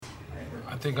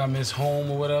think I miss home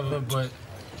or whatever, but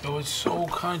yo, it's so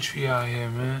country out here,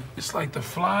 man. It's like the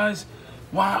flies.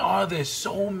 Why are there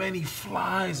so many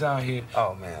flies out here?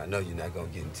 Oh man, I know you're not gonna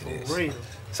get into this. For real.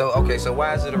 So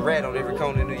why is it a rat on every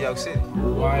corner in New York City?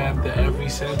 Why after every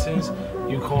sentence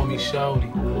you call me Shouty?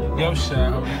 Yo,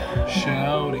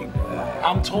 Shouty.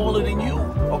 I'm taller than you.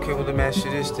 Okay, well let me ask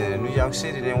you this then. In New York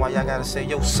City, then why y'all gotta say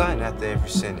your son after every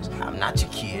sentence? I'm not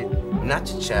your kid. I'm not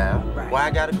your child. Right. Why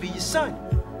I gotta be your son?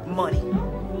 Money.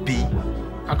 B.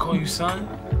 I call you son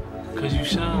because you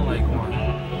shine like one.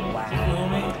 Wow. You feel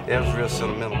me? That was real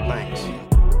sentimental, thanks.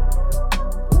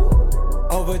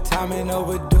 Overtime and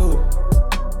overdue.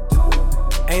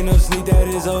 Ain't no sleep, that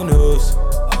is old news.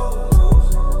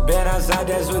 Been outside,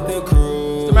 that's with the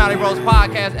crew. It's the Mally Rose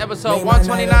Podcast, episode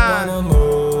 129.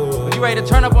 When you ready to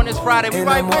turn up on this Friday, we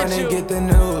right with you. Get the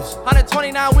news.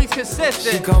 129 weeks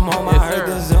consistent. She come home, yes, I heard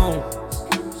the Zoom.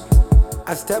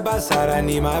 I step outside, I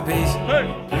need my peace.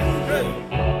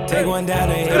 Take one down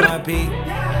and hit my peak.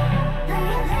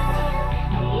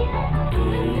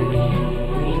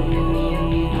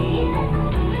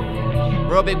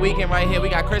 Real big weekend right here. We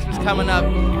got Christmas coming up.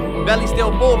 Belly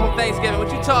still full from Thanksgiving.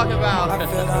 What you talking about? I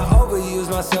feel I overuse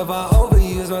myself. I feel I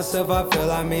overdid myself. I feel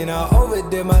I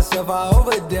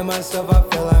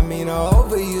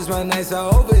overuse my nights. I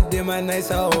overdid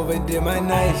my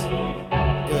nights.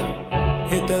 Yeah.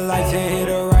 Hit the lights and hit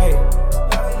the right.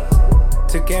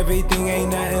 Took everything, ain't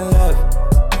nothing left.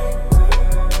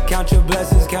 Count your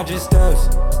blessings, count your steps.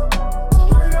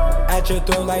 At your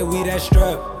throat like we that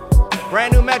strep.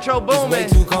 Brand new Metro Boomin.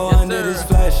 It's way too cold under this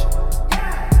flesh.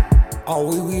 All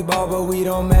we ball, but we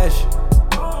don't mesh.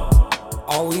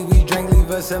 All we drink, leave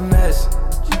us a mess.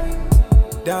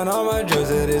 Down on my drugs,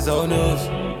 it is old news.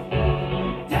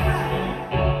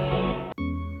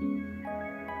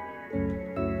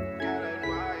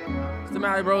 It's the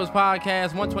Mally Bros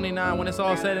Podcast, 129. When it's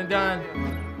all said and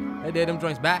done, they did them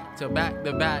joints back to back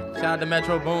to back. Shout out to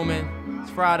Metro Boomin.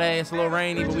 It's Friday, it's a little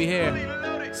rainy, but we here.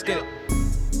 Let's get it.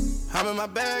 I'm in my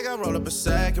bag, I roll up a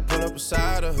sack and pull up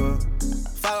beside of her.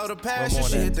 Follow the passion,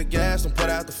 she hit the gas and put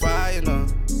out the fire, no.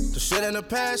 The shit in the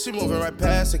past, she moving right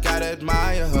past it, gotta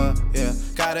admire her, yeah.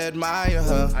 Gotta admire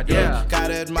her, yeah.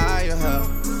 Gotta admire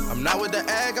her. I'm not with the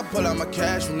egg, I pull out my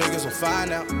cash from niggas will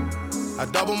find out. I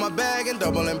double my bag and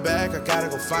doubling back, I gotta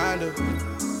go find her.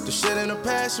 The shit in the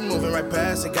past, she moving right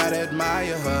past it, gotta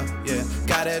admire her, yeah.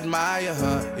 Gotta admire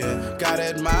her, yeah. Gotta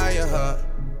admire her.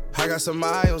 I got some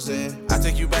miles in. I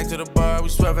take you back to the bar. We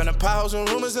swerving the piles and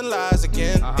rumors and lies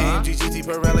again. AMG GT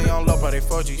Pirelli on low, but they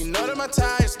 4G. You know that my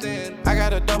tires thin. I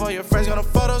gotta double your friends on the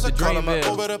photos. I call them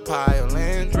over the pile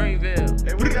in. Dreamville.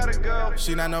 Hey, we gotta go.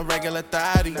 She not no regular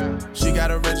thotty. She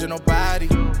got original body.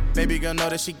 Baby girl know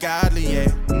that she godly, yeah.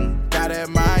 Gotta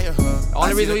admire her. The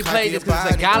only reason we played this because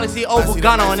it's a Galaxy Opal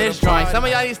gun on this joint. Some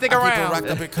of y'all need to stick around. Rocked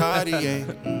up in Cartier.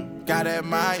 Gotta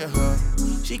admire her.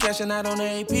 She cashing out on the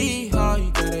AP, oh,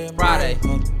 you gotta admire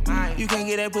her. You can't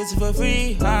get that pussy for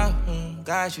free, oh,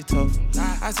 God, she tough.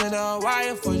 I sent her a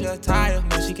wire for your tire,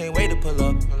 man, she can't wait to pull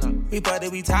up. We thought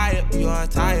that we tired, you on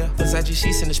tire. Versace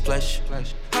sheets in the splash.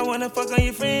 I wanna fuck on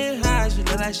your friend, high. She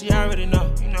look like she already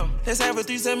know. Let's have a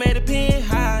threesome made a pin,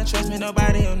 high. Trust me,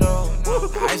 nobody will know.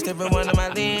 I step in one of my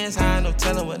lens, high. No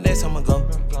telling what next I'ma go.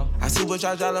 I see what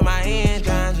y'all all in my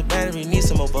engine. Your battery needs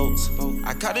some more volts.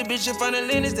 I caught a bitch in front of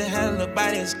Lennox that had a little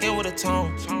body and skin with a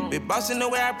tone. Big boss in the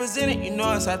way I present it, you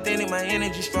know it's authentic, my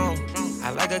energy strong. I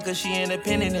like her cause she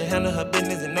independent and handle her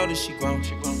business and know that she grown.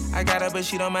 I got her but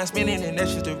she don't mind spending and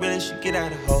that's just the realest she get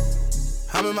out of hoe.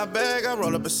 I'm in my bag, I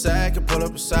roll up a sack and pull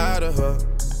up beside of her.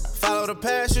 Follow the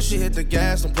passion, she hit the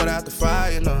gas and put out the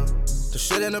fire, no. The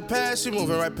shit in the past, she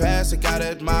moving right past it, gotta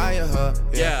admire her.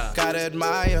 Yeah. Gotta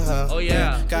admire her. Oh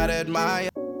yeah. Gotta admire.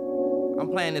 I'm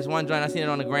playing this one joint, I seen it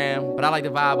on the gram, but I like the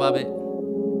vibe of it.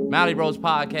 Mally Rose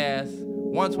Podcast,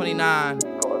 129.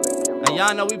 And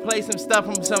y'all know we play some stuff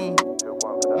from some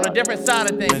on a different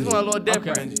side of things. This one a little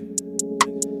different.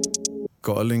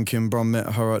 Got a link in, bruh,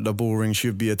 met her at the ball ring.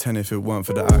 She'd be a 10 if it weren't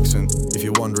for the accent. If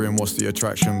you're wondering what's the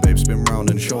attraction, babe, spin round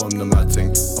and show 'em the mad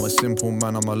thing. I'm a simple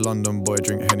man, I'm a London boy,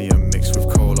 drink Henny and mix with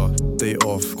cola. Day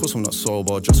off, course I'm not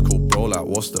sober, just call bro, like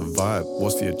what's the vibe,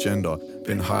 what's the agenda?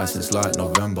 Been high since like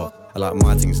November. I like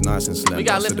my things nice and slender. We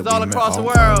got listeners all across the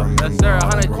world. Yes sir,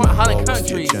 100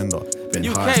 countries.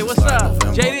 UK, what's up?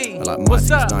 JD, I like my what's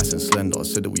things up? nice and slender.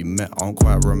 Said that we met, I don't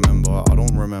quite remember. I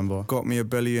don't remember. Got me a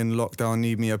belly in lockdown,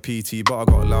 need me a PT, but I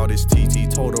got loudest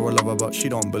TT. Told her I love her, but she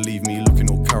don't believe me.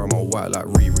 Looking all caramel white like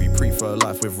Riri. Prefer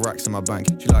life with racks in my bank.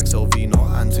 She likes LV,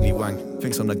 not Anthony Wang.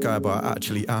 Thinks I'm the guy, but I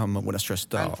actually am. When I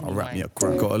stressed out, I rap me a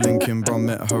gram. Got a link in, bro,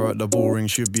 met her at the ball ring.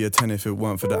 She'd be a 10 if it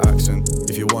weren't for the accent.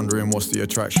 If you're wondering what's the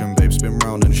attraction, babe, spin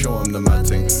round and show him the mad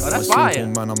thing. Oh, that's I'm a fire.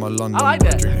 simple man, I'm a London I like boy,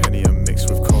 that. drink Henny and mix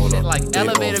with cola. Shit like Day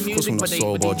elevator off, music, course but I'm they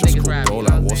not these sober, just niggas cool, rap, bro, you know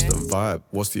like, what what's I'm the saying? vibe?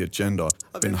 What's the agenda?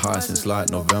 I've been high since like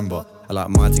November. I like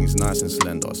my things nice and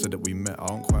slender. Said that we met, I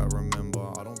don't quite remember.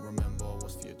 I don't remember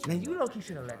what's the agenda. Man, you low-key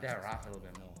should have let that rock a little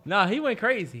bit more. Nah, he went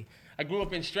crazy. I grew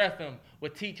up in Streatham where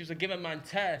teachers were giving my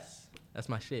tests. That's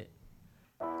my shit.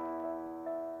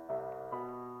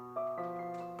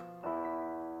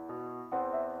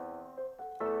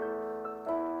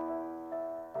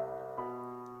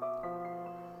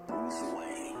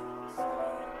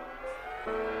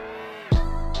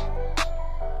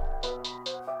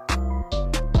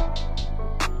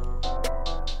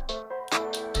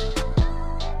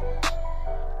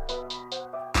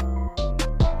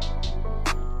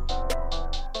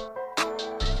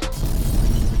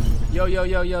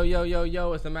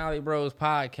 Yo, it's the Mally Bros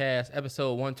Podcast,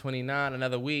 episode 129,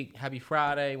 another week. Happy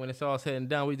Friday. When it's all said and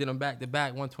done, we did them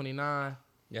back-to-back, 129.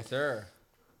 Yes, sir.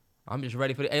 I'm just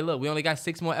ready for it. Hey, look, we only got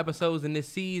 6 more episodes in this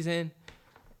season,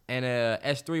 and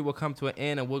S3 will come to an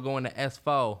end, and we'll go into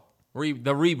S4,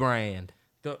 the rebrand.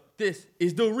 This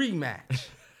is the rematch.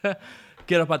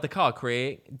 Get up out the car,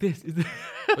 Craig. This is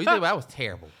What do you think about that? Was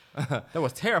terrible. that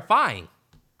was terrifying.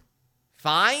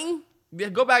 Fine? Yeah,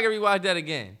 go back and rewatch that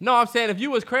again. No, I'm saying if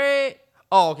you was Craig.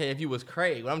 Oh, okay, if you was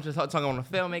Craig. I'm just talking on a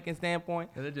filmmaking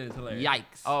standpoint. That is hilarious.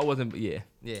 Yikes. Oh, it wasn't, yeah.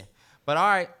 Yeah. But all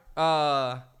right,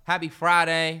 happy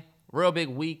Friday. Real big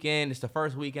weekend. It's the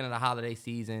first weekend of the holiday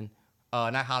season.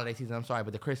 Not holiday season, I'm sorry,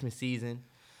 but the Christmas season.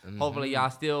 Mm-hmm. Hopefully y'all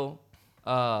still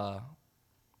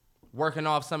working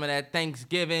off some of that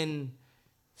Thanksgiving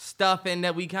stuffing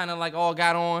that we kind of like all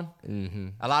got on. Mm-hmm.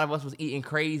 A lot of us was eating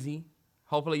crazy.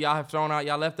 Hopefully y'all have thrown out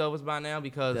y'all leftovers by now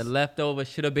because The leftovers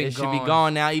should have been it should gone. be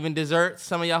gone now. Even desserts.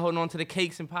 Some of y'all holding on to the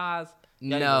cakes and pies.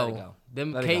 Y'all need to let it No, go.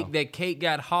 them Let it cake. go. That cake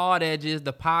got hard edges.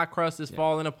 The pie crust is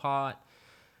falling apart.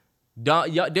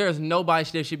 There's nobody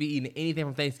that should be eating anything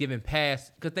from Thanksgiving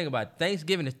past. Cause think about it,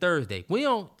 Thanksgiving is Thursday. We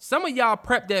don't. Some of y'all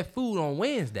prep that food on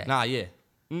Wednesday, Nah, yeah.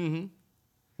 Mm-hmm.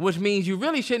 which means you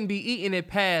really shouldn't be eating it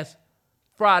past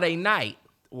Friday night.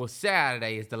 Well,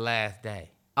 Saturday is the last day.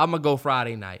 I'm gonna go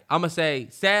Friday night. I'm gonna say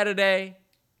Saturday.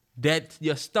 That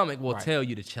your stomach will Right. tell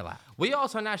you to chill out. We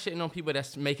also not shitting on people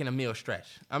that's making a meal stretch.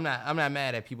 I'm not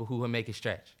mad at people who make it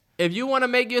stretch. If you want to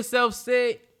make yourself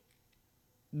sick,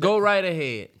 go right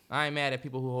ahead. I ain't mad at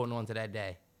people who holding on to that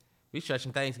day. We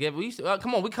stretching Thanksgiving.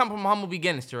 Come on, we come from humble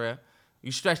beginnings, Terrell.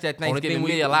 You stretch that Only Thanksgiving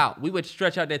thing meal out. We would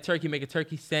stretch out that turkey, make a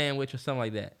turkey sandwich or something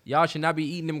like that. Y'all should not be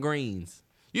eating them greens.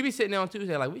 You be sitting there on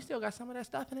Tuesday like, we still got some of that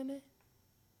stuff in there?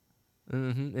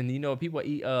 Mm-hmm. And you know, people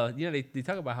eat. They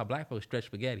talk about how black folks stretch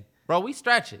spaghetti. Bro, we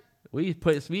stretch it. You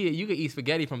can eat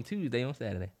spaghetti from Tuesday on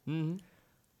Saturday. Mm-hmm.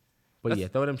 But yeah,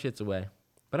 throw them shits away.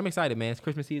 But I'm excited, man. It's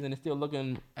Christmas season. It's still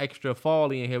looking extra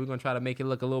fall-y in here. We're gonna try to make it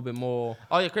look a little bit more.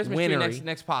 Oh yeah, Christmas wintery. tree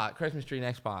next pod. Christmas tree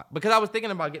next pod. Because I was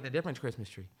thinking about getting a different Christmas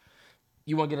tree.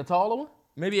 You want to get a taller one?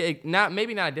 Maybe not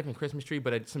a different Christmas tree,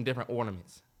 but some different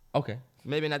ornaments. Okay.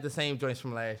 Maybe not the same joints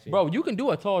from last year. Bro, you can do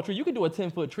a tall tree. You can do a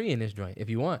 10-foot tree in this joint if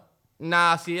you want.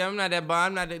 Nah, see, I'm not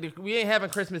that. We ain't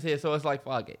having Christmas here, so it's like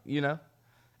fuck it, you know.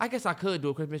 I guess I could do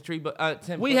a Christmas tree, but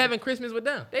 10. We having Christmas with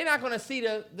them. They not gonna see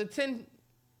the 10.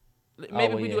 Maybe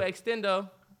well, we yeah. do an extendo.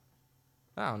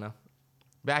 I don't know.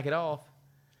 Back it off.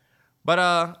 But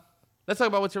let's talk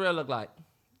about what Terrell look like.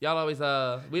 Y'all always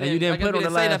You didn't put on the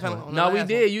last one. No, we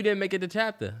did. One. You didn't make it to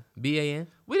chapter. BAN.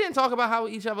 We didn't talk about how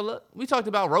each other look. We talked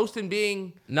about roasting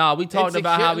being. No, we talked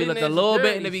about how we looked a little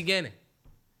bit in the insecurities. beginning.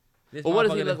 Well, what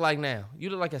does he look like now?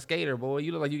 You look like a skater, boy.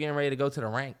 You look like you getting ready to go to the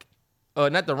rank.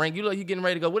 Not the rank. You look like you getting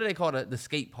ready to go. What do they call the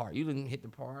skate park? You didn't hit the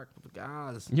park with the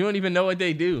guys. You don't even know what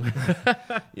they do.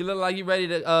 You look like you ready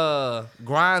to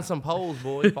grind some poles,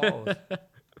 boy. Pause.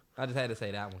 I just had to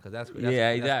say that one because that's yeah,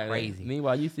 exactly. That's crazy.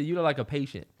 Meanwhile, you look like a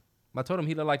patient. I told him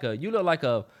you look like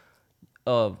a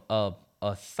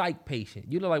psych patient.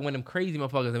 You look like one of them crazy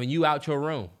motherfuckers. I mean, you out your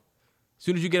room. As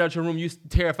soon as you get out your room, you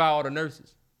terrify all the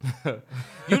nurses.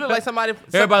 You look like somebody.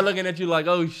 Everybody looking at you like,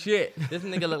 oh shit. This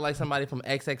nigga look like somebody from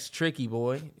XX Tricky,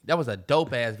 boy. That was a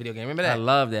dope ass video game. Remember that? I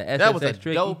love that. That was a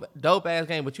Tricky. dope ass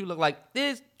game. But you look like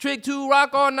this Trick 2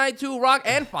 rock all night 2 rock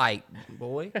and fight,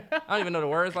 boy. I don't even know the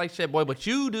words like shit, boy. But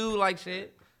you do like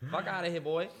shit. Fuck out of here,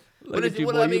 boy. What is at you,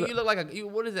 what boy. I mean? You You look like a.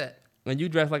 What is that? And you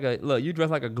dress like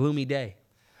a gloomy day.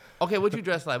 Okay, what you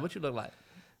dress like? What you look like?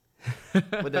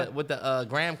 with the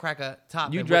graham cracker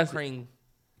top. You and dress whipped cream.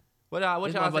 What This y'all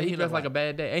motherfucker, say he dressed like a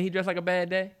bad day. Ain't he dressed like a bad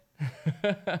day?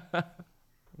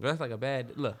 Dressed like a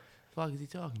bad. Look, what the fuck is he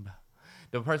talking about?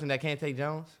 The person that can't take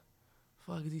Jones?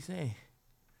 Fuck is he saying?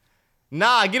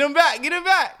 Nah, get him back. Get him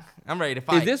back. I'm ready to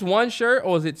fight. Is this one shirt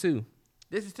or is it two?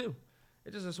 This is two.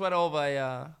 It's just a sweater over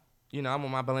a, I'm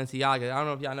on my Balenciaga. I don't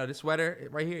know if y'all know this sweater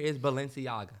right here is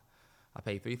Balenciaga. I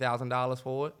paid $3,000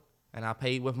 for it, and I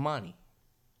paid with money.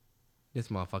 This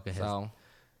motherfucker has So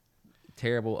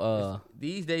terrible.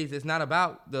 these days it's not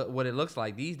about what it looks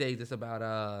like. These days it's about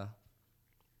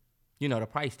the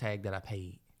price tag that I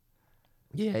paid.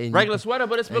 Yeah, and Regular sweater,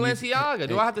 but it's and you- Balenciaga.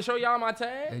 Do I have to show y'all my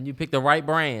tag? and you picked the right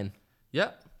brand.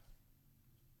 Yep.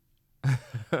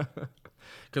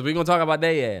 Cause we gonna talk about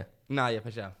that. Yeah, Nah, yeah,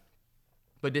 for sure.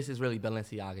 But this is really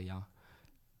Balenciaga, y'all.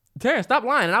 Terrence, stop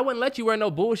lying. And I wouldn't let you wear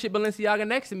no bullshit Balenciaga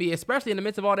next to me, especially in the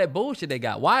midst of all that bullshit they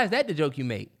got. Why is that the joke you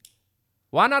make?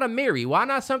 Why not a Miri? Why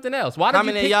not something else? Why How did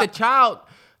you many pick of the child,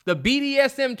 the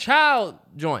BDSM child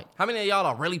joint? How many of y'all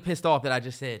are really pissed off that I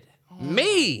just said?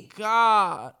 Me.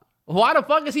 God. Why the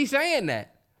fuck is he saying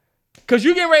that? Cause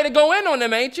you getting ready to go in on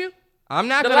them, ain't you? I'm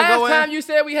not The gonna go last in. time you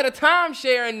said we had a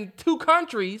timeshare in 2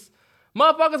 countries,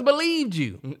 motherfuckers believed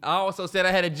you. I also said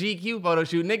I had a GQ photo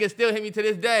shoot. Niggas still hit me to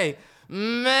this day.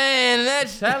 Man,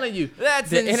 that's Telling you, That's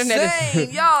the insane. internet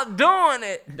is- Y'all doing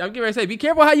it. I'm getting ready to say, be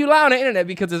careful how you lie on the internet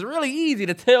because it's really easy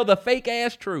to tell the fake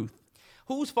ass truth.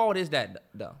 Whose fault is that,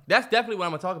 though? That's definitely what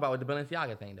I'm gonna talk about with the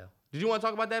Balenciaga thing, though. Did you want to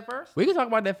talk about that first? We can talk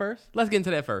about that first. Let's get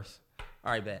into that first.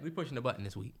 All right, bet. We pushing the button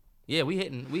this week. Yeah, we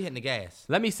hitting the gas.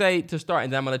 Let me say to start,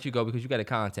 and then I'm gonna let you go because you got a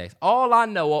context. All I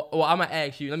know, well, I'm gonna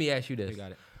ask you. Let me ask you this. You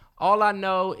got it. All I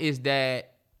know is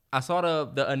that I saw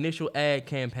the initial ad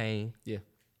campaign Yeah.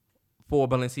 for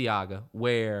Balenciaga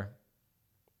where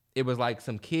it was like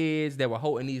some kids that were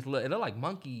holding these little, they're like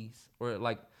monkeys or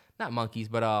like not monkeys,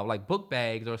 but like book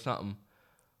bags or something.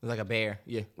 It was like a bear.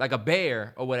 Yeah. Like a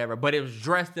bear or whatever, but it was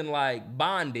dressed in like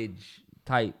bondage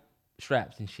type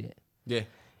straps and shit. Yeah.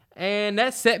 And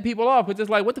that set people off. It's just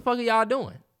like, what the fuck are y'all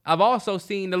doing? I've also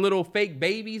seen the little fake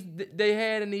babies they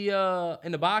had in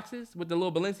the boxes with the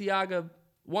little Balenciaga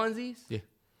onesies. Yeah.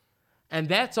 And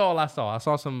that's all I saw. I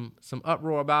saw some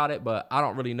uproar about it, but I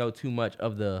don't really know too much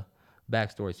of the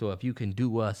backstory. So if you can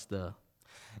do us the...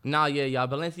 Nah, yeah, y'all.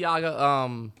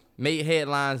 Balenciaga made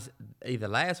headlines either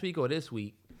last week or this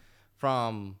week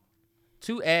from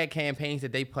 2 ad campaigns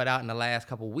that they put out in the last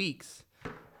couple weeks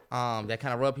that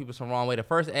kind of rubbed people some wrong way. The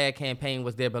first ad campaign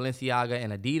was their Balenciaga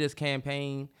and Adidas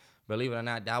campaign. Believe it or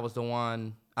not, that was the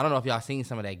one. I don't know if y'all seen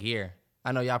some of that gear.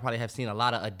 I know y'all probably have seen a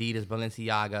lot of Adidas,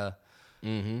 Balenciaga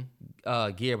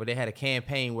gear, but they had a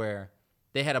campaign where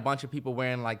they had a bunch of people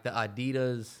wearing like the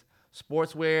Adidas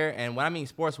sportswear, and when I mean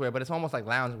sportswear, but it's almost like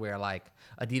loungewear, like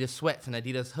Adidas sweats and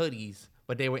Adidas hoodies,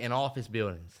 but they were in office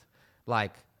buildings,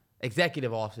 like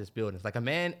executive office buildings. Like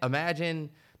imagine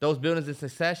those buildings in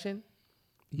succession,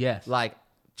 Yes. like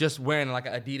just wearing like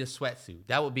an Adidas sweatsuit.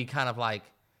 That would be kind of like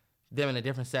them in a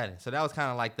different setting. So that was kind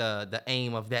of like the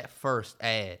aim of that first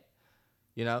ad,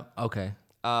 you know? Okay.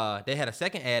 They had a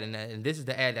second ad, and this is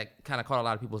the ad that kind of caught a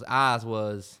lot of people's eyes.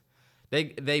 Was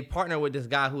they partner with this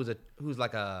guy who's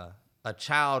like a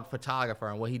child photographer,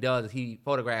 and what he does is he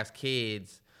photographs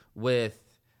kids with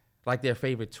like their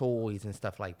favorite toys and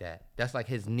stuff like that. That's like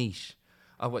his niche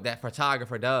of what that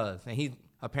photographer does, and he's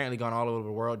apparently gone all over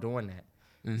the world doing that.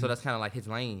 So that's kind of like his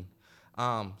lane.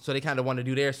 So they kind of want to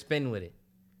do their spin with it.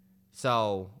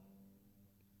 So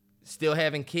still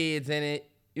having kids in it,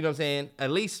 you know what I'm saying?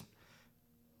 At least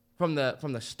from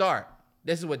the start,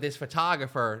 this is what this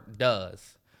photographer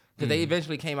does. Because they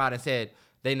eventually came out and said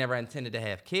they never intended to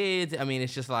have kids. I mean,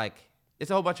 it's just like, it's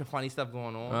a whole bunch of funny stuff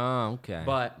going on. Oh, okay.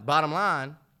 But bottom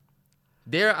line,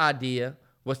 their idea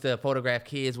was to photograph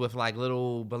kids with like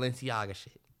little Balenciaga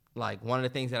shit. Like one of the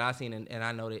things that I seen and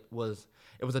I noted was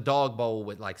it was a dog bowl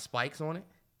with like spikes on it.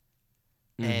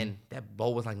 And that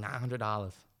bowl was like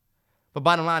 $900. But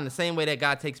bottom line, the same way that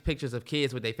guy takes pictures of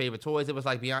kids with their favorite toys, it was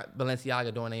like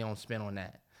Balenciaga doing their own spin on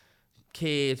that.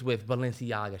 Kids with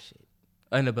Balenciaga shit.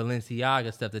 And the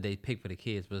Balenciaga stuff that they picked for the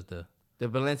kids was the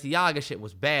Balenciaga shit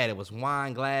was bad. It was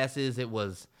wine glasses. It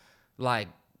was like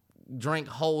drink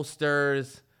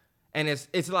holsters. And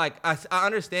it's like, I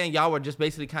understand y'all were just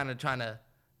basically kind of trying to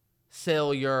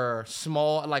sell your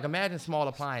small, like imagine small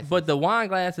appliances. But the wine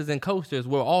glasses and coasters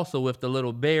were also with the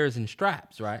little bears and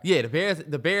straps, right? Yeah,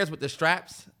 the bears with the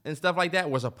straps and stuff like that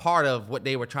was a part of what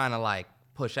they were trying to like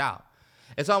push out.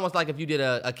 It's almost like if you did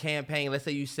a campaign, let's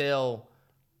say you sell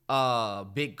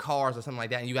big cars or something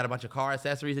like that, and you got a bunch of car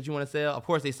accessories that you want to sell. Of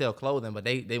course, they sell clothing, but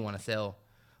they want to sell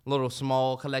little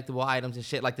small collectible items and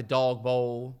shit like the dog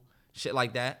bowl, shit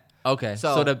like that. Okay.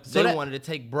 So they wanted to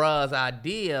take bruh's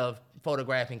idea of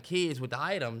photographing kids with the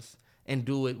items and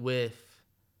do it with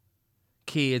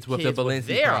kids with Kids the with Balenciaga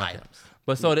their items.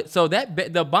 items.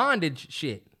 But the bondage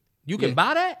shit, you can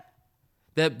buy that?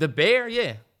 The bear,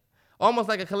 yeah. Almost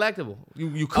like a collectible.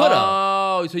 You could have.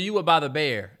 Oh, so you would buy the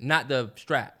bear, not the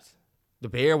straps. The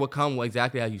bear would come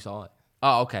exactly how you saw it.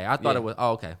 Oh, okay. I thought Yeah. it was.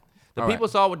 Oh, okay. The All people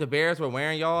right. saw what the bears were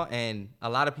wearing, y'all, and a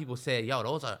lot of people said, yo,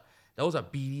 those are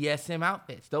BDSM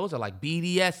outfits. Those are like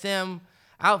BDSM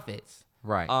outfits.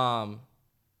 Right.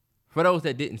 For those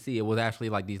that didn't see, it was actually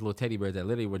like these little teddy bears that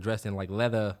literally were dressed in like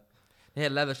leather. They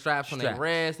had leather straps on their Straps.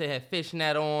 wrists. They had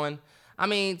fishnet on. I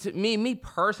mean, to me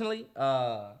personally,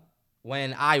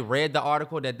 when I read the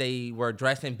article that they were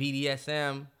dressed in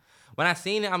BDSM, when I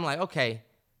seen it, I'm like, okay,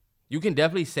 you can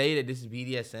definitely say that this is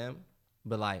BDSM,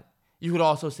 but like, you could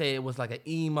also say it was like an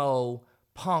emo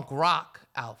punk rock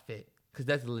outfit, because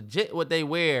that's legit what they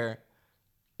wear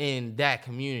in that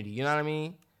community. You know what I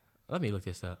mean? Let me look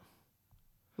this up.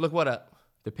 Look what up.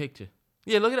 The picture.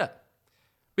 Yeah, look it up.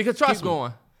 Because trust Keep me,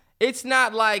 going. it's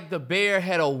not like the bear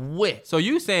had a whip. So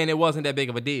you saying it wasn't that big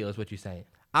of a deal is what you're saying?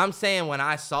 I'm saying when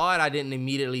I saw it, I didn't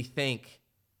immediately think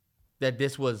that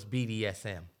this was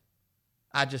BDSM.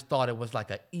 I just thought it was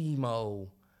like a emo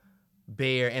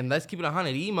bear. And let's keep it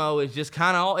 100. Emo is just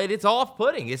kind of, it's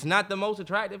off-putting. It's not the most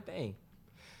attractive thing.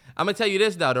 I'm going to tell you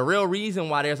this, though. The real reason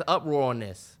why there's uproar on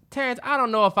this. Terrence, I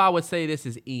don't know if I would say this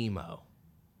is emo.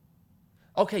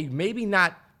 Okay, maybe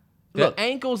not. The Look,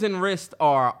 ankles and wrists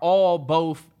are all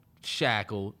both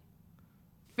shackled.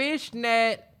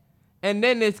 Fishnet, and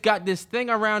then it's got this thing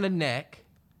around the neck.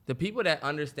 the people that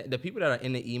understand, the people that are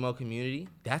in the emo community,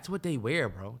 that's what they wear,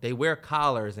 bro. They wear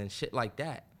collars and shit like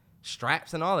that.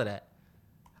 Straps and all of that.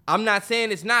 I'm not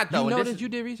saying it's not, though. You know and that this is- you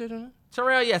did research on that?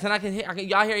 Terrell, yes, and I can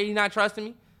y'all hear you not trusting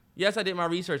me? Yes, I did my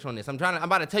research on this. I'm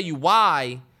about to tell you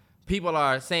why people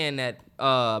are saying that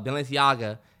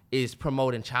Balenciaga is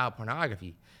promoting child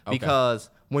pornography. Okay. Because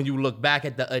when you look back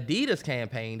at the Adidas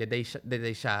campaign that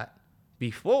they shot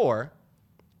before,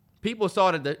 people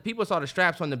saw the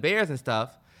straps on the bears and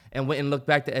stuff and went and looked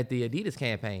back at the Adidas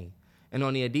campaign. And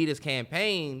on the Adidas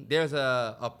campaign, there's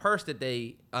a purse that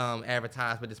they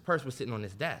advertised, but this purse was sitting on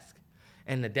this desk.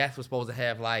 And the desk was supposed to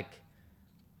have like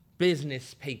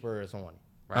business papers on it,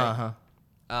 right?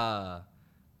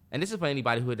 And this is for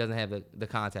anybody who doesn't have the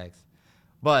context.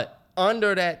 But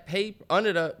under that paper,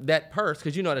 that purse,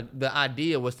 because you know the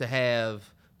idea was to have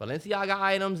Balenciaga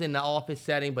items in the office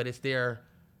setting, but it's their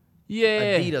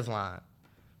Adidas line.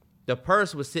 The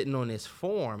purse was sitting on this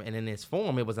form, and in this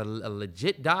form, it was a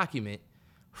legit document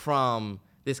from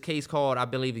this case called, I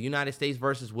believe, the United States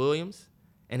versus Williams.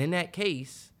 And in that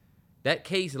case led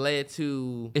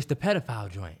to... It's the pedophile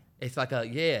joint. It's like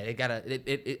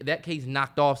that case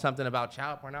knocked off something about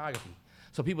child pornography.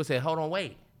 So people said, hold on,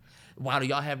 wait. Why do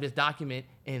y'all have this document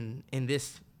in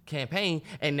this campaign?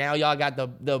 And now y'all got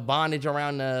the bondage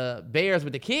around the bears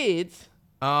with the kids.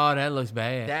 Oh, that looks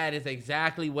bad. That is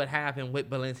exactly what happened with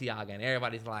Balenciaga. And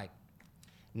everybody's like,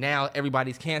 now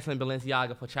everybody's canceling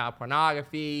Balenciaga for child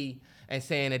pornography and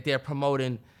saying that they're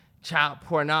promoting child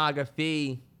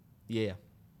pornography. Yeah.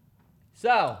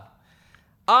 So,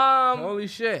 Holy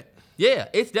shit. yeah,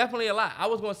 it's definitely a lot. I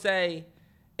was going to say,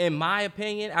 in my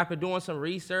opinion, after doing some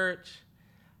research,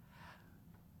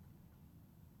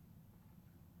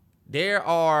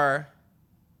 my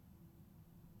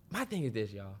thing is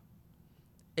this, y'all.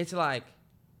 It's like,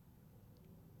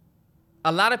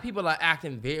 a lot of people are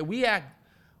acting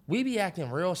we be acting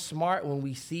real smart when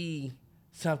we see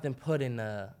something put in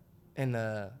like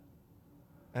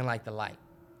the light.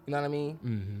 You know what I mean?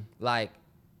 Mm-hmm. Like,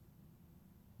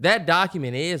 that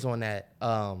document is on that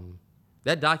Adidas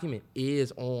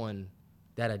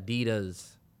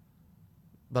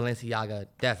Balenciaga.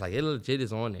 That's like, it legit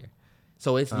is on there.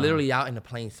 So it's literally out in the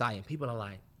plain sight. And people are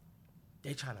like,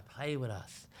 they're trying to play with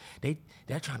us.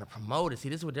 They're trying to promote it. See,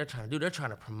 this is what they're trying to do. They're trying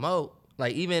to promote.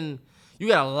 Like, even, you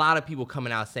got a lot of people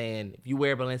coming out saying, if you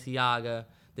wear Balenciaga,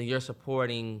 then you're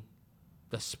supporting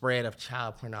the spread of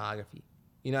child pornography.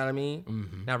 You know what I mean?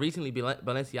 Mm-hmm. Now, recently,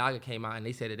 Balenciaga came out and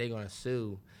they said that they're going to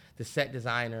sue the set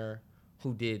designer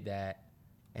who did that.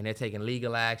 And they're taking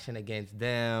legal action against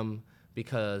them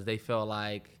because they feel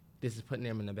like this is putting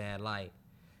them in a bad light.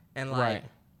 And, like,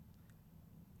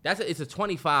 it's a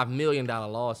 $25 million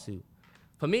lawsuit.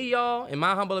 For me, y'all, in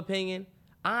my humble opinion,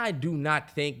 I do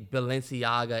not think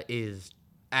Balenciaga is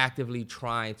actively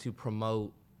trying to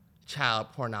promote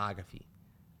child pornography.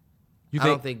 I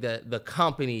don't think that the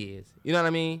company is. You know what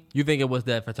I mean? You think it was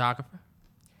that photographer?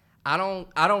 I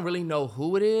don't really know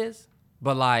who it is,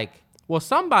 but like, Well,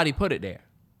 somebody put it there.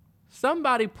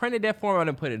 Somebody printed that form out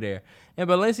and put it there. And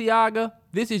Balenciaga,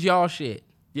 this is y'all shit.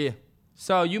 yeah.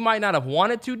 So you might not have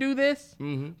wanted to do this,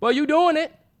 but you doing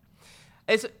it.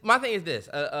 My thing is this.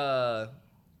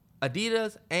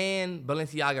 Adidas and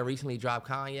Balenciaga recently dropped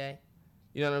Kanye.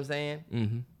 You know what I'm saying?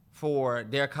 Mm-hmm. For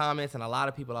their comments, and a lot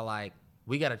of people are like,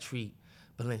 we got to treat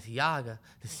Balenciaga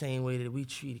the same way that we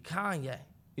treated Kanye.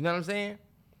 You know what I'm saying?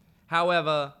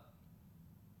 However,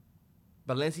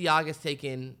 Balenciaga's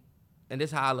taking, and this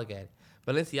is how I look at it,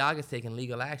 Balenciaga's taking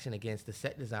legal action against the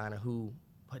set designer who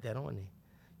put that on there.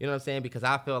 You know what I'm saying? Because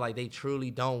I feel like they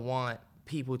truly don't want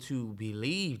people to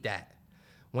believe that.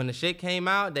 When the shit came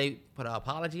out, they put an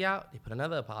apology out. They put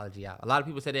another apology out. A lot of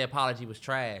people said their apology was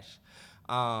trash.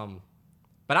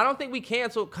 But I don't think we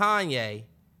canceled Kanye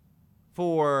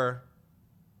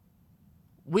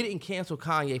we didn't cancel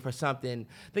Kanye for something.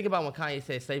 Think about when Kanye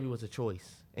said slavery was a choice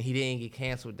and he didn't get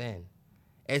canceled then.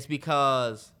 It's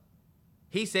because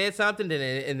he said something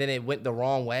and then it went the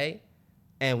wrong way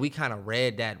and we kind of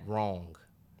read that wrong.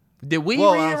 Did we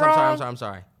read it wrong? I'm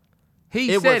sorry.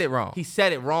 He said it wrong. He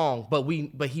said it wrong, but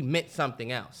he meant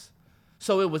something else.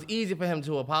 So it was easy for him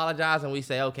to apologize and we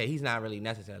say, okay, he's not really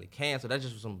necessarily canceled. That's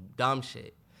just some dumb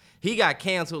shit. He got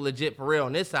canceled legit for real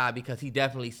on this side because he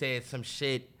definitely said some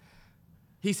shit.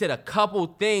 He said a couple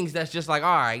things that's just like,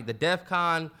 all right, the DEF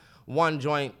CON 1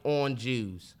 joint on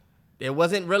Jews. There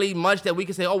wasn't really much that we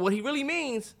could say, oh, what he really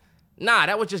means. Nah,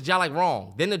 that was just like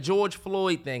wrong. Then the George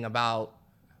Floyd thing about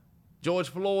George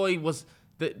Floyd was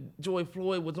on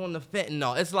the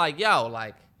fentanyl. It's like, yo,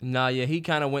 like. Nah, yeah, he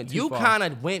kind of went too far. You kind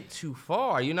of went too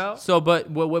far, you know? So, but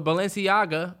with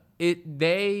Balenciaga,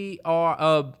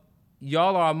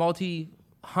 y'all are a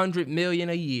multi-100 million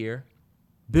a year,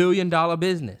 $1 billion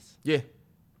business. Yeah.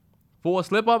 For a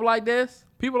slip up like this,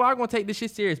 people are going to take this shit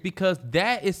serious because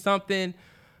that is something,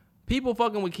 people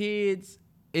fucking with kids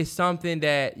is something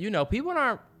that, you know, people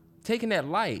aren't taking that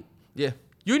light. Yeah.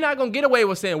 You're not going to get away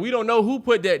with saying, we don't know who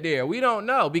put that there. We don't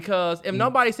know. Because if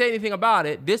nobody said anything about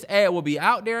it, this ad will be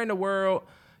out there in the world,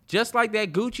 just like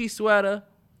that Gucci sweater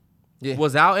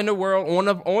was out in the world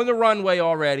on the runway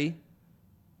already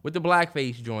with the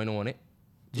blackface joint on it.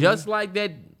 Just like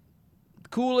that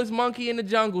coolest monkey in the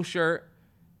jungle shirt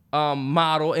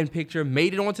model and picture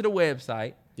made it onto the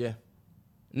website. Yeah.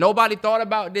 Nobody thought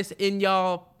about this in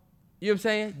y'all, you know what I'm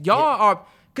saying? Y'all are...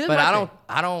 But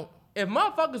I don't... If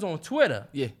motherfuckers on Twitter,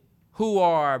 yeah, who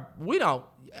are we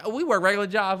work regular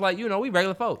jobs like, you know, we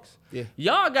regular folks. Yeah.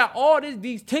 Y'all got all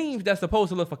these teams that's supposed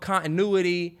to look for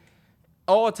continuity,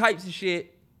 all types of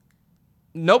shit.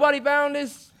 Nobody found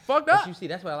this fucked up. But you see,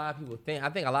 that's what a lot of people think. I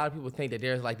think a lot of people think that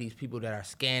there's like these people that are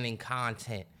scanning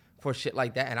content for shit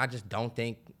like that, and I just don't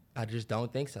think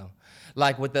so.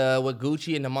 Like with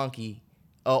Gucci and the monkey,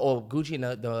 or Gucci and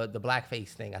the blackface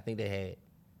thing, I think they had,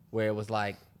 where it was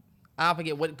like, I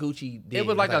forget what Gucci did. It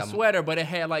was like a sweater, but it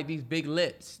had like these big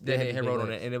lips that they had wrote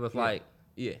on it, and it was like,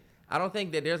 yeah. I don't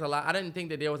think that there's a lot. I didn't think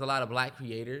that there was a lot of black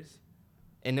creators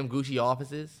in them Gucci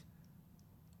offices,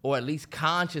 or at least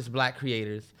conscious black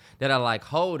creators that are like,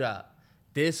 hold up,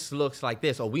 this looks like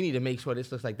this, or we need to make sure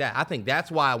this looks like that. I think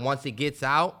that's why once it gets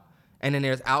out and then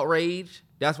there's outrage,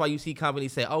 that's why you see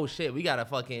companies say, oh shit, we gotta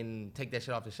fucking take that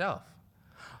shit off the shelf.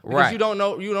 Because right. You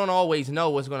don't always know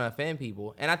what's gonna offend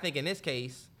people. And I think in this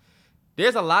case,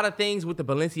 there's a lot of things with the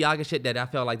Balenciaga shit that I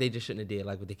felt like they just shouldn't have did.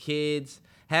 Like with the kids,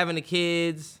 having the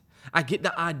kids. I get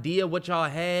the idea what y'all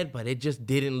had, but it just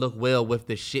didn't look well with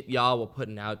the shit y'all were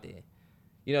putting out there.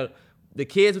 You know, the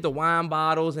kids with the wine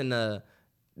bottles and the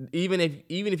even if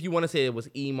you want to say it was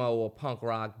emo or punk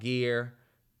rock gear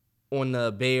on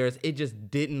the Bears, it just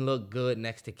didn't look good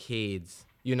next to kids,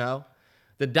 you know?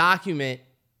 The document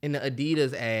in the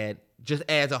Adidas ad just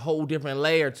adds a whole different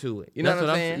layer to it. You know what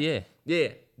I'm saying? Yeah. Yeah.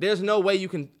 There's no way you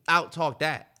can out-talk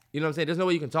that. You know what I'm saying? There's no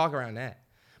way you can talk around that.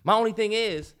 My only thing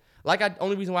is,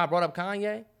 only reason why I brought up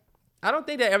Kanye, I don't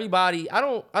think that everybody, I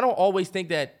don't always think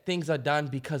that things are done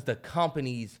because the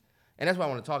companies, and that's what I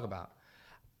want to talk about.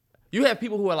 You have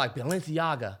people who are like,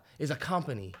 Balenciaga is a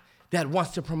company that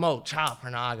wants to promote child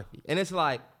pornography. And it's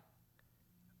like,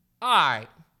 all right,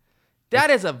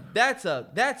 that's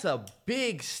a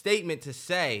big statement to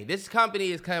say. This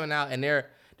company is coming out and they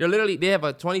have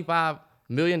a $25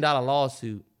 million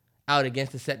lawsuit out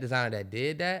against the set designer that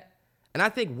did that. And I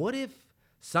think, what if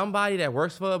somebody that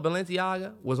works for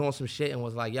Balenciaga was on some shit and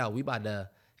was like, yo, we about to,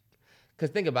 because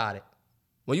think about it.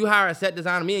 When you hire a set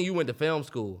designer, me and you went to film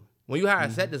school. When you hire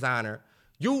a set designer,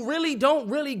 you really don't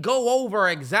go over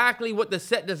exactly what the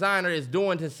set designer is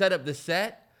doing to set up the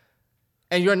set.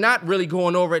 And you're not really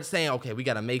going over it saying, okay, we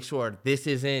got to make sure this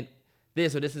isn't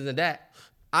this or this isn't that.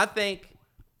 I think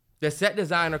the set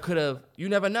designer could have, you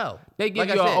never know. They give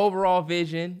you an overall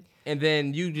vision. and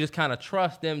then you just kind of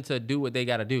trust them to do what they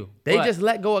got to do. They just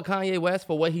let go of Kanye West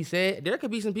for what he said. There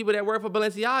could be some people that work for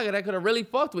Balenciaga that could have really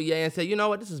fucked with Ye and said, you know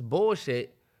what, this is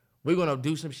bullshit. We're going to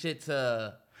do some shit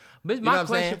to... But my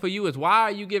question for you is, why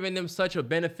are you giving them such a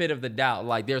benefit of the doubt?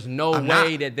 Like, there's no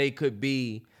way that they could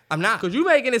be... I'm not. Because you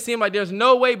making it seem like there's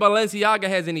no way Balenciaga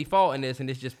has any fault in this, and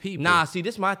it's just people. Nah, see,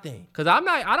 this is my thing. Because I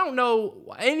don't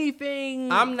know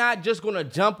anything... I'm not just going to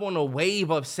jump on a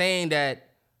wave of saying that...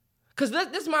 Because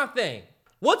this is my thing.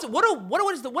 What is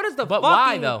the But fucking...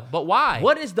 why, though? But why?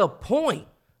 What is the point?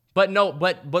 But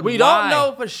we don't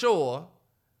know for sure.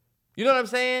 You know what I'm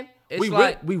saying?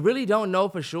 It's We really don't know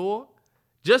for sure.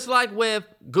 Just like with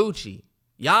Gucci.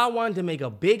 Y'all wanted to make a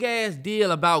big ass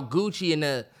deal about Gucci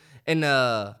and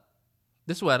the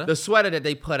sweater. The sweater that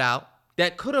they put out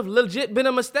that could have legit been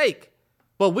a mistake.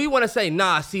 But we want to say,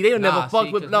 nah, see, they never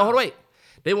fucked with... No, hold on, wait.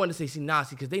 They want to say, see,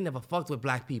 because they never fucked with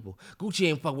black people. Gucci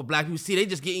ain't fucked with black people. See, they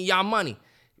just getting y'all money.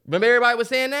 Remember everybody was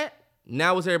saying that?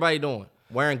 Now what's everybody doing?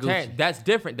 Wearing Gucci. That's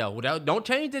different, though. Don't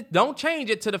change it. Don't change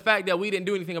it to the fact that we didn't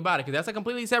do anything about it, because that's a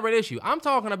completely separate issue. I'm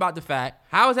talking about the fact...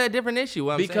 How is that a different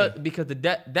issue? Because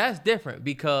that's different,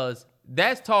 because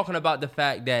that's talking about the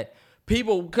fact that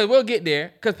people... Because we'll get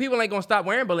there, because people ain't going to stop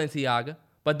wearing Balenciaga,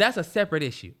 but that's a separate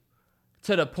issue.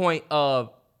 To the point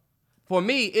of... For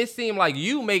me, it seemed like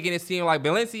you making it seem like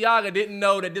Balenciaga didn't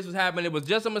know that this was happening. It was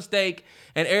just a mistake,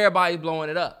 and everybody's blowing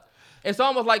it up. It's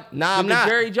almost like the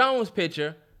Jerry Jones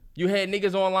picture... You had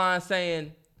niggas online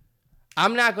saying,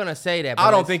 I'm not going to say that.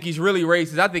 I don't think he's really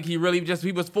racist. I think he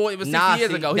was 60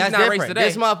 years ago. He's not racist today.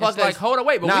 This motherfucker, it's like, hold on,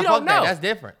 wait, but we don't know.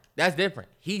 That's different.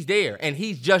 He's there, and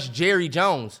he's just Jerry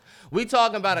Jones. We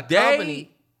talking about a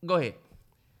company. Go ahead.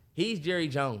 He's Jerry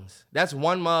Jones. That's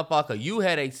one motherfucker. You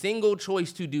had a single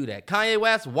choice to do that. Kanye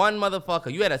West, one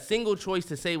motherfucker. You had a single choice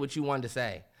to say what you wanted to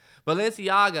say.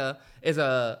 Balenciaga is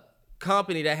a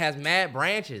company that has mad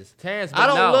branches. I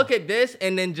don't look at this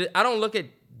and then I don't look at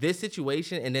this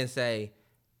situation and then say,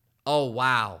 oh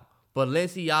wow,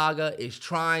 Balenciaga is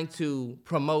trying to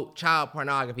promote child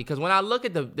pornography. Because when I look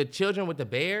at the children with the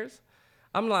bears,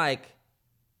 I'm like,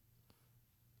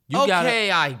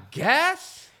 I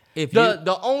guess. If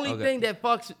the only thing that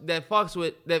fucks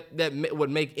with that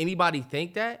would make anybody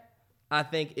think that, I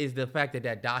think, is the fact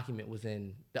that document was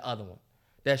in the other one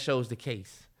that shows the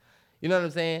case. You know what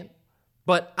I'm saying?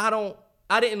 But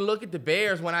I didn't look at the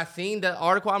bears when I seen the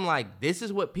article. I'm like, this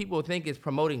is what people think is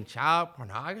promoting child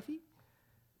pornography?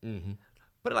 Mm-hmm.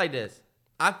 Put it like this.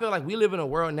 I feel like we live in a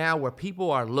world now where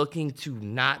people are looking to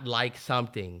not like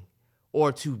something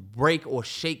or to break or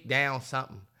shake down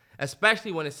something,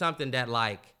 especially when it's something that,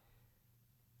 like,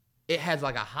 it has,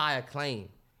 like, a high acclaim.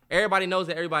 Everybody knows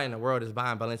that everybody in the world is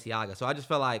buying Balenciaga. So I just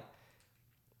feel like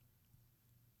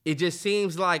it just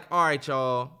seems like, all right,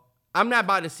 y'all, I'm not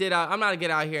about to get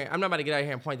out here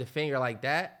and point the finger like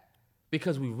that,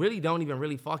 because we really don't even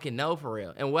really fucking know for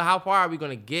real. And how far are we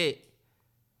going to get?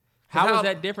 How is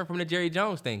that different from the Jerry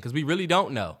Jones thing? Because we really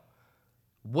don't know.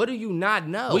 What do you not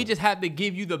know? We just have to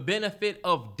give you the benefit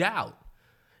of doubt.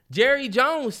 Jerry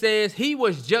Jones says he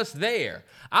was just there.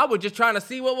 I was just trying to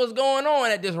see what was going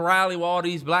on at this rally with all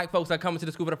these black folks that come into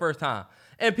the school for the first time.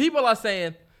 And people are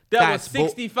saying, that was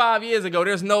 65 years ago.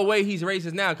 There's no way he's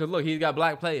racist now because, look, he's got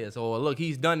black players. Or, look,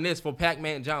 he's done this for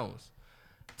Pac-Man Jones.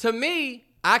 To me,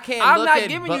 I'm not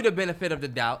giving you the benefit of the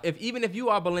doubt. Even if you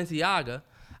are Balenciaga,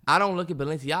 I don't look at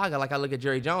Balenciaga like I look at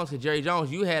Jerry Jones. Because Jerry Jones,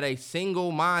 you had a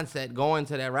single mindset going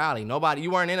to that rally.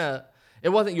 It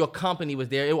wasn't your company was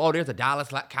there. There's a Dallas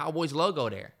Cowboys logo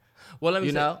there. Well, let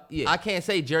me say, I can't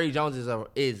say Jerry Jones is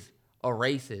a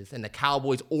racist and the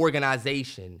Cowboys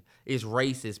organization is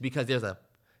racist because there's a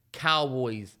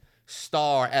Cowboys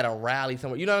star at a rally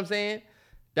somewhere. You know what I'm saying?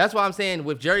 That's why I'm saying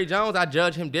with Jerry Jones, I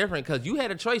judge him different because you had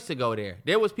a choice to go there.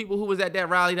 There was people who was at that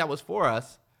rally that was for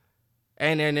us,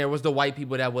 and then there was the white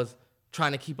people that was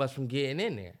trying to keep us from getting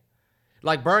in there.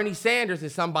 Like Bernie Sanders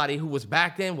is somebody who was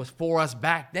for us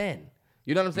back then.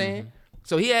 You know what I'm saying? Mm-hmm.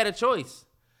 So he had a choice.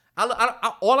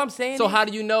 All I'm saying So how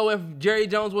do you know if Jerry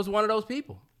Jones was one of those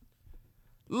people?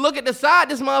 Look at the side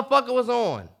this motherfucker was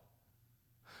on.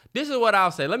 This is what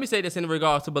I'll say. Let me say this in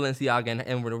regards to Balenciaga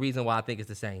and the reason why I think it's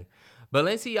the same.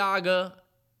 Balenciaga,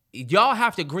 y'all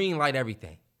have to green light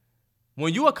everything.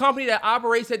 When you a company that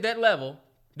operates at that level,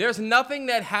 there's nothing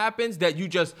that happens that you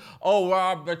just,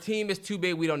 our team is too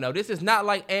big, we don't know. This is not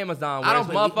like Amazon where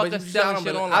motherfuckers selling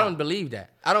shit online. I don't believe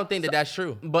that. I don't think that's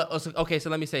true. But, okay, so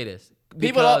let me say this.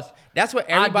 That's what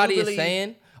everybody is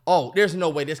saying. Oh, there's no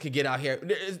way this could get out here.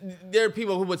 There are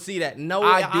people who would see that. No,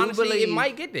 honestly, it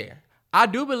might get there. I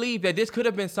do believe that this could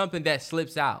have been something that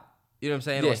slips out. You know what I'm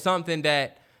saying? Yeah. Or something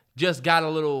that just got a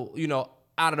little,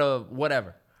 out of the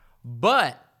whatever.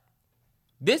 But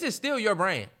this is still your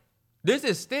brand. This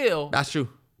is still That's true.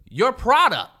 your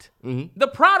product. Mm-hmm. The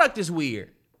product is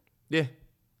weird. Yeah.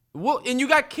 Well, and you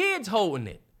got kids holding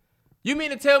it. You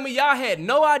mean to tell me y'all had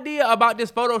no idea about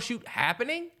this photo shoot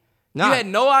happening? Nah. You had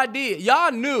no idea.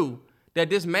 Y'all knew that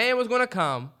this man was gonna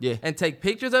come and take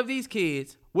pictures of these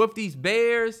kids with these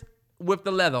bears with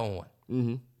the leather on.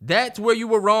 Mm-hmm. That's where you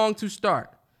were wrong to start.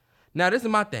 Now, this is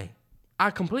my thing.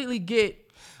 I completely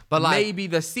get, but like, maybe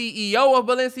the CEO of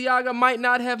Balenciaga might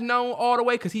not have known all the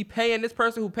way because he paying this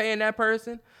person who paying that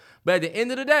person. But at the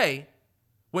end of the day,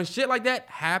 when shit like that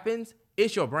happens,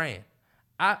 it's your brand.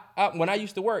 When I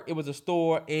used to work, it was a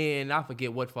store in, I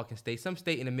forget what fucking state, some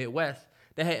state in the Midwest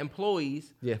that had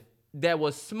employees that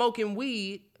was smoking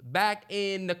weed back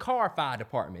in the car fire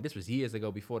department. This was years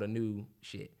ago before the new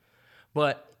shit.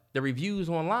 But the reviews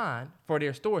online for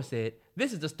their store said,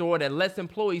 this is the store that lets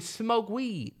employees smoke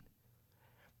weed.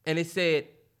 And it said,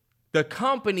 the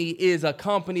company is a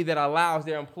company that allows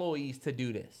their employees to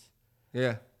do this.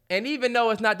 Yeah. And even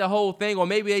though it's not the whole thing, or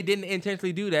maybe they didn't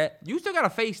intentionally do that, you still gotta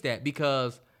face that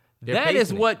because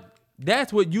that's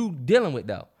what you dealing with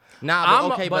though. Nah,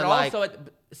 but but like,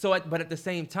 also, but at the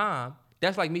same time,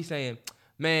 that's like me saying,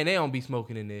 man, they don't be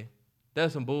smoking in there.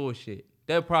 That's some bullshit.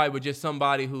 They probably was just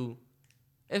somebody who,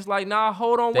 it's like, nah,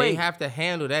 hold on, wait. They have to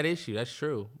handle that issue. That's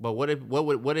true. But what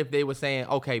if they were saying,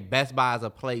 okay, Best Buy is a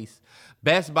place.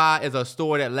 Best Buy is a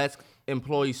store that lets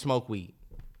employees smoke weed.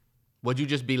 Would you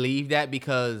just believe that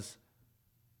because?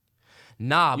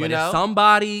 Nah, but if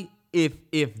somebody,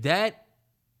 if that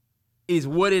is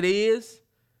what it is,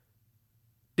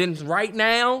 then right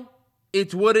now,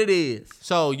 it's what it is.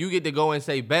 So you get to go and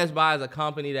say Best Buy is a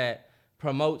company that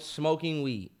promotes smoking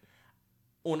weed.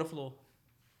 On the floor.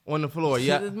 On the floor,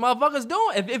 yeah. If motherfuckers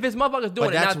doing, if it's motherfuckers doing but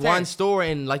it, that's not one store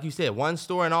in, like you said, one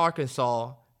store in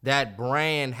Arkansas. That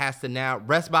brand has to now,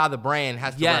 Best Buy the brand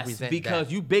has to represent because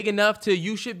that. You big enough to,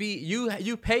 you should be,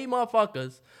 you pay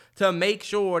motherfuckers to make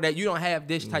sure that you don't have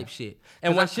this type shit.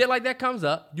 And when shit like that comes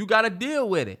up, you got to deal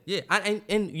with it. Yeah,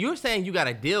 and you're saying you got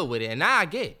to deal with it, and now I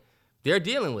get it. They're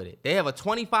dealing with it. They have a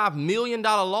 $25 million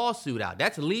lawsuit out.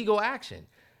 That's legal action.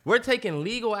 We're taking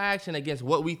legal action against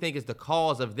what we think is the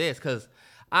cause of this, because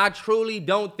I truly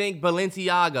don't think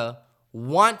Balenciaga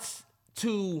wants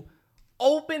to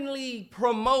openly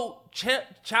promote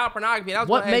child pornography.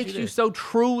 What makes you so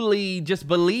truly just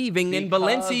believing in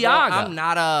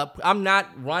Balenciaga? I'm not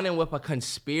running with a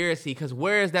conspiracy, because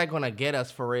where is that going to get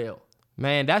us for real?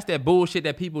 Man, that's that bullshit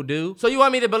that people do. So you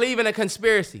want me to believe in a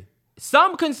conspiracy?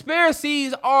 Some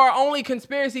conspiracies are only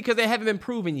conspiracy because they haven't been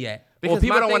proven yet. Because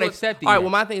people don't want to accept it. All right, well,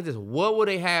 my thing is this. What would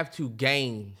they have to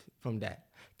gain from that?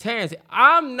 Terrence,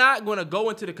 I'm not going to go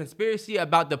into the conspiracy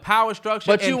about the power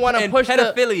structure but you want to push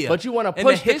pedophilia. But you want to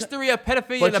push the history of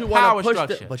pedophilia and the power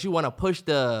structure. But you want to push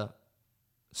the...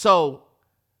 So...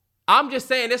 I'm just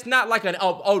saying it's not like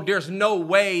there's no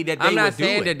way that they would do it. I'm not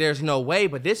saying that there's no way,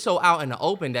 but this so out in the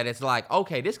open that it's like,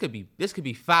 okay, this could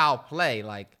be foul play.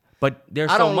 Like, but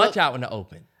there's so much out in the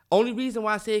open. Only reason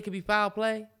why I say it could be foul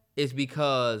play is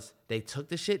because they took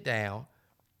the shit down,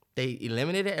 they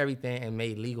eliminated everything and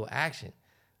made legal action.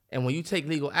 And when you take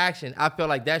legal action, I feel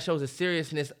like that shows a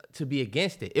seriousness to be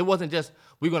against it. It wasn't just,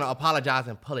 we're going to apologize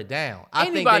and pull it down.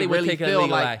 Anybody would take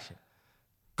legal action.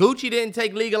 Gucci didn't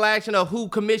take legal action of who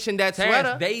commissioned that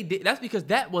sweater. They did. That's because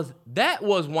that was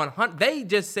 100. They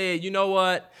just said, you know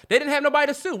what? They didn't have nobody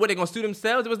to sue. What, they gonna sue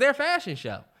themselves? It was their fashion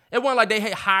show. It wasn't like they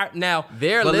had hired. Now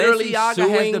they're literally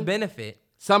suing has the benefit.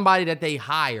 Somebody that they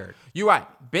hired. You're right.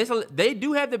 Basically, they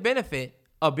do have the benefit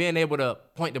of being able to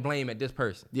point the blame at this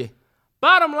person. Yeah.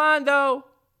 Bottom line though,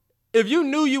 if you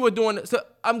knew you were doing it, so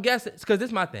I'm guessing because this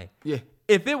is my thing. Yeah.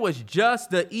 If it was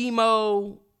just the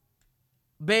emo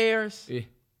bears. Yeah.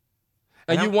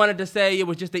 And you wanted to say it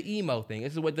was just the emo thing.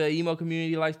 This is what the emo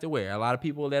community likes to wear. A lot of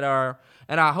people that are,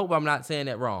 and I hope I'm not saying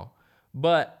that wrong,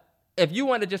 but if you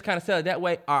want to just kind of sell it that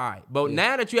way, all right. But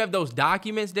now that you have those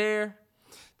documents there,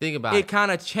 think about it. It kind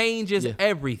of changes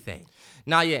everything.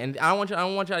 Now, yeah, and I don't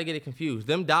want y'all to get it confused.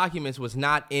 Them documents was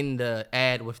not in the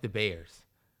ad with the Bears.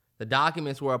 The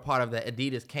documents were a part of the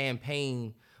Adidas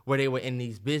campaign where they were in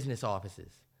these business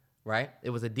offices, right? It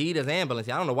was Adidas and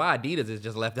Balenciaga. I don't know why Adidas is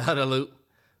just left out of the loop,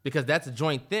 because that's a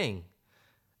joint thing.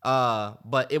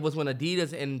 But it was when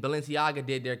Adidas and Balenciaga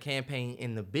did their campaign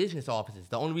in the business offices.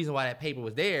 The only reason why that paper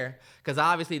was there, because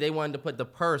obviously they wanted to put the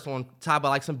purse on top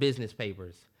of like some business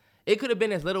papers. It could have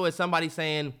been as little as somebody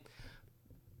saying,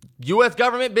 U.S.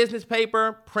 government business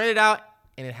paper, printed out,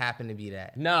 and it happened to be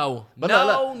that. No, but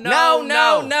no,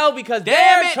 because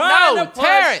damn it, no,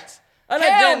 Terrence.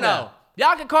 Hell no.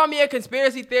 Y'all can call me a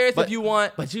conspiracy theorist if you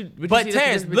want. But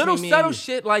Terrence, little subtle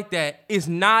shit like that is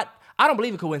not I don't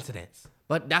believe in coincidence.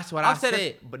 But that's what I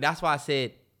said. But that's why I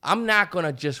said I'm not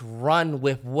gonna just run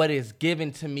with what is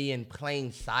given to me in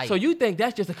plain sight. So you think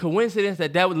that's just a coincidence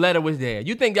that letter was there?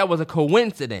 You think that was a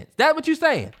coincidence? That's what you're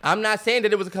saying? I'm not saying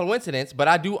that it was a coincidence, but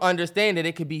I do understand that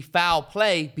it could be foul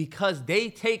play because they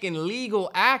taking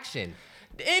legal action.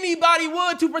 Anybody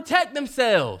would to protect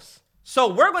themselves.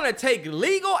 So we're gonna take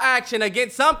legal action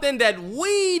against something that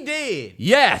we did.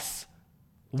 Yes.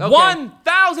 Okay.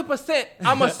 1,000%.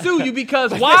 I'ma sue you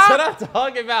because why? That's what I'm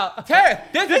talking about. Terry,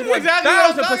 this is exactly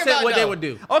what I'm talking 1,000% about, what they though. would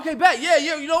do. Okay, bet. Yeah,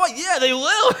 you know what? Yeah, they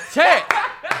will. Terry.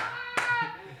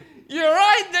 You're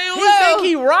right, they He will. think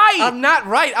he right. I'm not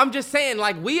right. I'm just saying,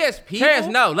 like, we as people. Terrence,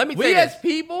 no, let me tell you We this. as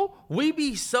people, we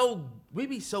be so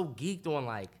geeked on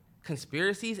like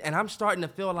conspiracies, and I'm starting to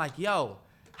feel like, yo,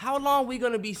 how long we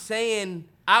gonna be saying?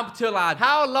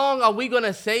 How long are we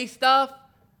gonna say stuff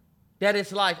that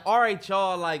it's like, all right,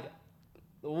 y'all, like,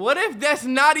 what if that's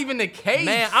not even the case?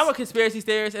 Man, I'm a conspiracy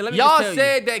theorist, and let me Y'all just tell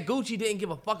said that Gucci didn't give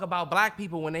a fuck about black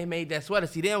people when they made that sweater.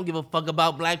 See, they don't give a fuck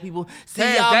about black people. See,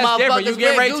 Terrence, y'all that's different. You motherfuckers get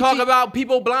wear ready to talk Gucci. about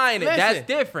people blinded. That's Listen,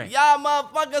 different. Y'all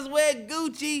motherfuckers wear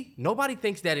Gucci. Nobody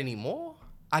thinks that anymore.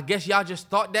 I guess y'all just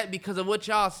thought that because of what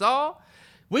y'all saw.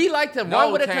 We like to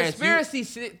run with a Terrence, conspiracy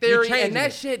theory, changing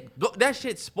and that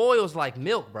shit spoils like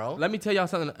milk, bro. Let me tell y'all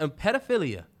something.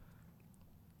 Pedophilia.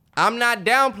 I'm not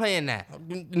downplaying that.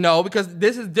 No, because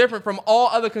this is different from all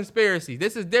other conspiracies.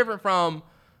 This is different from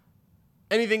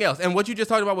anything else. And what you just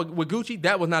talked about with Gucci,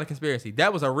 that was not a conspiracy.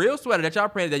 That was a real sweater that y'all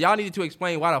printed that y'all needed to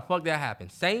explain why the fuck that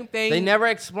happened. Same thing. They never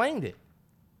explained it.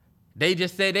 They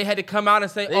just said they had to come out and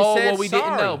say, They oh, said well, we didn't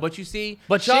sorry. know. But you see,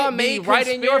 But shit y'all be made right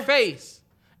in your face.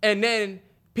 And then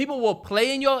people will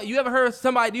play in your, you ever heard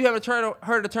somebody, you ever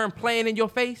heard the term playing in your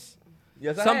face?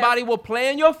 Yes, I Somebody will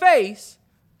play in your face.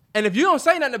 And if you don't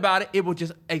say nothing about it, it will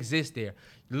just exist there.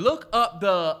 Look up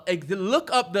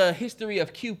the history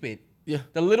of Cupid. Yeah.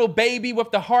 The little baby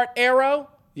with the heart arrow.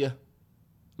 Yeah.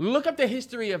 Look up the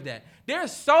history of that.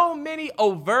 There's so many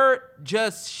overt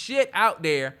just shit out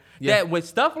there that when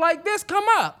stuff like this come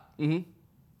up,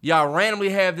 y'all randomly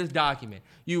have this document.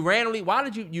 Why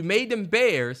did you made them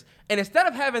bears, and instead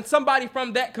of having somebody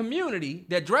from that community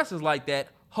that dresses like that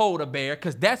hold a bear,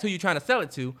 because that's who you're trying to sell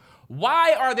it to,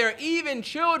 why are there even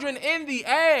children in the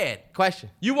ad? Question.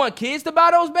 You want kids to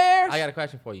buy those bears? I got a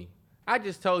question for you. I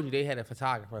just told you they had a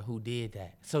photographer who did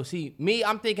that. So see, me,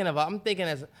 I'm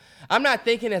not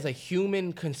thinking as a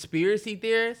human conspiracy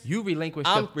theorist. You relinquish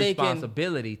I'm the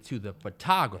responsibility to the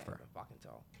photographer.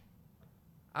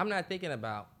 I'm not thinking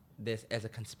about this as a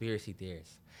conspiracy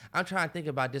theorist. I'm trying to think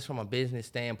about this from a business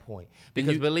standpoint.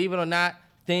 Because believe it or not,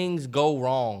 things go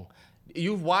wrong.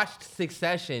 You've watched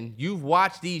Succession. You've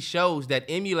watched these shows that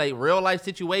emulate real life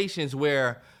situations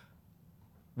where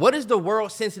what is the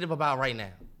world sensitive about right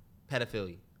now?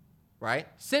 Pedophilia, right?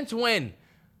 Since when?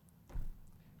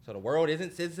 So the world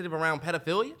isn't sensitive around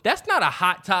pedophilia? That's not a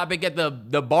hot topic at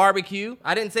the barbecue.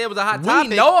 I didn't say it was a hot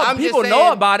topic. We know I'm people just know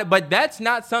saying, about it, but that's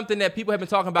not something that people have been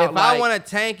talking about. If I want to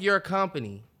tank your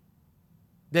company,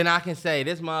 then I can say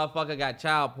this motherfucker got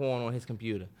child porn on his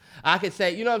computer. I could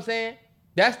say, you know what I'm saying?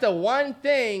 That's the one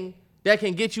thing that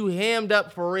can get you hammed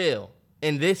up for real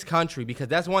in this country, because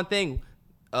that's one thing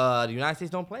the United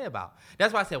States don't play about.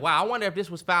 That's why I said, wow, I wonder if this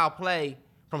was foul play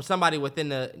from somebody within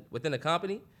the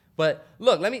company. But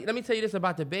look, let me tell you this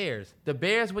about the Bears. The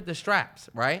Bears with the straps,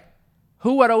 right?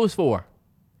 Who are those for?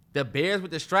 The Bears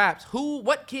with the straps.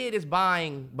 What kid is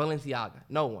buying Balenciaga?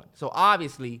 No one. So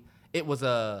obviously it was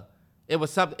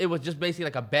just basically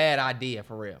like a bad idea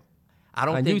for real. I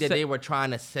don't think that they were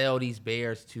trying to sell these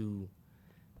bears to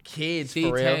kids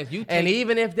for real. And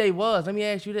even if they was, let me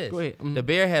ask you this. Go ahead. The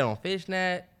bear had on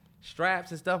fishnet,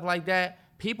 straps and stuff like that.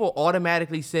 People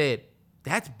automatically said,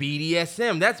 that's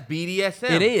BDSM. That's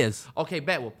BDSM. It is. Okay,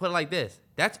 bet. We'll put it like this.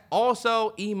 That's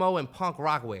also emo and punk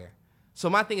rock wear. So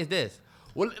my thing is this.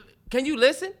 Well, can you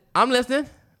listen? I'm listening.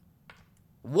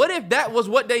 What if that was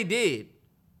what they did?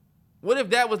 What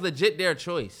if that was legit their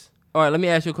choice? All right, let me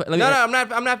ask you a question. No,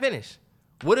 I'm not finished.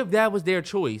 What if that was their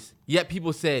choice, yet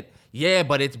people said, yeah,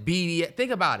 but it's BDSM.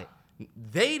 Think about it.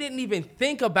 They didn't even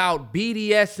think about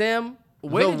BDSM.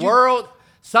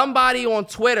 Somebody on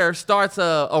Twitter starts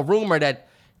a rumor that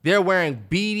they're wearing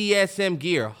BDSM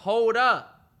gear. Hold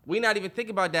up. We not even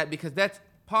thinking about that because that's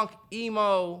punk,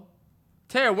 emo.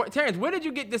 Terrence, where did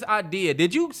you get this idea?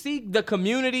 Did you see the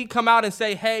community come out and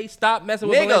say, hey, stop messing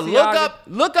with Balenciaga?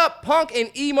 Look up punk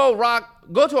and emo rock.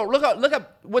 Look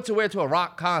up what to wear to a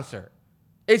rock concert.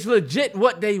 It's legit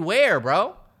what they wear,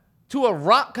 bro. To a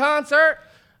rock concert.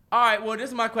 All right, well, this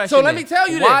is my question. So let me tell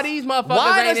you this. Why these motherfuckers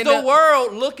Why does the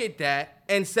world look at that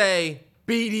and say,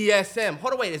 BDSM.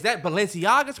 Hold on, wait. Is that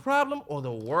Balenciaga's problem or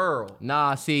the world?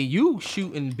 Nah, see, you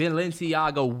shooting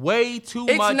Balenciaga way too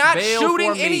It's much not bail shooting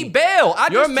for me. any bail.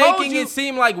 You're just told making you, it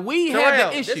seem like we Terrell,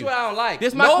 have the issue. This is what I don't like.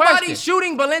 This my Nobody's question.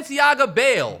 shooting Balenciaga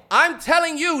bail. I'm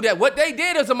telling you that what they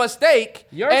did is a mistake,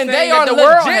 You're and saying they are that the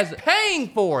world legit has- paying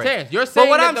for it. Terrence, you're But saying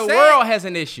what that I'm the saying- world has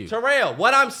an issue. Terrell,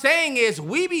 what I'm saying is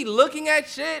we be looking at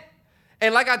shit,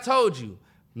 and like I told you,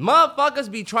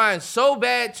 motherfuckers be trying so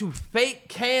bad to fake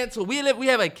cancel. We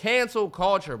have a cancel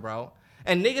culture, bro.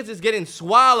 And niggas is getting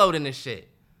swallowed in this shit.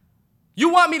 You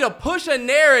want me to push a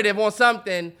narrative on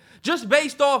something just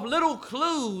based off little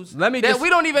clues that we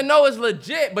don't even know is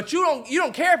legit, but you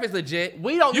don't care if it's legit.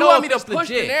 We don't you know want if me it's to push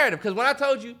legit. the narrative, because when I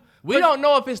told you, We don't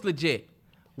know if it's legit.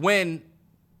 When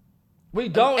we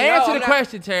don't answer know. the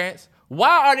question, Terrence.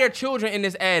 Why are there children in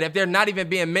this ad if they're not even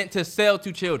being meant to sell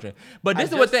to children? But this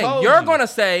is what thing. You're going to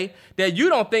say that you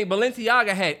don't think Balenciaga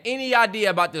had any idea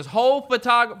about this whole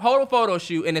photo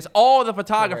shoot and it's all the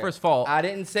photographer's fault. I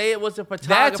didn't say it was the photographer's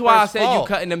That's why I said fault.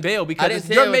 you cutting them bail I because didn't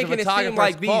say you're it was the making it seem photographer's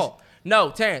like these. fault.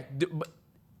 No, Terrence. You're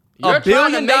 $1 trying to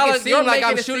billion. make it seem You're like I'm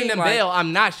making it shooting seem them like- bail.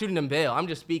 I'm not shooting them bail. I'm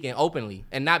just speaking openly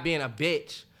and not being a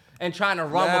bitch and trying to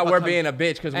run. Now with we're a being a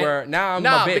bitch because and- we're now I'm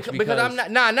Nah, a bitch because I'm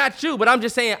not. Not you, but I'm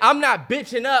just saying I'm not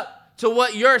bitching up to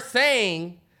what you're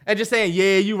saying and just saying,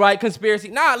 yeah, you right, conspiracy.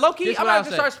 Nah, low key, This is I'm what about I'll to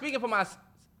say. start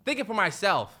thinking for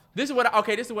myself. This is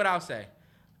what I'll say.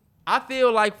 I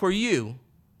feel like for you,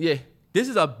 Yeah. this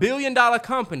is $1 billion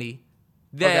company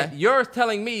that Okay. you're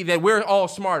telling me that we're all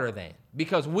smarter than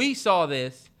because we saw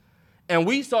this and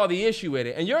we saw the issue with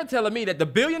it. And you're telling me that the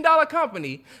 $1 billion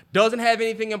company doesn't have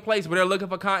anything in place where they're looking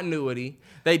for continuity.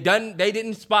 They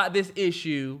didn't spot this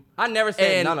issue. I never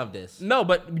said And- none of this. No,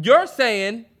 but you're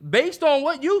saying, based on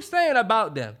what you're saying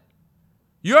about them,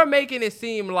 you're making it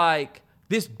seem like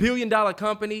this $1 billion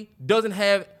company doesn't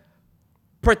have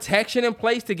protection in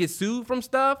place to get sued from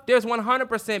stuff. There's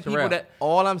 100% people Terrell, that...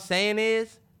 all I'm saying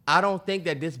is I don't think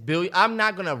that I'm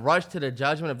not going to rush to the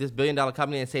judgment of this $1 billion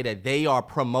company and say that they are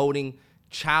promoting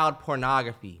child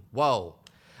pornography. Whoa.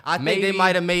 I think they Maybe-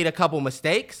 might have made a couple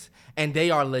mistakes, and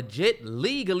they are legit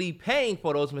legally paying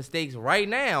for those mistakes right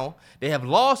now. They have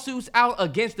lawsuits out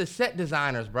against the set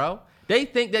designers, bro. They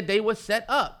think that they were set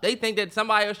up. They think that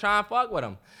somebody was trying to fuck with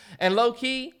them. And low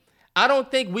key, I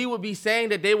don't think we would be saying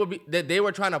that they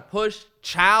were trying to push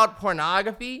child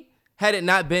pornography had it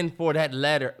not been for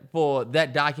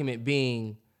that document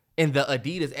being in the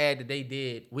Adidas ad that they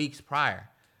did weeks prior.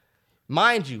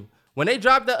 Mind you, when they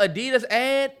dropped the Adidas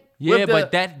ad, Yeah,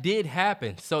 but that did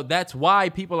happen. So that's why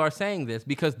people are saying this,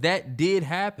 because that did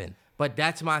happen. But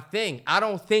that's my thing. I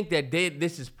don't think that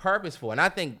this is purposeful. And I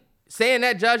think saying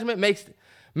that judgment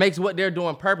makes what they're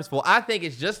doing purposeful. I think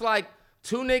it's just like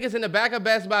two niggas in the back of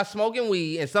Best Buy smoking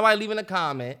weed and somebody leaving a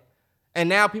comment. And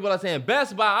now people are saying,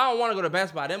 Best Buy, I don't want to go to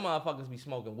Best Buy. Them motherfuckers be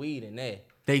smoking weed in there.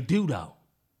 They do, though.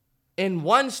 In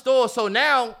one store. So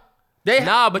now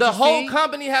the whole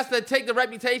company has to take the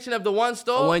reputation of the one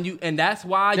store. And that's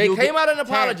why they came out and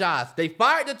apologized. They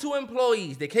fired the 2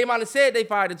 employees. They came out and said they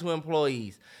fired the 2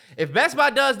 employees. If Best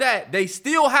Buy does that, they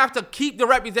still have to keep the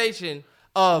reputation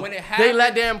of they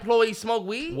let their employees smoke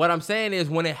weed. What I'm saying is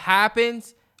when it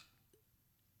happens,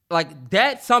 like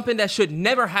that's something that should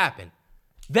never happen.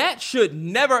 That should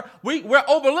never, we're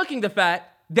overlooking the fact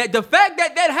that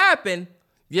that happened,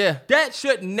 yeah, that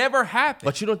should never happen.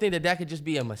 But you don't think that could just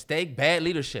be a mistake? Bad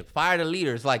leadership, fire the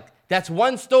leaders. Like that's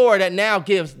one store that now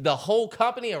gives the whole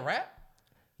company a rap?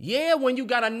 Yeah, when you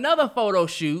got another photo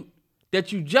shoot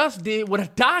that you just did with a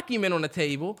document on the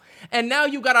table, and now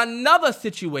you got another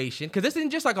situation, because this isn't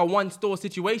just like a one-store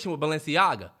situation with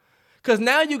Balenciaga. Because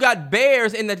now you got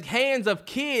bears in the hands of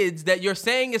kids that you're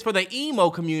saying is for the emo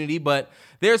community, but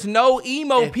there's no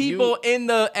emo people in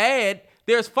the ad.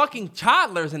 There's fucking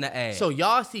toddlers in the ad. So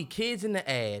y'all see kids in the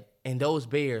ad and those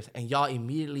bears, and y'all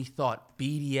immediately thought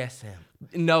BDSM.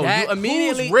 No, you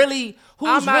immediately... Who's really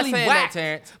I'm not saying whacked? that,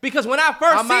 Terrence. Because when I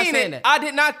first seen it, that. I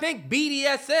did not think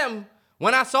BDSM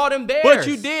when I saw them bears. But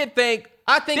you did think,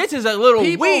 I think this is a little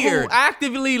people weird. who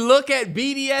actively look at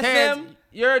BDSM Terrence,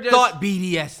 you're just... thought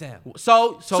BDSM.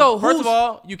 So first of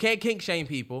all, you can't kink shame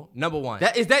people, number one.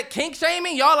 Is that kink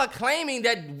shaming? Y'all are claiming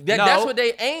that that's what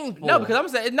they aim for. No, because I'm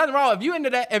saying, it's nothing wrong. If you're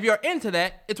into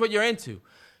that, it's what you're into.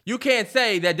 You can't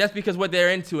say that that's because what they're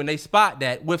into and they spot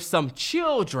that with some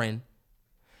children.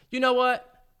 You know what?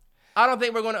 I don't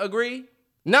think we're going to agree.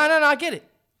 No, I get it.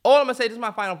 All I'm going to say, this is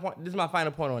my final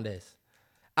point on this.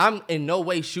 I'm in no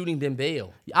way shooting them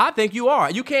bail. I think you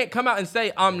are. You can't come out and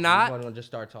say, I'm not. I'm going to just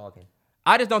start talking.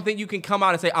 I just don't think you can come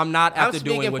out and say I'm not after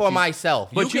doing what I'm speaking for myself.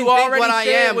 But you you can think already what I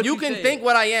said am. what You you can said. think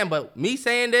what I am, but me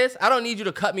saying this, I don't need you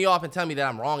to cut me off and tell me that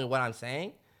I'm wrong in what I'm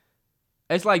saying.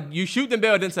 It's like you shoot them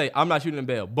bail, then say I'm not shooting them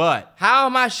bail. But How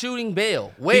am I shooting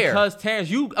bail? Where? because Terrence,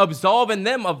 you absolving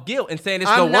them of guilt and saying it's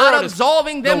I'm the not world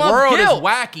absolving them the of world guilt. is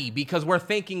wacky because we're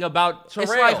thinking about. It's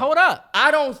Terrell, like hold up.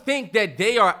 I don't think that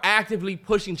they are actively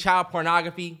pushing child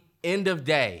pornography. End of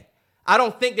day. I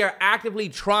don't think they're actively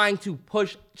trying to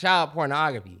push child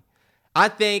pornography. I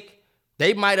think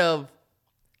they might have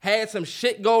had some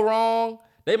shit go wrong.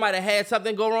 They might have had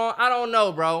something go wrong. I don't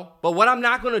know, bro. But what I'm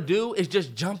not going to do is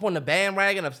just jump on the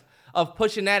bandwagon of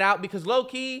pushing that out because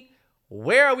low-key,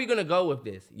 where are we going to go with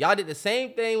this? Y'all did the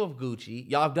same thing with Gucci.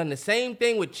 Y'all have done the same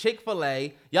thing with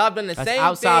Chick-fil-A. Y'all have done the That's same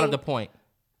outside thing. of the point.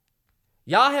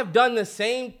 Y'all have done the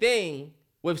same thing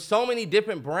with so many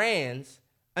different brands,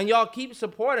 and y'all keep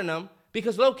supporting them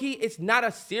because low-key, it's not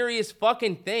a serious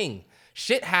fucking thing.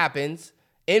 Shit happens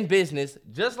in business,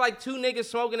 just like two niggas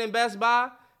smoking in Best Buy.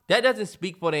 That doesn't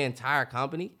speak for the entire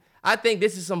company. I think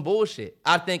this is some bullshit.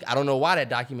 I don't know why that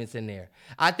document's in there.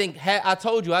 I think, I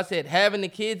told you, I said having the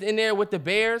kids in there with the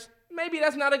Bears, maybe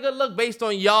that's not a good look based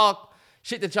on y'all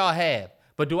shit that y'all have.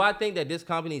 But do I think that this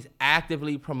company is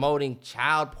actively promoting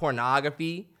child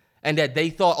pornography and that they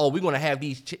thought, oh, we're going to have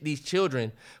these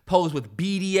children pose with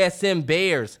BDSM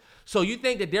bears? So you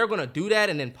think that they're going to do that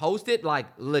and then post it, like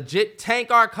legit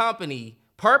tank our company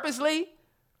purposely?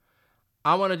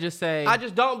 I want to just say I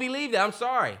just don't believe that. I'm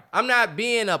sorry. I'm not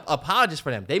being an apologist for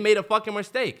them. They made a fucking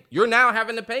mistake. You're now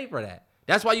having to pay for that.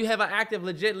 That's why you have an active,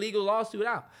 legit legal lawsuit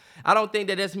out. I don't think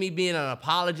that that's me being an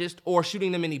apologist or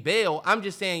shooting them any bail. I'm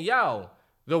just saying, yo,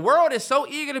 the world is so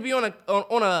eager to be on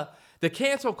the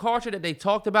cancel culture that they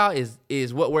talked about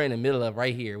is what we're in the middle of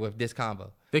right here with this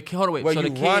combo. hold on, wait. Where So you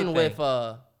the kid run thing.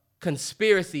 with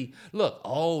conspiracy. Look,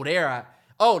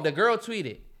 the girl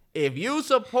tweeted, if you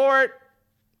support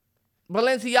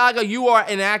Balenciaga, you are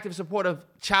an active supporter of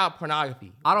child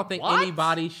pornography. I don't think What?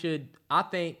 anybody should.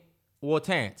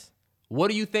 Terrence, what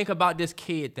do you think about this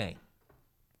kid thing?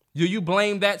 Do you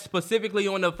blame that specifically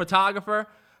on the photographer?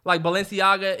 Like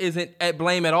Balenciaga isn't at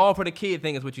blame at all for the kid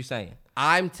thing, is what you're saying?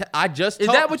 Is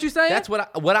that what you're saying? That's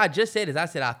what I just said.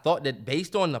 I thought that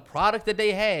based on the product that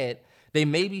they had, they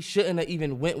maybe shouldn't have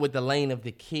even went with the lane of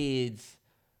the kids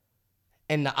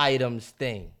and the items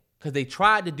thing. Because they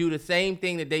tried to do the same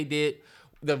thing that they did.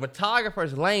 The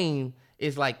photographer's lane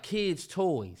is like kids'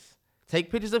 toys. Take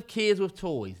pictures of kids with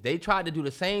toys. They tried to do the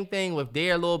same thing with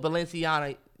their little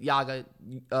Balenciaga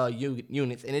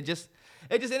units, and it just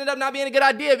ended up not being a good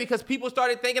idea because people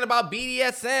started thinking about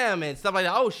BDSM and stuff like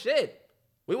that. Oh shit,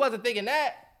 we wasn't thinking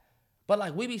that. But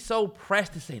like we be so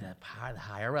pressed to say that the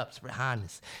higher ups behind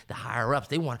this, the higher ups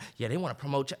they want to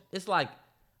promote. It's like,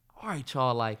 all right,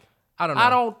 y'all, like. I don't know. I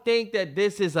don't think that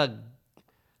this is I'm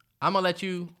gonna let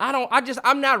you.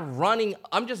 I'm not running.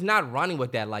 I'm just not running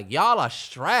with that. Like, y'all are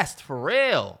stressed for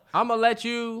real. I'm gonna let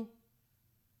you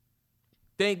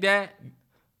think that.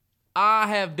 I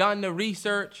have done the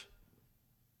research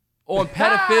on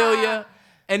pedophilia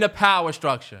and the power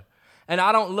structure, and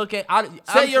I don't look at.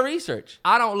 Say your research.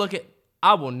 I don't look at.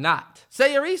 I will not.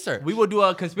 Say your research. We will do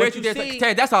a conspiracy But you theory. see-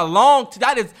 Terry, that's a long.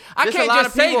 That is. I There's a can't lot just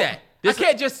of say people- that. this- I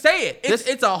can't just say it. this-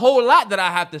 It's a whole lot that I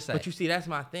have to say. But you see, that's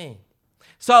my thing.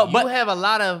 So, You but have a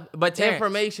lot of Terrence,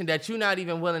 information that you're not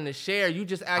even willing to share. You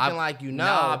just acting like you know.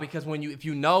 Nah, because if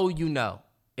you know, you know.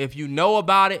 If you know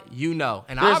about it, you know.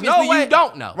 And There's obviously no way, you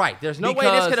don't know. Right. There's no way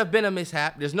this could have been a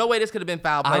mishap. There's no way this could have been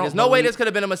foul play. don't There's no way believe- this could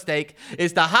have been a mistake.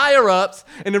 It's the higher ups,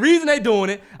 and the reason they doing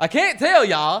it, I can't tell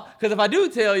y'all, because if I do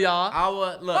tell y'all, I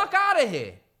would look. fuck out of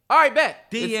here. All right,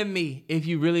 bet. DM me if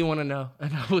you really want to know,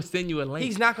 and I will send you a link.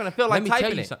 He's not gonna feel like Let me tell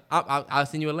typing you it. something. I'll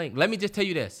send you a link. Let me just tell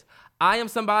you this. I am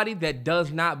somebody that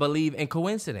does not believe in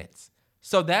coincidence.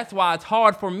 So that's why it's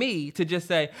hard for me to just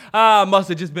say, must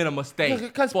have just been a mistake. For a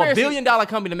Conspiracy. $1 billion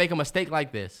company to make a mistake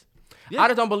like this. Yeah.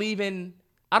 I don't believe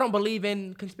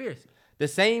in conspiracy. The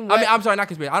same way. I mean, I'm sorry, not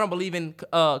conspiracy. I don't believe in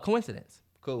coincidence.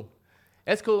 Cool.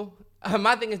 That's cool.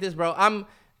 My thing is this, bro.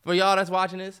 For y'all that's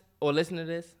watching this or listening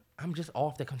to this, I'm just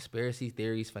off the conspiracy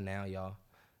theories for now, y'all.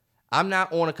 I'm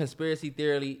not on a conspiracy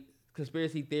theory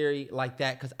like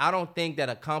that because I don't think that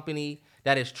a company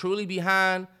that is truly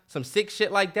behind some sick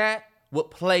shit like that would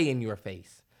play in your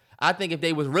face. I think if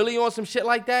they was really on some shit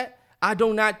like that, I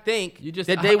do not think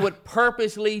that they would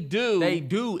purposely do. They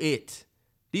do it.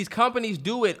 These companies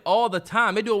do it all the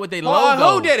time. They do it with their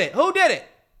logo. Who did it?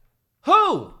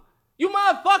 Who? You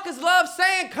motherfuckers love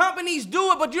saying companies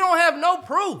do it, but you don't have no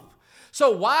proof.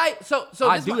 So why? So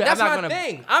that's my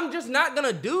thing. I'm just not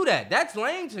gonna do that. That's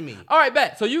lame to me. All right,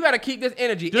 bet. So you got to keep this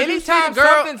energy. Do you see Anytime the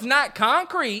girl- something's not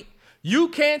concrete, You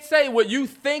can't say what you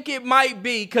think it might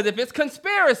be, because if it's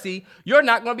conspiracy, you're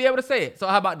not going to be able to say it. So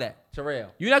how about that?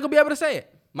 Terrell. You're not going to be able to say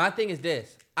it. My thing is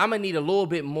this. I'm going to need a little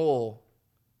bit more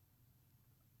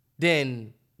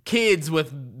than Kids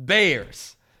with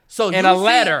bears. So And a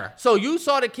letter. So you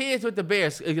saw the kids with the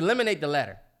bears. Eliminate the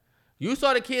letter. You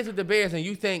saw the kids with the bears and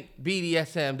you think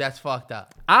BDSM, that's fucked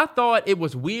up. I thought it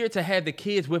was weird to have the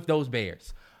kids with those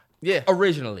bears. Yeah.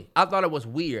 Originally, I thought it was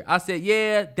weird. I said,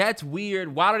 yeah, that's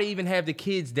weird. Why do they even have the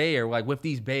kids there, like, with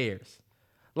these bears?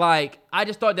 Like, I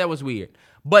just thought that was weird.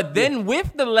 But then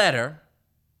with the letter,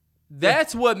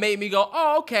 that's what made me go,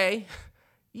 oh, okay.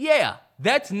 Yeah,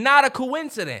 that's not a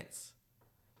coincidence.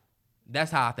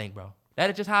 That's how I think, bro. That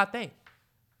is just how I think.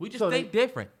 We just think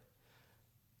different.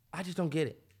 I just don't get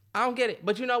it. I don't get it.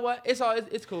 But you know what?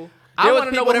 It's cool. I want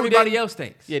to know what everybody else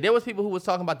thinks. Yeah, there was people who was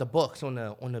talking about the books on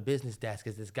the business desk.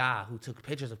 Is this guy who took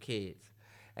pictures of kids,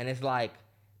 and it's like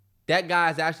that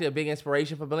guy is actually a big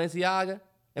inspiration for Balenciaga,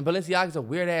 and Balenciaga's a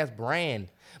weird ass brand.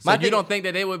 So you don't think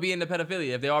that they would be into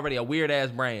pedophilia if they're already a weird ass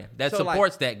brand that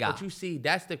supports that guy? But you see,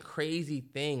 that's the crazy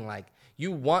thing. Like,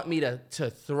 you want me to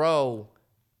throw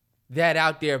that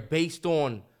out there based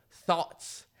on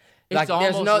thoughts. Like,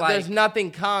 there's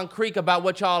nothing concrete about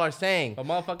what y'all are saying.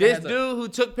 This dude who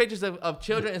took pictures of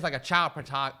children is like a child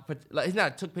photographer. Like, he's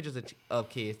not took pictures of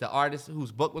kids. The artist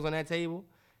whose book was on that table,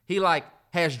 he like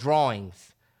has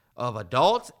drawings of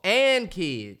adults and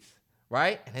kids,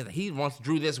 right? And he once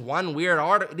drew this one weird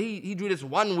art. He drew this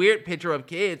one weird picture of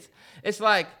kids. It's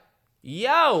like,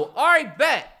 yo, all right,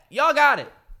 bet. Y'all got it.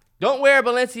 Don't wear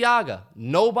Balenciaga.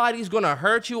 Nobody's gonna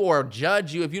hurt you or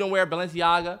judge you if you don't wear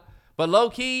Balenciaga. But low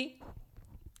key,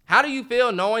 how do you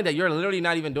feel knowing that you're literally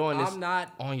not even doing this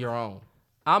on your own?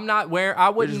 I'm not where I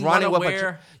wouldn't want to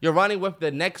wear. You're running with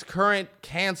the next current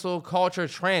cancel culture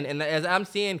trend. And as I'm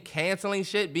seeing canceling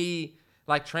shit be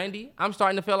like trendy, I'm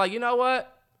starting to feel like, you know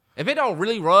what? If it don't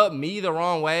really rub me the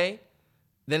wrong way,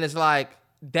 then it's like,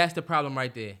 that's the problem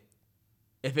right there.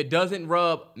 If it doesn't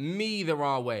rub me the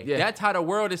wrong way. Yeah. That's how the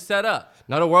world is set up.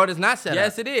 No, the world is not set up.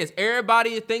 Yes, it is.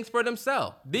 Everybody thinks for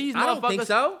themselves. These motherfuckers. I don't think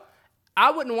so. I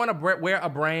wouldn't want to wear a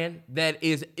brand that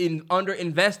is under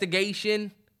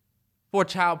investigation for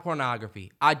child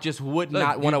pornography. I just would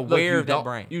not want to wear that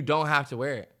brand. You don't have to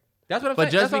wear it. That's what I'm saying.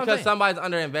 But just because somebody's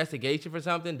under investigation for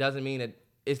something doesn't mean that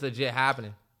it's legit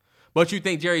happening. But you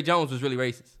think Jerry Jones was really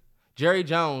racist? Jerry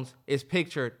Jones is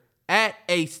pictured at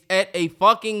a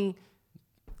fucking...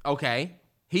 Okay.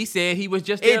 He said he was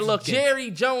just there looking.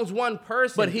 Jerry Jones, one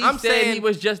person. But I'm saying he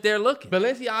was just there looking.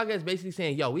 Balenciaga is basically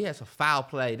saying, yo, we had some foul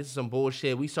play. This is some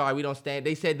bullshit. We sorry we don't stand.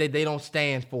 They said that they don't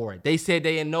stand for it. They said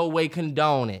they in no way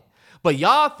condone it. But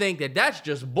y'all think that that's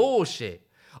just bullshit.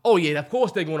 Oh, yeah, of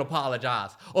course they're going to apologize.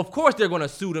 Of course they're going to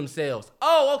sue themselves.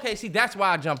 Oh, okay, see, that's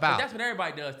why I jump out. But that's what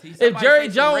everybody does, T. If Jerry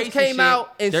Jones came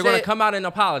out and they're going to come out and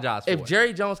apologize for it. If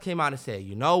Jerry Jones came out and said,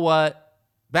 you know what?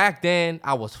 Back then,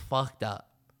 I was fucked up.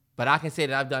 But I can say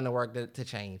that I've done the work to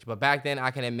change. But back then, I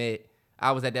can admit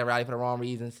I was at that rally for the wrong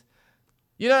reasons.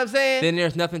 You know what I'm saying? Then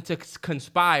there's nothing to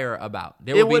conspire about.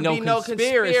 There would be no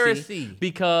conspiracy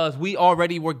because we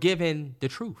already were given the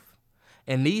truth.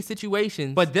 In these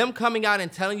situations... But them coming out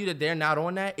and telling you that they're not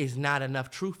on that is not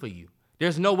enough truth for you.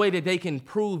 There's no way that they can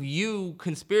prove you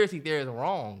conspiracy theory is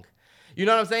wrong. You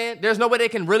know what I'm saying? There's no way they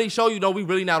can really show you, no, we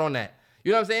really not on that.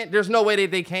 You know what I'm saying? There's no way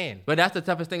that they can. But that's the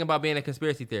toughest thing about being a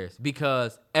conspiracy theorist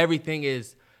because everything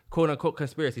is quote-unquote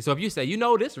conspiracy. So if you say, you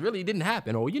know, this really didn't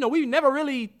happen or, you know, we never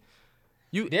really...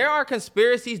 There are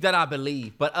conspiracies that I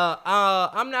believe, but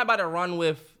I'm not about to run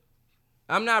with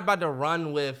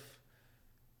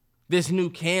this new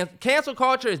cancel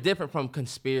culture is different from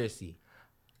conspiracy.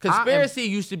 Conspiracy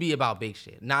used to be about big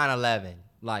shit. 9/11.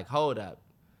 Like, hold up.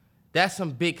 That's some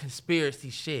big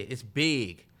conspiracy shit. It's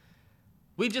big.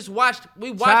 We watched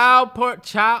child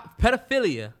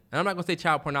pedophilia. And I'm not gonna say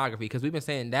child pornography because we've been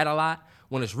saying that a lot.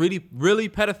 When it's really, really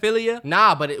pedophilia.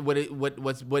 Nah, but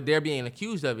what they're being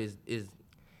accused of is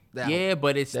that. Yeah,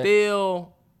 but it's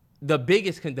still the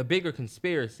bigger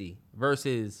conspiracy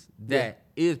versus that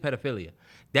is pedophilia.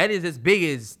 That is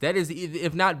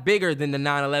if not bigger than the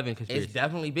 9/11 conspiracy. It's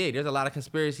definitely big. There's a lot of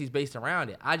conspiracies based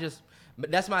around it. But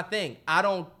that's my thing. I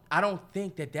don't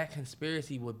think that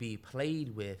conspiracy would be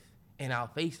played with in our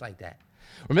face like that.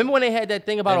 Remember when they had that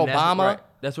thing about Obama?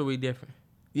 That's where we different.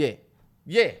 Yeah.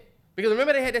 Yeah. Because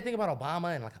remember they had that thing about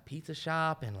Obama and like a pizza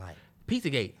shop and like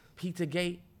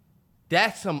Pizzagate.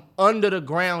 That's some under the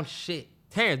ground shit.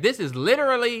 Terrence, this is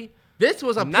literally this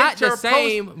was not the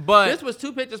same, but this was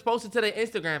 2 pictures posted to their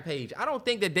Instagram page. I don't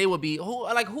think that they would be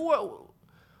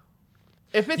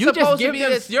If it's you just supposed give to be them,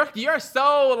 this, you're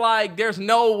so like, there's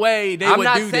no way they would do this.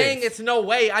 I'm not saying it's no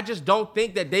way. I just don't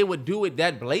think that they would do it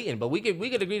that blatant. But we could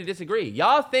agree to disagree.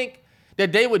 Y'all think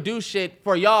that they would do shit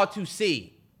for y'all to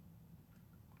see?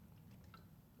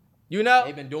 You know?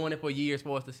 They've been doing it for years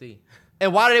for us to see.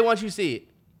 And why do they want you to see it?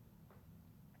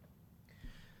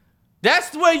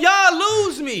 That's where y'all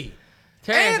lose me.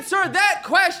 Terrence, Answer that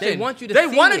question. They want you to They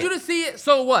see wanted it. you to see it,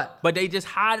 so what? But they just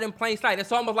hide it in plain sight.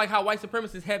 It's almost like how white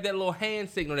supremacists have that little hand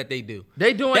signal that they do.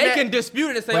 They doing They that. can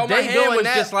dispute it and say, but oh, my they hand doing was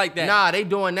that, just like that. Nah, they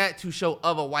doing that to show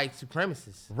other white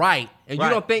supremacists. Right. And Right.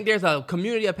 you don't think there's a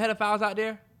community of pedophiles out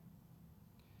there?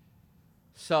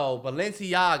 So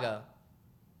Balenciaga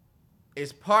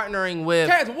is partnering with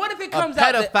Terrence, what if it a comes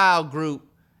out that- pedophile group,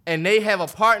 and they have a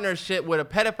partnership where a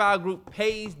pedophile group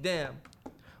pays them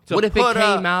to What if it put came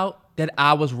up, out that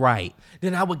I was right?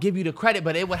 Then I would give you the credit,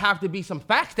 but it would have to be some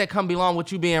facts that come along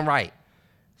with you being right.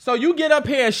 So you get up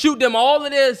here and shoot them all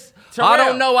of this. Terrell, I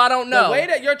don't know. The way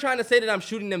that you're trying to say that I'm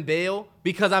shooting them bail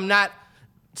because I'm not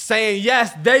saying,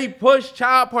 yes, they push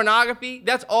child pornography.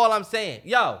 That's all I'm saying.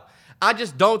 Yo, I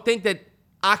just don't think that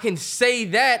I can say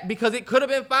that because it could have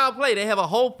been foul play. They have a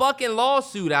whole fucking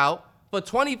lawsuit out for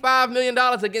 $25 million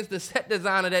against the set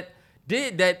designer that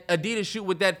did that Adidas shoot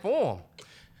with that form.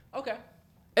 Okay.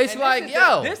 It's And like,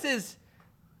 this is,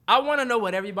 I want to know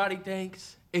what everybody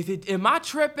thinks. Am I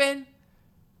tripping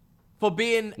for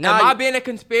being, Nah, am I being a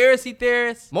conspiracy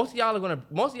theorist? Most of y'all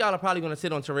are probably gonna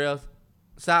sit on Terrell's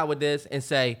side with this and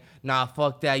say, nah,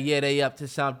 fuck that. Yeah, they up to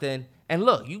something. And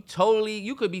look, you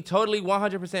could be totally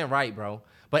 100% right, bro.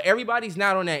 But everybody's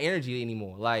not on that energy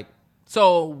anymore. Like,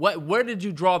 So where did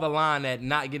you draw the line at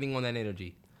not getting on that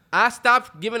energy? I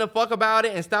stopped giving a fuck about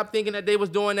it and stopped thinking that they was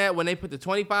doing that when they put the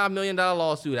 $25 million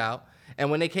lawsuit out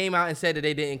and when they came out and said that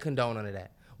they didn't condone none of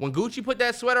that. When Gucci put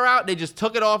that sweater out, they just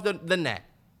took it off the net.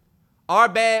 Our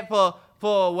bad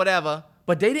for whatever,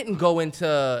 but they didn't go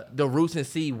into the roots and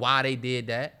see why they did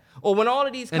that. Or when all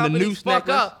of these And the companies noose fuck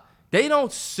necklace? up, they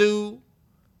don't sue.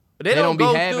 They don't be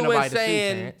go having through nobody and to sue,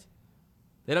 saying, Terrence.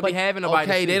 They don't be having nobody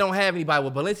to okay, sue. they don't have anybody.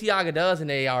 Well, Balenciaga does, and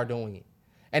they are doing it.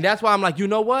 And that's why I'm like, you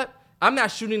know what? I'm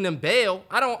not shooting them bail.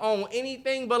 I don't own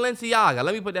anything Balenciaga.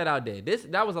 Let me put that out there.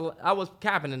 I was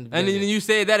capping in the And beginning. then you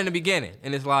said that in the beginning.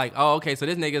 And it's like, oh, okay, so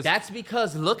this nigga's... That's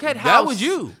because look at how was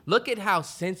you. Look at how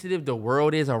sensitive the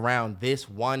world is around this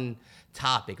one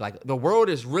topic. Like the world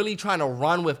is really trying to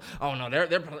run with, oh no, they're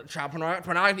child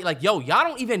pornography. Like, yo, y'all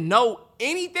don't even know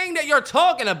anything that you're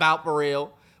talking about for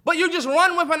real. But you just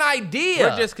run with an idea.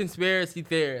 We're just conspiracy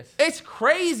theorists. It's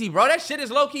crazy, bro. That shit is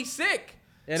low-key sick.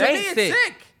 It To ain't me, it's sick.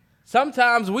 sick.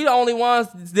 Sometimes we the only ones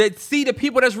that see the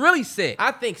people that's really sick.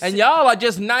 I think And sick- y'all are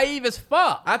just naive as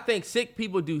fuck. I think sick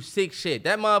people do sick shit.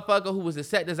 That motherfucker who was a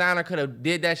set designer could have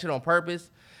did that shit on purpose.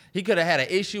 He could have had an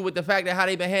issue with the fact that how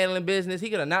they been handling business. He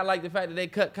could have not liked the fact that they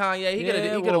cut Kanye. He could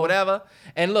have whatever.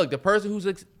 And look, the person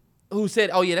who said,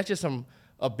 oh yeah, that's just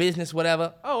a business,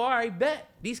 whatever. Oh, all right, bet.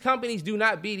 These companies do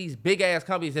not be these big ass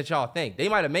companies that y'all think. They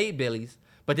might have made Billy's,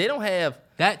 but they don't have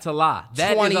That's a lie.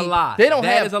 That 20, is a lie. They don't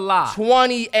That have is a lie.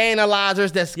 20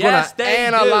 analyzers that's Yes, gonna they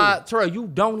analyze. do. Terrell, you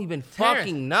don't even Terrence,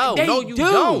 fucking know. they No, you do.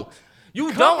 don't.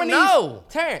 You don't know.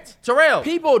 Terrence. Terrell.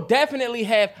 People definitely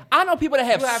have. I know people that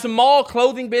have You have- small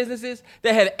clothing businesses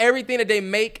that have everything that they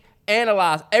make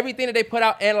analyzed, everything that they put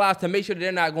out analyzed to make sure that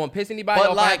they're not going to piss anybody But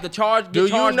off. like, Have to charge. do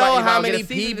Get you charged know by how anybody, many get a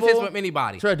cease and people? desist from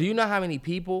anybody? Terrell, do you know how many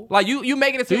people? Like you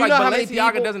making it seem you like know how many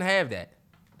Balenciaga people- doesn't have that.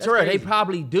 That's Terrell, they crazy.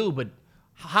 probably do, but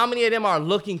how many of them are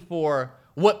looking for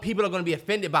what people are going to be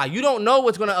offended by? You don't know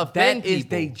what's going to offend That is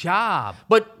people. their job,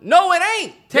 But no, it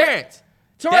ain't. Terrence.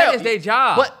 Terrell, That is their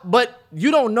job. But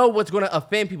you don't know what's going to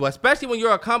offend people, especially when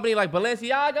you're a company like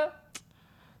Balenciaga,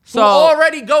 So who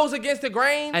already goes against the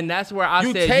grain. and that's where I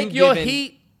you said take you your giving-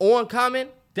 heat on coming.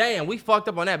 Damn, we fucked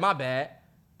up on that. My bad.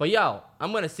 But yo,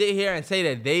 I'm gonna sit here and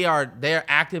say that they're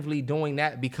actively doing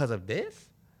that because of this.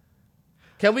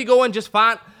 Can we go and just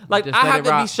find like Just I let have it to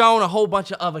be rock. shown a whole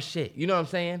bunch of other shit. You know what I'm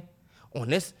saying? On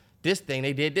this thing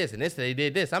they did this and this they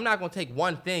did this. I'm not gonna take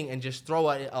one thing and just throw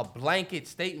a blanket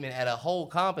statement at a whole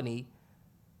company.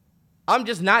 I'm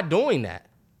just not doing that.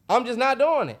 I'm just not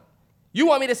doing it. You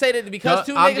want me to say that because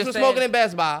two I'm niggas just was saying- smoking in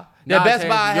Best Buy, that Nah, Best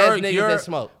Terrence, Buy has niggas that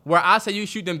smoke. Where I say you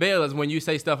shoot them bail is when you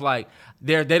say stuff like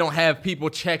they don't have people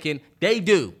checking. They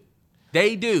do.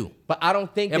 They do. But I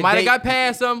don't think It that might they- have got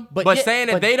past them, but yeah, saying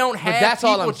that but- they don't but have that's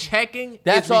all people I'm- checking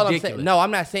That's is all ridiculous. I'm saying. No,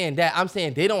 I'm not saying that. I'm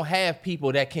saying they don't have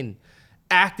people that can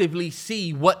actively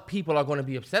see what people are going to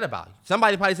be upset about.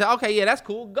 Somebody probably said, okay, yeah, that's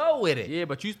cool. Go with it. Yeah,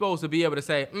 but you're supposed to be able to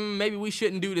say, maybe we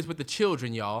shouldn't do this with the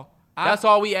children, y'all. That's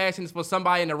all we asking is for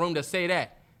somebody in the room to say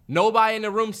that. Nobody in the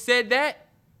room said that.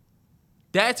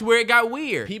 That's where it got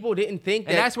weird. People didn't think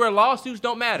that. And that's where lawsuits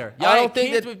don't matter. Y'all I don't ain't think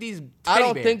kids that with these I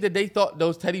don't teddy think bears. that they thought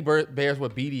those teddy bears were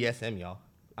BDSM, y'all.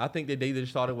 I think that they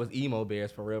just thought it was emo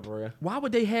bears for real. Why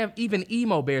would they have even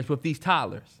emo bears with these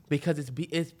toddlers? Because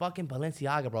it's fucking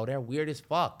Balenciaga, bro. They're weird as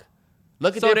fuck.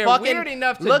 Look at So their they're fucking weird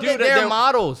enough to look do at that their they're-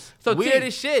 models. So Weird T,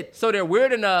 as shit. So they're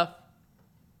weird enough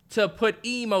to put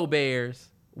emo bears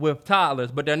with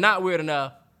toddlers, but they're not weird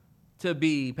enough to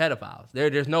be pedophiles.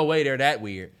 There's no way they're that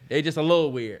weird. They're just a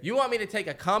little weird. You want me to take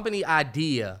a company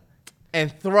idea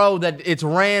and throw that it's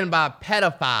ran by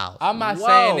pedophiles? I'm not Whoa.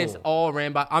 saying it's all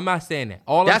ran by. I'm not saying that.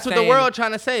 All That's I'm what the saying- world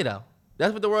trying to say, though.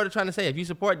 That's what the world is trying to say. If you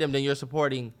support them, then you're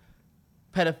supporting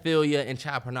pedophilia and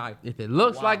child pornography. If it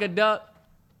looks like a duck,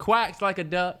 quacks like a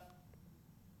duck,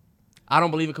 I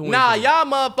don't believe it can win. Nah, y'all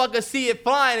motherfuckers see it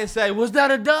flying and say, "Was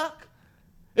that a duck?"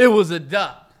 It was a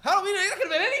duck. How do we know? That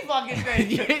could have been any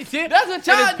fucking thing. That's what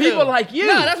y'all it's do. people like you.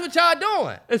 Nah, that's what y'all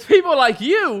doing. It's people like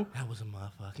you. That was a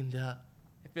motherfucking duck.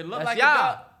 If it looks That's like y'all.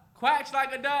 a duck, quacks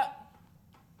like a duck.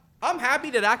 I'm happy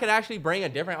that I could actually bring a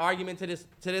different argument to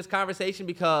this conversation,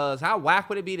 because how whack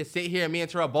would it be to sit here and me and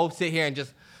Terrell both sit here and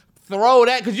just throw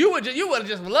that? Because you would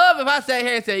just love if I sat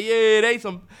here and say, yeah, they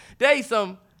some.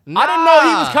 Nah. I didn't know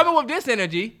he was coming with this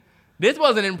energy. This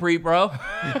wasn't in pre-pro.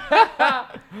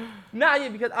 Nah, yeah,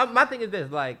 because my thing is this,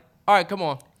 like, All right, come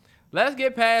on. Let's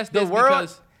get past the this world.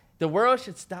 because The world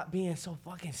should stop being so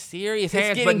fucking serious.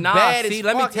 Terrence, It's getting but nah, bad see, as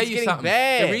let me fuck. tell It's you getting something.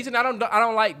 bad. The reason I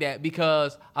don't like that,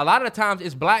 because a lot of the times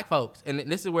it's black folks, and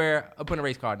this is where I put a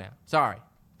race card down. Sorry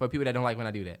for people that don't like when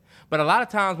I do that. But a lot of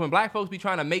times when black folks be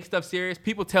trying to make stuff serious,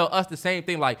 people tell us the same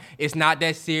thing, like, it's not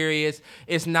that serious,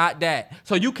 it's not that.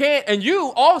 So you can't, and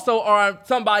you also are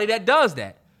somebody that does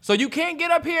that. So you can't get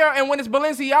up here and when it's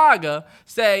Balenciaga,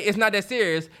 say it's not that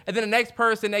serious, and then the next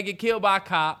person that get killed by a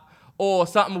cop or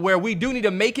something where we do need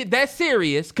to make it that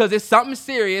serious, because it's something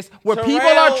serious where people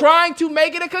Terrell, are trying to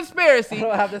make it a conspiracy. I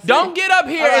don't have to say- Don't get up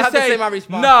here I don't and have to say, say my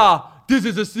response. nah, this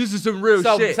is some real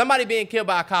So shit. somebody being killed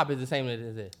by a cop is the same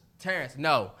as this. Terrence,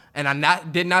 no. And I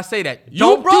did not say that. You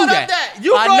Don't brought do up that. that.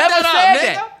 You I brought never that up, said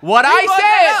nigga. that. What You I brought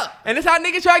that said, up. and this how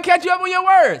niggas try to catch you up on your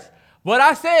words. What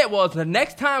I said was the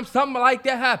next time something like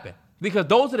that happen, because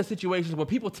those are the situations where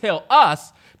people tell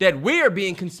us that we're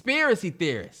being conspiracy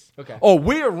theorists. Okay. Or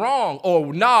we're wrong.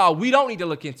 Or nah, we don't need to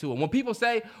look into it.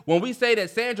 When we say that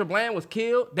Sandra Bland was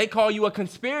killed, they call you a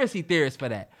conspiracy theorist for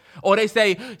that. Or they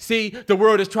say, see, the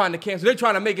world is trying to cancel. They're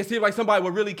trying to make it seem like somebody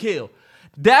was really killed.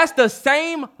 That's the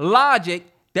same logic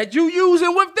that you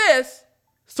using with this.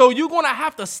 So you're going to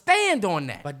have to stand on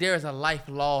that. But there's a life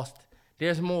lost.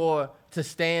 There's more to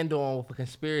stand on with a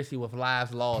conspiracy with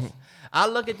lives lost. I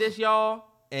look at this, y'all,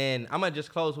 and I'm going to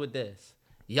just close with this.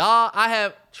 Y'all, I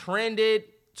have trended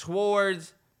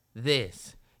towards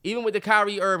this. Even with the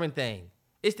Kyrie Irving thing.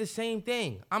 It's the same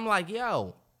thing. I'm like,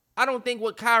 yo, I don't think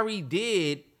what Kyrie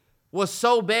did was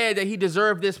so bad that he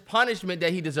deserved this punishment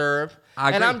that he deserved. I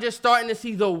And agree. I'm just starting to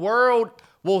see the world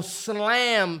will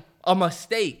slam a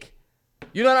mistake.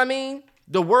 You know what I mean?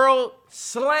 The world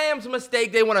slams a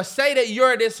mistake. They want to say that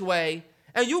you're this way,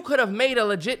 and you could have made a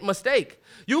legit mistake.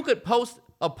 You could post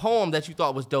a poem that you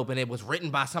thought was dope, and it was written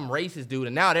by some racist dude,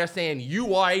 and now they're saying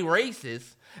you are a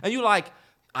racist, and you like,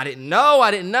 I didn't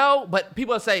know, but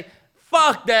people say,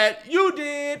 fuck that, you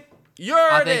did,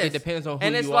 I think it depends on who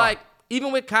and it's you are. like,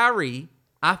 even with Kyrie,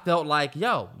 I felt like,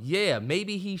 yo, yeah,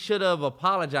 maybe he should have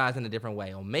apologized in a different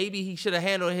way, or maybe he should have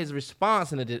handled his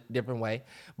response in a different way.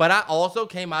 But I also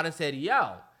came out and said,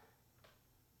 yo,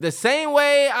 the same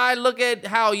way I look at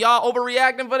how y'all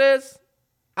overreacting for this,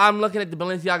 I'm looking at the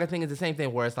Balenciaga thing as the same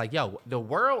thing, where it's like, yo, the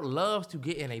world loves to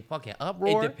get in a fucking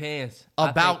uproar It depends.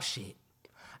 about shit.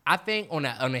 I think on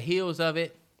the heels of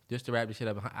it, just to wrap this shit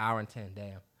up, an hour and 10,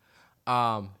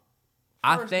 damn.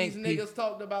 I think these niggas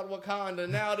talked about Wakanda,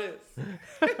 now this.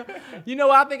 you know,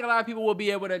 I think a lot of people will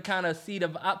be able to kind of see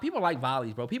people like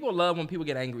volleys, bro. People love when people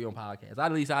get angry on podcasts.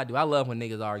 At least I do. I love when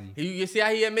niggas argue. You see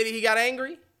how he admitted he got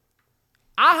angry?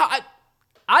 I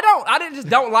just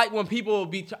don't like when people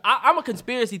be. I'm a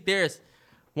conspiracy theorist,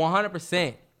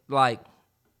 100%. Like,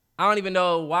 I don't even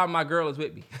know why my girl is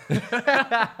with me.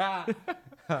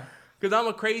 Because I'm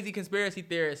a crazy conspiracy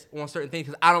theorist on certain things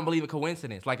because I don't believe in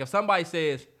coincidence. Like, if somebody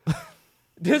says,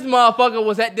 this motherfucker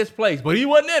was at this place, but he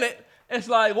wasn't in it, it's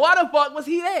like, why the fuck was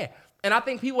he there? And I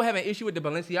think people have an issue with the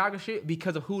Balenciaga shit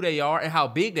because of who they are and how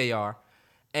big they are.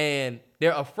 And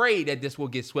they're afraid that this will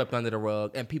get swept under the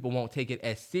rug and people won't take it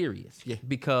as serious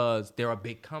because they're a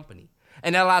big company.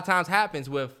 And that a lot of times happens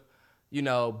with, you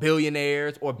know,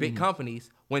 billionaires or big companies.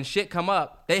 When shit come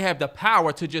up, they have the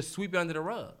power to just sweep it under the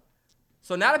rug.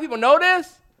 So now that people know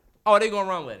this, oh, they're going to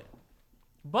run with it.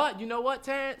 But you know what,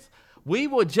 Terrence? We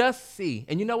will just see.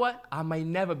 And you know what? I may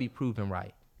never be proven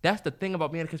right. That's the thing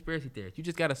about being a conspiracy theorist. You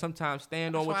just got to sometimes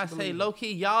stand on what you believe. That's why I say,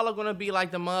 low-key, y'all are going to be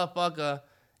like the motherfucker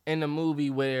in the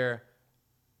movie where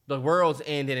the world's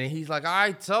ended and he's like,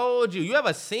 I told you. You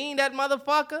ever seen that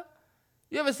motherfucker?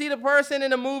 You ever see the person in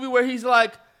the movie where he's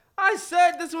like, I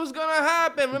said this was going to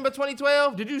happen. Remember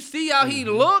 2012? Did you see how he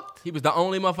looked? He was the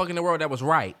only motherfucker in the world that was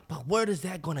right. But where is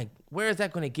that going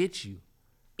to get you?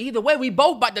 Either way, we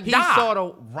both about to die. He's sort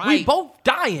of right. We both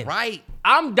dying. Right.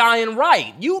 I'm dying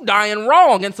right. You dying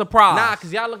wrong and surprised. Nah,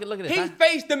 because y'all look at this. He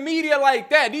faced the media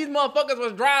like that. These motherfuckers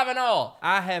was driving off.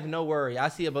 I have no worry. I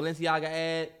see a Balenciaga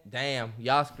ad. Damn,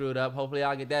 y'all screwed up. Hopefully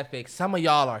y'all get that fixed. Some of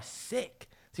y'all are sick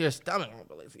to your stomach.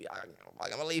 Balenciaga, I'm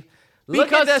going to leave.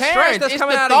 Look at the stress that's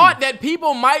coming out of you. It's the thought that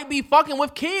people might be fucking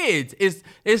with kids.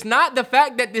 It's not the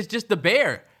fact that it's just the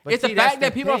bear. But it's the fact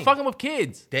that people are fucking with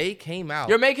kids. They came out.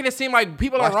 You're making it seem like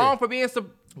people are wrong for being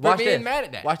mad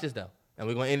at that. Watch this, though. And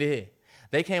we're going to end it here.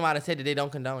 They came out and said that they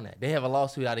don't condone that. They have a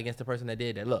lawsuit out against the person that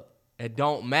did that. Look. It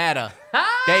don't matter.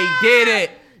 They did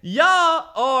it. Y'all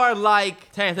are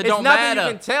like, Terrence, it it's don't nothing matter.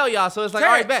 you can tell y'all. So it's like,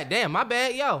 Terrence, all right, bet. Damn, my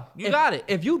bad. Yo, you got it.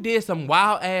 If you did some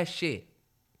wild ass shit,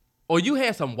 or you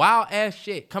had some wild ass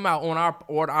shit come out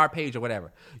on our page or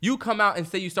whatever, you come out and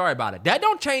say you sorry about it. That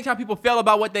don't change how people feel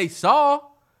about what they saw.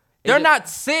 They're not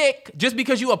sick just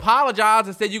because you apologize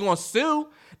and said you're going to sue.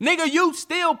 Nigga, you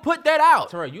still put that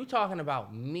out. Terrell, you talking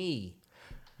about me.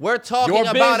 We're talking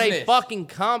about a fucking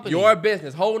company. Your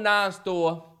business. Whole 9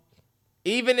 store.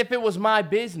 Even if it was my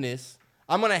business,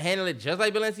 I'm going to handle it just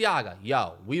like Balenciaga.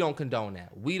 Yo, we don't condone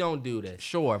that. We don't do this.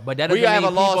 Sure, but that doesn't mean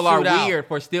people are weird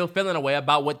for still feeling a way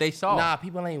about what they saw. Nah,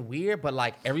 people ain't weird, but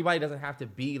like everybody doesn't have to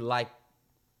be like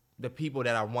the people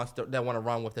that want to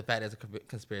run with the fact as a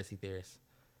conspiracy theorist.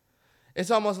 It's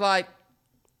almost like,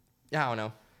 I don't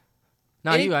know.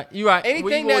 No, you right.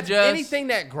 Anything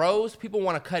that grows, people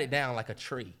want to cut it down like a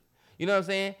tree. You know what I'm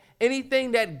saying?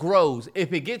 Anything that grows,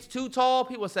 if it gets too tall,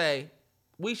 people say,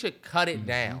 we should cut it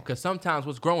down. Because sometimes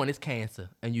what's growing is cancer,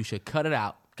 and you should cut it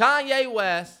out. Kanye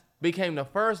West became the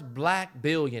first black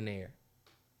billionaire.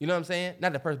 You know what I'm saying?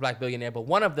 Not the first black billionaire, but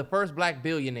one of the first black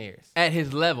billionaires. At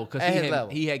his level. Because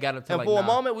he had got up to and for a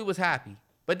moment, we was happy.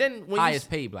 But then when highest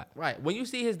paid black. Right. When you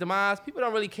see his demise, people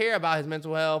don't really care about his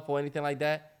mental health or anything like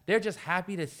that. They're just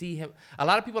happy to see him. A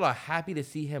lot of people are happy to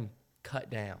see him cut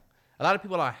down. A lot of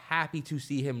people are happy to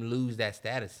see him lose that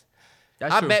status.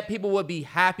 I bet people would be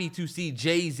happy to see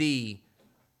Jay-Z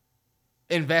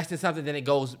invest in something, then it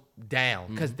goes down.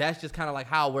 Because that's just kind of like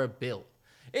how we're built.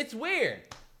 It's weird.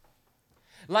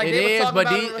 Like it is, but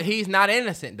he's not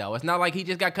innocent, though. It's not like he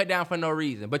just got cut down for no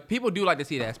reason. But people do like to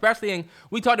see that, especially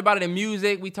we talked about it in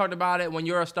music. We talked about it when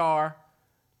you're a star.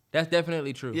 That's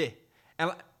definitely true. Yeah.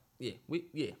 And all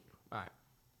right.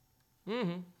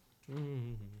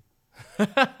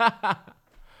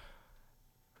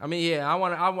 I mean, yeah,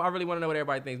 I really want to know what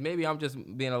everybody thinks. Maybe I'm just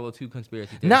being a little too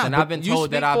conspiracy theorist. And I've been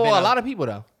told that I've been a lot of people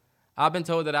though. I've been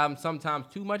told that I'm sometimes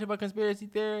too much of a conspiracy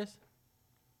theorist.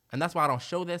 And that's why I don't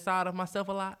show that side of myself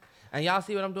a lot. And y'all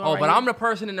see what I'm doing? Oh, but I'm the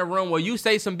person in the room where you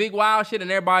say some big wild shit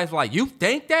and everybody's like, you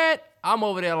think that? I'm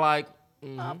over there like,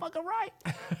 I'm fucking right.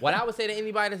 What I would say to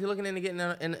anybody that's looking into getting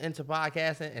into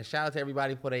podcasting, and shout out to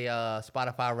everybody for their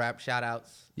Spotify rap shout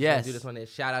outs. Yes. Do this one.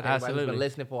 Shout out to everybody who's been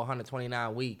listening for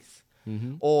 129 weeks.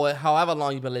 Or however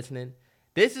long you've been listening.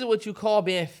 This is what you call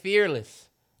being fearless,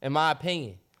 in my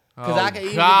opinion. Because I can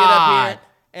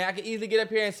easily get up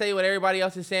here and say what everybody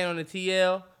else is saying on the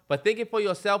TL. But thinking for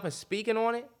yourself and speaking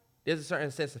on it, there's a certain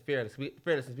sense of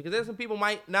fearlessness. Because there's some people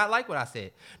might not like what I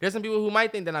said. There's some people who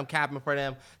might think that I'm capping for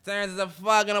them. Terrence is a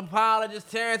fucking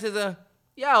apologist. Terrence is a...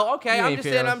 Yo, okay, I'm just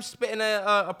saying I'm spitting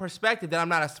a perspective that I'm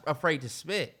not afraid to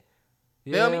spit.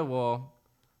 Yeah, well,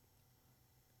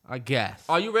 I guess.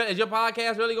 Are you ready? Is your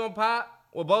podcast really going to pop?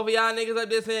 Well, both of y'all niggas up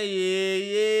there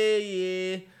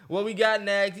saying, yeah. What we got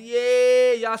next?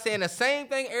 Yeah, y'all saying the same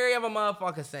thing every other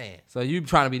motherfucker saying. So you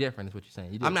trying to be different is what you're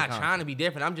saying. I'm not trying to be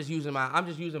different. I'm just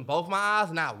using both my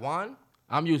eyes, not one.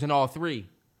 I'm using all three.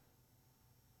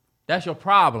 That's your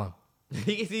problem.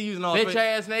 He using all three. Bitch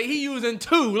ass nigga, he using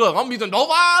 2. Look, I'm using both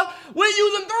eyes. We're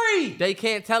using 3. They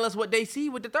can't tell us what they see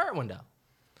with the third one though.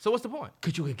 So what's the point?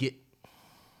 Cause you could get.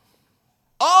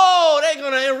 Oh, they're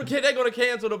gonna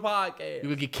cancel the podcast. You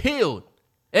could get killed.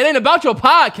 It ain't about your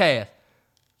podcast.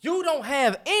 You don't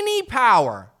have any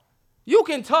power. You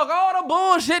can talk all the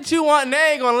bullshit you want and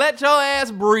they ain't gonna let your ass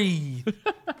breathe.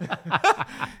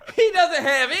 He doesn't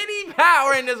have any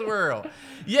power in this world.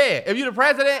 Yeah, if you're the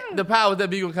president, the powers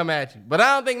that be gonna come at you. But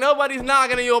I don't think nobody's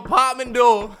knocking on your apartment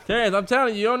door. Terrence, I'm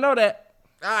telling you, you don't know that.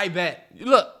 I bet.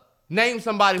 Look, name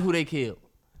somebody who they killed.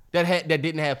 that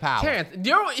didn't have power. Terrence, that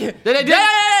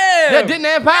didn't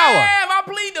have power. Damn, I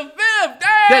plead the fifth.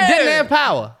 Damn. That didn't have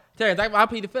power. Terrence, I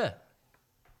plead the fifth.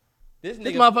 This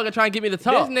This motherfucker trying to get me to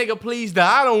talk. This nigga pleased the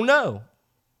I don't know.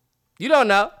 You don't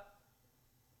know.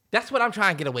 That's what I'm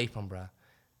trying to get away from, bro.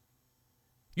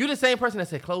 You the same person that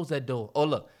said, close that door. Oh,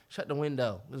 look, shut the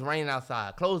window. It's raining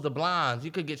outside. Close the blinds.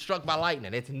 You could get struck by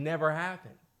lightning. It's never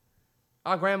happened.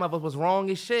 Our grandmother was wrong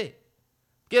as shit.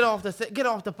 Get off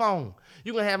the phone.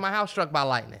 You gonna have my house struck by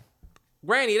lightning.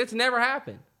 Granny, that's never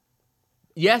happened.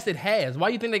 Yes, it has. Why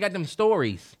you think they got them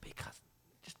stories? Because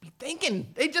just be thinking.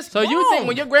 They just So wrong. you think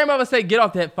when your grandmother say get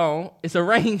off that phone, it's a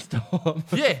rainstorm?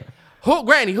 Yeah.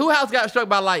 Who house got struck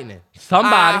by lightning?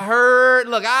 Somebody.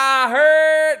 I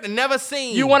heard, never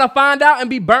seen. You want to find out and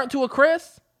be burnt to a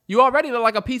crisp? You already look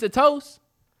like a piece of toast.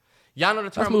 Y'all know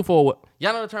the term. Let's move forward.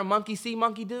 Y'all know the term monkey see,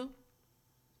 monkey do?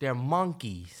 They're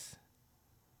monkeys.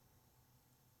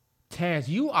 Terrence,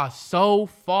 you are so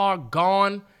far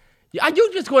gone. Are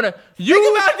you just gonna Think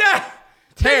about that.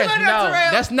 Terrence, Think about that, no,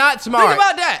 Terrell. that's not smart. Think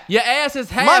about that. Your ass is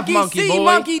half monkey, see, boy.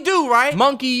 monkey do, right?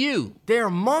 Monkey you.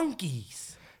 They're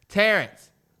monkeys.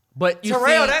 Terrence. But you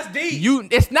Terrell, see, that's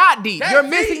deep. It's not deep. That's You're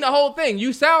missing deep. the whole thing.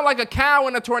 You sound like a cow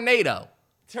in a tornado.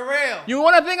 Terrell. You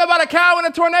want to think about a cow in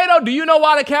a tornado? Do you know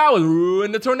why the cow was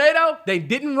in the tornado? They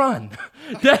didn't run.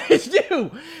 That is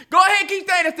you. Go ahead, keep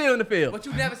standing still in the field. But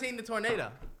you've never seen the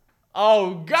tornado.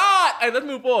 Oh, God. Hey, let's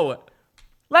move forward.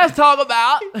 Let's talk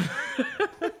about...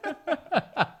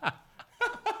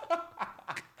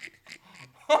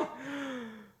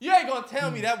 You ain't gonna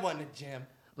tell me that wasn't a gym.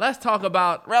 Let's talk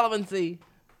about relevancy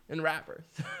in rappers.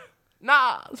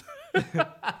 Nas.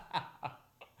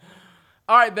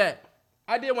 All right, bet.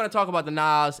 I did want to talk about the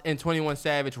Nas and 21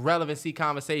 Savage relevancy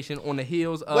conversation on the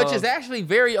heels of... Which is actually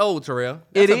very old, Terrell.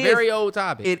 It's a very old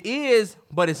topic. It is,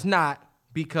 but it's not,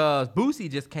 because Boosie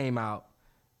just came out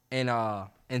and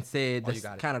said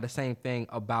kind of the same thing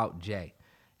about Jay.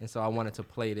 And so I wanted to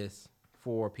play this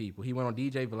for people. He went on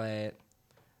DJ Vlad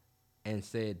and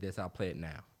said this. I'll play it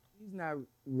now. He's not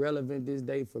relevant this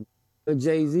day for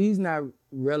Jay-Z's not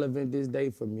relevant this day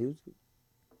for music.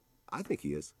 I think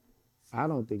he is. I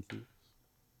don't think he is.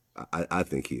 I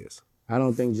think he is. I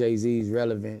don't think Jay-Z's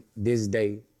relevant this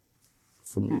day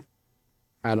for me.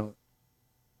 I don't.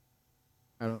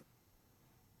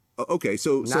 Okay,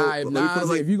 so Nah, let me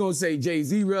put it if you're gonna say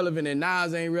Jay-Z relevant and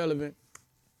Nas ain't relevant,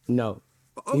 no.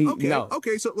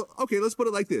 Okay, let's put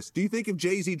it like this. Do you think if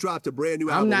Jay-Z dropped a brand new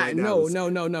album right now?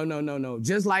 No.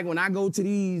 Just like when I go to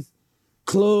these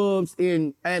clubs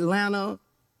in Atlanta,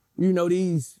 you know,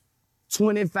 these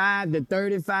 25 to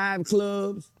 35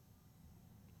 clubs,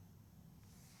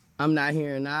 I'm not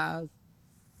hearing Nas,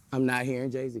 I'm not hearing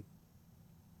Jay-Z.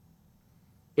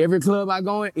 Every club I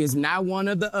go in is not one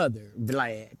or the other,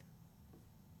 Vlad.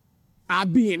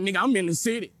 I'm in the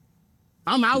city.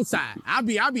 I'm outside. I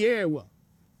be everywhere.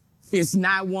 It's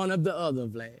not one of the other,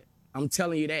 Vlad. I'm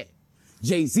telling you that.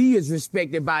 Jay-Z is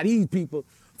respected by these people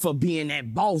for being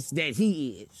that boss that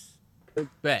he is.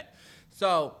 Bet.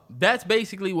 So that's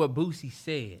basically what Boosie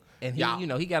said. And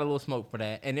he got a little smoke for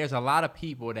that. And there's a lot of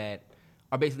people that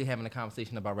are basically having a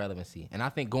conversation about relevancy. And I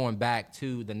think going back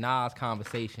to the Nas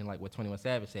conversation, like what 21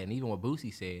 Savage said, and even what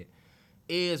Boosie said,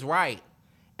 is right.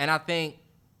 And I think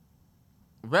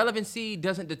relevancy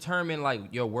doesn't determine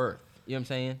like your worth. You know what I'm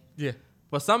saying? Yeah.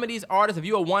 For some of these artists, if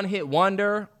you're a one-hit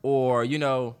wonder, or if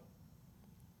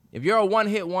you're a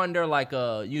one-hit wonder, like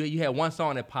you had one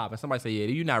song that popped, and somebody say, yeah,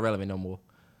 you're not relevant no more.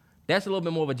 That's a little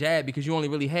bit more of a jab because you only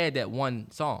really had that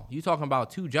one song. You're talking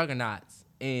about two juggernauts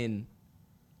in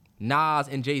Nas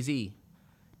and Jay-Z.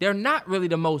 They're not really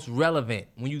the most relevant.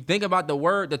 When you think about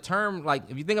the term, like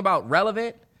if you think about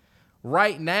relevant,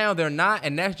 right now they're not,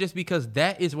 and that's just because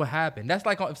that is what happened. That's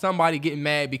like if somebody getting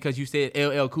mad because you said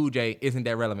LL Cool J isn't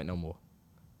that relevant no more.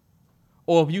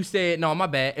 Or if you said, no, my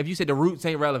bad, if you said the Roots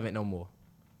ain't relevant no more.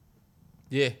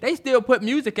 Yeah. They still put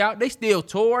music out. They still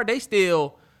tour. They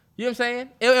still, you know what I'm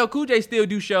saying? LL Cool J still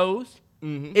do shows.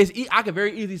 Mm-hmm. I could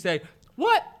very easily say,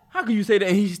 what? How can you say that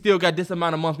and he still got this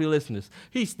amount of monthly listeners?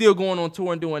 He's still going on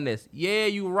tour and doing this. Yeah,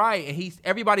 you're right. And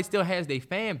everybody still has their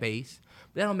fan base.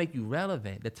 But that don't make you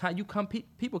relevant. The time you come,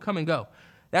 people come and go.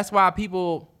 That's why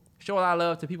people show a lot of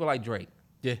love to people like Drake.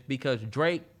 Yeah. Because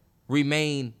Drake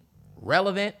remained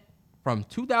relevant from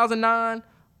 2009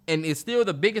 and is still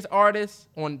the biggest artist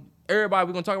on everybody.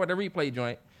 We're going to talk about the replay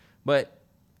joint. But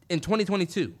in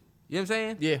 2022. You know what I'm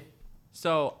saying? Yeah.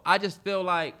 So I just feel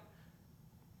like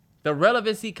the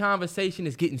relevancy conversation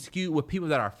is getting skewed with people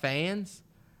that are fans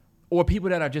or people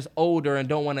that are just older and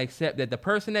don't want to accept that the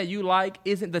person that you like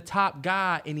isn't the top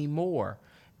guy anymore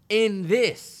in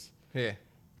this. Yeah.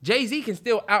 Jay-Z can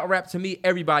still out-rap to me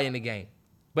everybody in the game.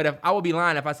 But if I would be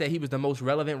lying if I said he was the most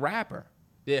relevant rapper.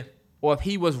 Yeah. Or if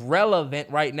he was relevant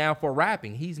right now for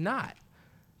rapping. He's not.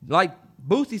 Like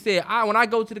Boosie said, when I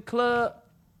go to the club,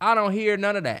 I don't hear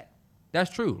none of that.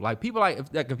 That's true. Like people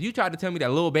if you tried to tell me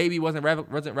that Lil Baby wasn't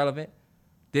relevant,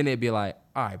 then it'd be like,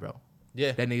 all right, bro.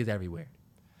 Yeah. That nigga's everywhere.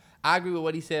 I agree with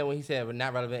what he said when he said, but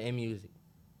not relevant in music.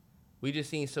 We just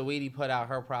seen Saweetie put out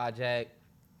her project.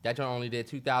 That joint only did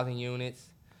 2,000 units.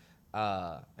 And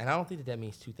I don't think that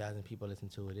means 2,000 people listen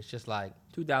to it. It's just like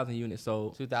 2,000 units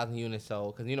sold. 2,000 units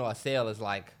sold. Because, a sale is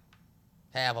like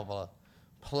half of a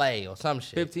play or some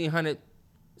shit. 1,500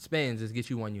 spins just get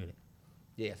you 1 unit.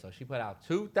 Yeah, so she put out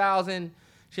 2,000.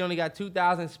 She only got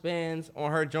 2,000 spins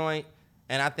on her joint.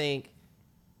 And I think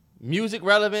music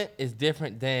relevant is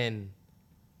different than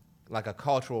like a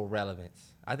cultural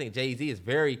relevance. I think Jay-Z is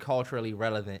very culturally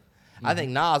relevant. Mm-hmm. I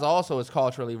think Nas also is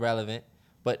culturally relevant.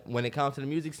 But when it comes to the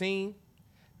music scene,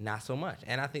 not so much.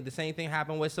 And I think the same thing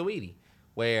happened with Saweetie,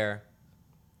 where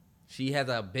she has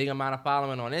a big amount of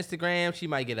following on Instagram. She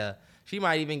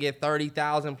might even get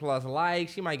 30,000 plus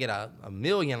likes. She might get a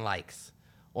million likes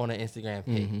on an Instagram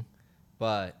pic. Mm-hmm.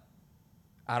 But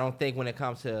I don't think when it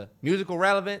comes to musical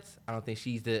relevance, I don't think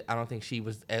she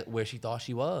was at where she thought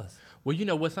she was. Well,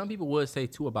 what some people would say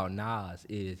too about Nas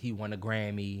is he won a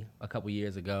Grammy a couple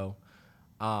years ago.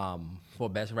 For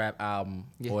Best Rap Album,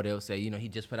 yeah. Or they'll say, he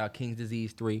just put out King's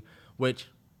Disease 3, which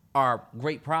are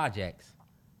great projects.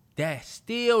 That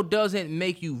still doesn't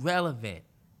make you relevant.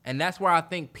 And that's where I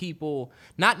think people,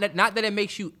 not that it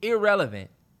makes you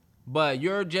irrelevant, but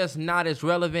you're just not as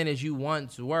relevant as you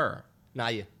once were. Nah,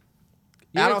 yeah.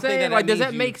 You know what I'm saying? Like, does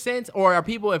that make sense? Or are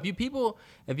people, if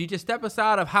you just step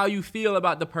aside of how you feel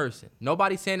about the person,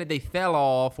 nobody's saying that they fell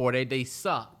off or they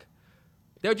suck.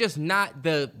 They're just not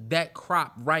that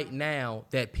crop right now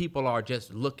that people are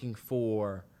just looking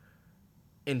for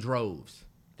in droves.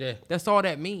 Yeah. That's all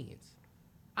that means.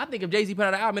 I think if Jay-Z put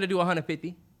out an album, it'll do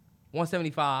 150,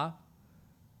 175.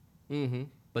 Mm-hmm.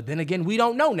 But then again, we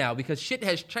don't know now because shit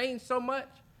has changed so much.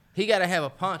 He got to have a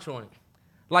punch on it.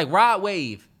 Like Rod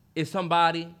Wave is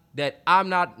somebody that I'm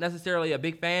not necessarily a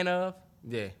big fan of.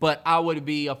 Yeah. But I would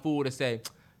be a fool to say,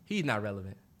 he's not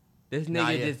relevant. This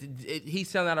nigga he's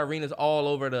selling out arenas all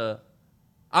over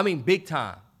big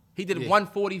time. He did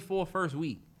 144 first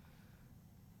week.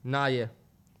 Nah, yeah.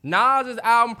 Nas'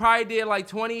 album probably did like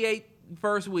 28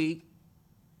 first week.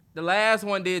 The last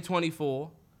one did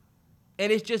 24.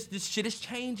 And it's just, this shit is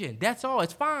changing. That's all.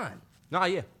 It's fine. Nah,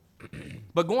 yeah.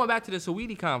 But going back to the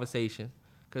Saweetie conversation,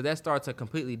 because that starts a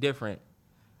completely different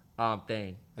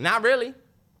thing. Not really.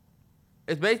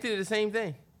 It's basically the same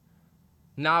thing.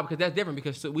 Nah, because that's different.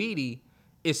 Because Saweetie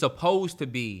is supposed to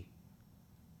be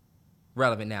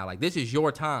relevant now. Like, this is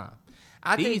your time.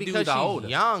 I think because she's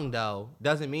young, though,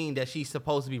 doesn't mean that she's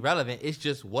supposed to be relevant. It's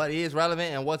just what is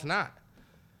relevant and what's not.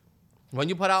 When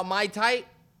you put out My Type,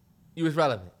 you was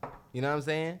relevant. You know what I'm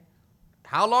saying?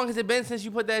 How long has it been since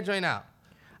you put that joint out?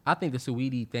 I think the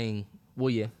Saweetie thing, well,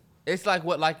 yeah. It's like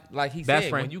what, like he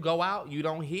said, when you go out, you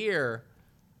don't hear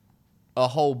a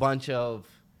whole bunch of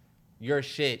your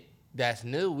shit that's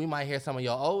new. We might hear some of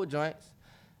your old joints.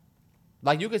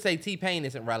 Like, you could say T-Pain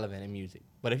isn't relevant in music.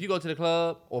 But if you go to the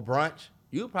club or brunch,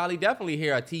 you'll probably definitely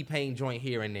hear a T-Pain joint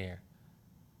here and there.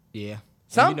 Yeah.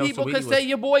 Some people could say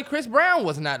your boy Chris Brown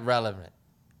was not relevant.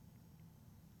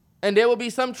 And there would be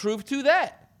some truth to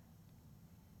that.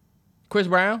 Chris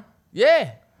Brown?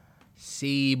 Yeah.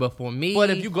 See, but for me... But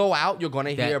if you go out, you're going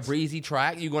to hear a Breezy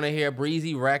track. You're going to hear a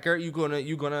Breezy record. You're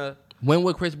gonna.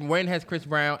 When has Chris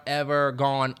Brown ever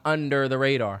gone under the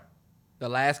radar? The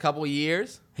last couple of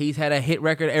years. He's had a hit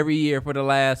record every year for the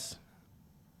last...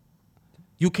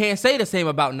 You can't say the same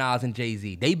about Nas and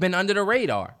Jay-Z. They've been under the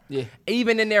radar. Yeah.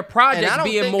 Even in their projects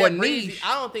being more niche.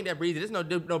 I don't think that Breezy... There's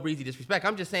no Breezy disrespect.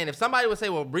 I'm just saying, if somebody would say,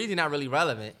 well, Breezy not really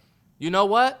relevant, you know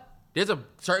what? There's a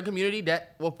certain community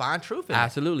that will find truth in it.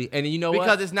 Absolutely. And you know what?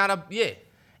 Because it's not a... Yeah.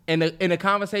 In a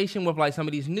conversation with, like, some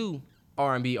of these new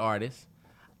R&B artists,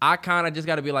 I kind of just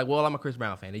got to be like, well, I'm a Chris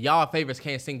Brown fan. And y'all favorites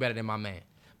can't sing better than my man.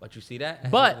 But you see that?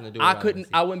 But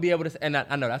I wouldn't be able to... And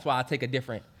I know, that's why I take a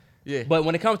different... Yeah. But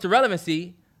when it comes to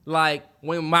relevancy, like,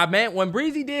 when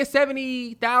Breezy did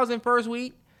 70,000 first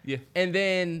week, yeah, and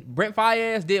then Brent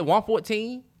Faiyaz did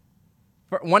 114,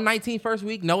 119 first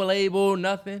week, no label,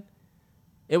 nothing.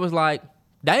 It was like,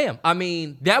 damn. I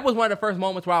mean, that was one of the first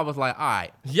moments where I was like, all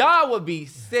right. Y'all would be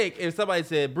sick if somebody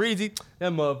said, Breezy,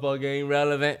 that motherfucker ain't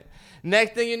relevant.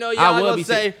 Next thing you know, y'all gonna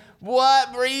say,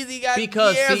 what? Breezy got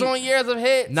years on years of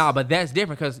hits? Nah, but that's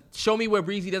different, because show me where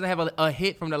Breezy doesn't have a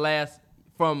hit from the last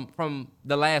from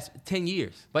the last 10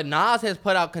 years. But Nas has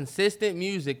put out consistent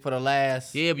music for the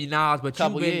last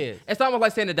couple years. It's almost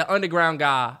like saying that the underground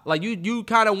guy, like you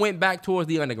kind of went back towards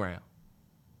the underground.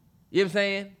 You know what I'm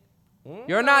saying?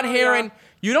 You're not hearing,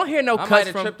 you don't hear no I cuts might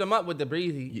have from. tripped him up with the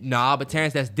Breezy. Nah, but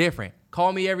Terrence, that's different.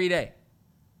 Call Me Every Day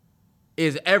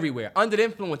is everywhere. Under the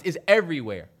Influence is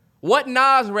everywhere. What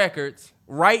Nas records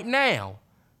right now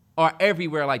are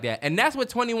everywhere like that. And that's what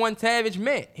 21 Savage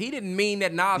meant. He didn't mean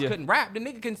that Nas couldn't rap. The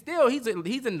nigga can still, he's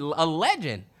a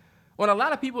legend on a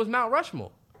lot of people's Mount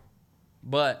Rushmore.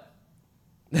 But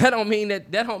that don't mean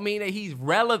that he's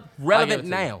relevant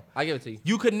now. I give it to you.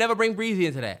 You could never bring Breezy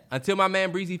into that until my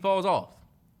man Breezy falls off.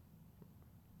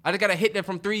 I just got a hit that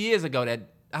from 3 years ago that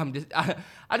I just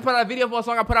put out a video for a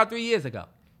song I put out 3 years ago.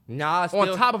 Nas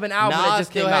on top of an album Nas that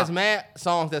just still came has out. mad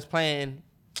songs that's playing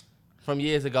from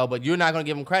years ago, but you're not gonna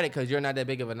give him credit because you're not that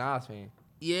big of a Nas fan.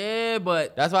 Yeah,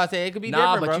 but that's why I say it could be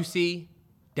different, but bro. you see,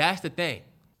 that's the thing.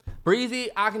 Breezy,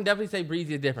 I can definitely say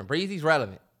Breezy is different. Breezy's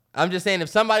relevant. I'm just saying if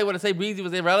somebody were to say Breezy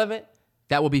was irrelevant,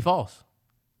 that would be false.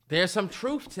 There's some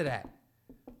truth to that.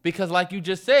 Because like you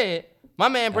just said, my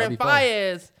man Brent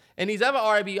Faiyaz and these other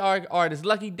R&B artists,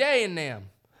 Lucky Day and them,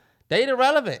 they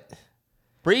irrelevant.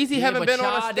 Breezy haven't been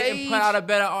on a stage.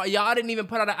 Y'all didn't even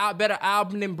put out a better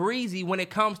album than Breezy when it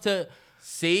comes to.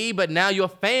 See, but now your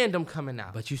fandom coming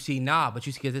out. But you see,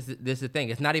 because this is the thing.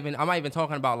 It's not even. I'm not even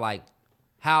talking about like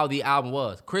how the album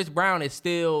was. Chris Brown is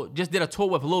still just did a tour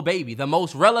with Lil Baby, the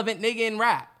most relevant nigga in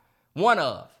rap. One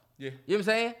of. Yeah. You know what I'm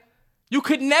saying? You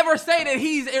could never say that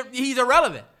he's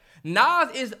irrelevant. Nas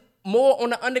is more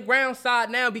on the underground side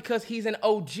now because he's an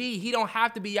OG. He don't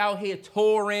have to be out here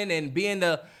touring and being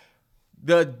the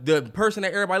person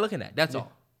that everybody looking at. That's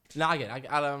all. No, I get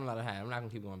it. I'm not gonna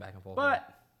keep going back and forth. But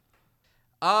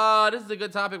this is a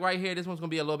good topic right here. This one's gonna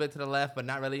be a little bit to the left, but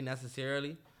not really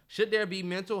necessarily. Should there be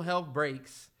mental health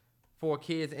breaks for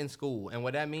kids in school? And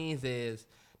what that means is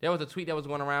there was a tweet that was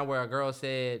going around where a girl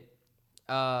said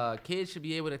kids should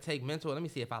be able to take mental. Let me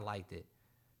see if I liked it.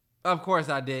 Of course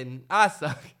I didn't. I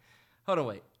suck. Hold on,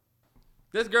 wait.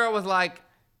 This girl was like,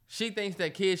 she thinks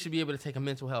that kids should be able to take a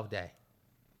mental health day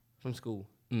from school,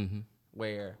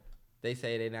 where they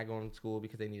say they're not going to school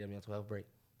because they need a mental health break.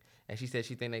 And she said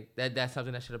she think that's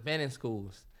something that should have been in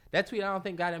schools. That tweet, I don't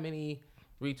think got that many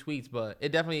retweets, but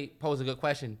it definitely posed a good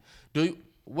question.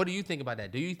 What do you think about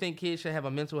that? Do you think kids should have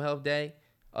a mental health day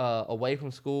away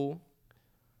from school?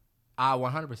 I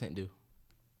 100% do.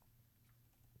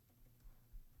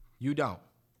 You don't.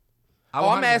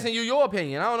 I'm asking you your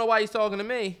opinion. I don't know why you're talking to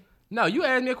me. No, you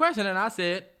asked me a question and I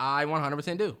said I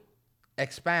 100% do.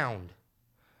 Expound.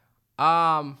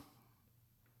 Oh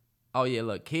yeah,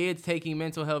 look, kids taking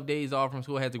mental health days off from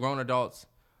school has the grown adults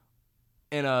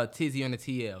in a tizzy on the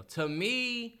TL. To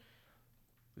me,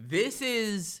 this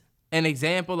is an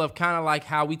example of kind of like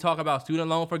how we talk about student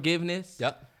loan forgiveness.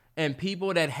 Yep. And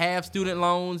people that have student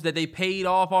loans that they paid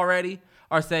off already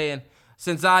are saying,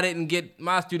 since I didn't get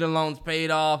my student loans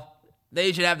paid off,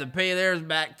 they should have to pay theirs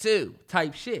back too,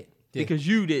 type shit. Yeah. Because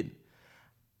you didn't.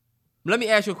 Let me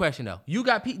ask you a question though.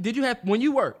 When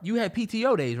you worked, you had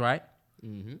PTO days, right?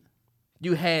 Mm-hmm.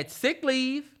 You had sick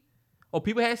leave, or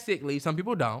people had sick leave, some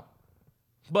people don't.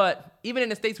 But even in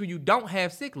the states where you don't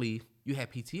have sick leave, you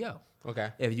have PTO. Okay.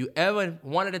 If you ever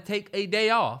wanted to take a day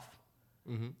off,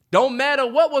 don't matter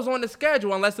what was on the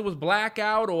schedule, unless it was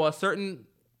blackout or a certain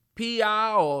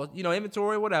PI or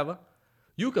inventory or whatever,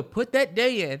 you could put that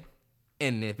day in,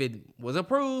 and if it was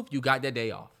approved, you got that day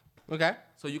off. Okay.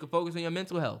 So you can focus on your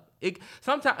mental health.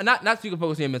 Sometimes not so you can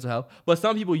focus on your mental health, but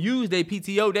some people use their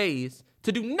PTO days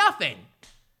to do nothing.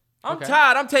 I'm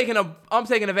tired. I'm taking a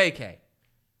vacay.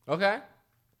 Okay.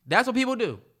 That's what people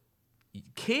do.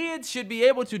 Kids should be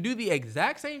able to do the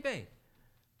exact same thing.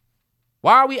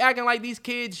 Why are we acting like these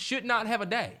kids should not have a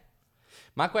day?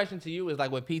 My question to you is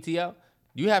like with PTO,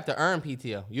 you have to earn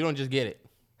PTO. You don't just get it.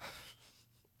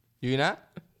 You not?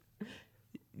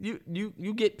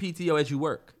 You get PTO as you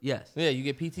work. Yes. Yeah, you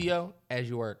get PTO as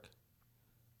you work.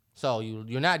 So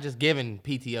you're not just given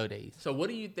PTO days. So what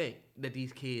do you think that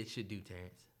these kids should do,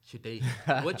 Terrence?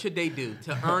 What should they do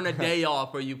to earn a day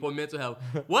off for mental health?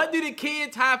 What do the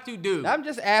kids have to do? I'm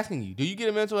just asking you. Do you get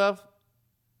a mental health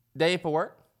day for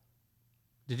work?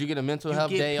 Did you get a mental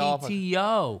health day off?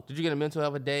 PTO. Did you get a mental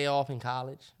health day off in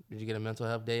college? Did you get a mental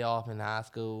health day off in high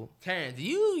school? Terrence, Do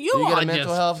you get a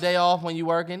mental health day off when you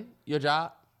working your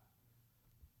job?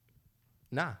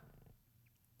 Nah.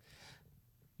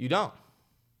 You don't.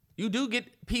 You do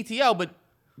get PTO, but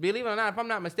believe it or not, if I'm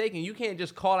not mistaken, you can't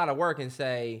just call out of work and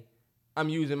say, I'm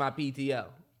using my PTO.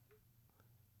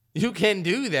 You can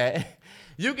do that.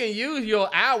 You can use your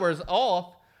hours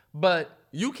off, but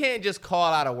you can't just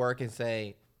call out of work and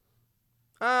say,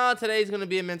 today's going to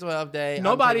be a mental health day.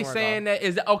 Nobody's saying that.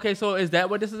 So is that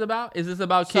what this is about? Is this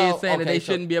about kids saying that they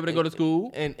shouldn't be able to go to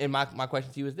school? And my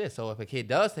question to you is this. So if a kid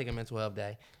does take a mental health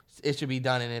day, it should be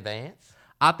done in advance?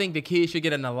 I think the kids should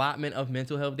get an allotment of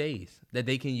mental health days that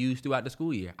they can use throughout the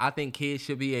school year. I think kids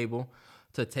should be able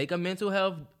to take a mental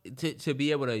health, to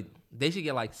be able to, they should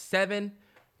get like 7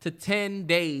 to 10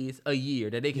 days a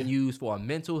year that they can use for a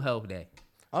mental health day.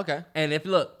 Okay. And if,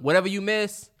 look, whatever you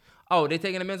miss, they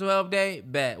taking a mental health day,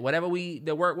 bet. Whatever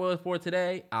the work was for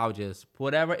today, I'll just,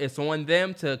 whatever. It's on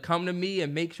them to come to me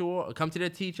and make sure, come to their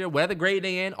teacher, whatever grade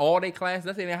they in, all their classes,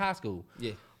 let's say they're in high school.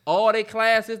 Yeah. All their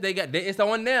classes, it's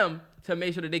on them to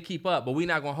make sure that they keep up, but we're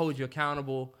not going to hold you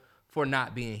accountable for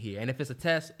not being here. And if it's a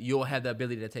test, you'll have the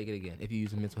ability to take it again if you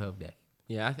use a mental health day.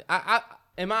 Yeah, I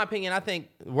in my opinion, I think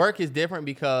work is different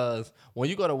because when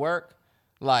you go to work,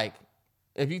 like,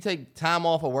 if you take time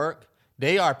off of work,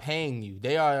 they are paying you.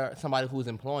 They are somebody who's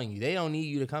employing you. They don't need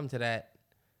you to come to that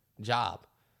job.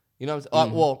 You know what I'm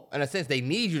saying? Well, in a sense, they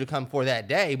need you to come for that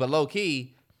day, but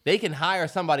low-key, they can hire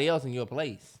somebody else in your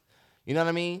place. You know what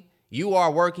I mean? You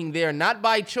are working there not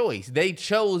by choice. They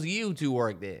chose you to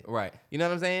work there. Right. You know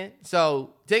what I'm saying?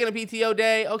 So taking a PTO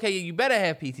day, okay, you better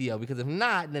have PTO because if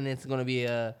not, then it's going to be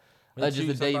just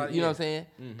a day, you know what I'm saying?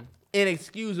 Mm-hmm.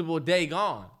 Inexcusable day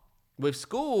gone. With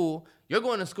school, you're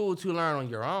going to school to learn on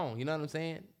your own. You know what I'm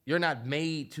saying? You're not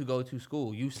made to go to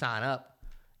school. You sign up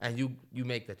and you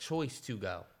make the choice to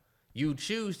go. You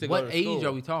choose to go to school. What age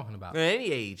are we talking about?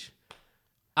 Any age.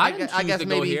 I guess to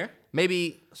go here.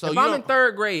 Maybe so. If I'm in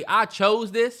 3rd grade, I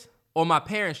chose this, or my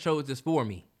parents chose this for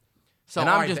me. So and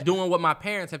I'm just doing what my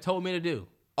parents have told me to do.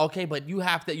 Okay, but you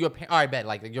have to. All right, bet.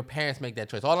 Like your parents make that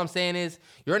choice. All I'm saying is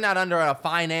you're not under a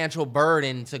financial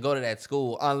burden to go to that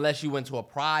school unless you went to a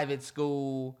private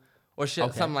school or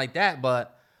something like that.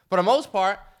 But for the most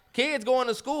part, kids going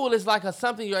to school is like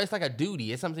it's like a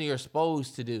duty. It's something you're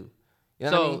supposed to do. You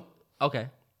know what I mean? Okay.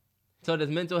 So does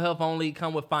mental health only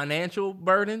come with financial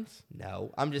burdens?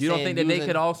 No, I'm just. You don't think that they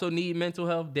could also need mental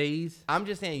health days? I'm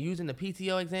just saying, using the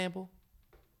PTO example,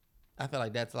 I feel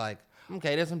like that's like,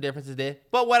 okay, there's some differences there.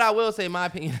 But what I will say, my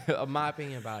opinion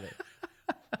about it,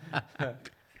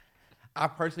 I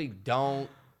personally don't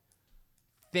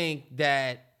think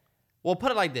that. Well,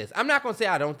 put it like this: I'm not gonna say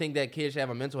I don't think that kids should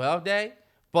have a mental health day,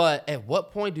 but at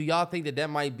what point do y'all think that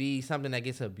might be something that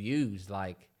gets abused?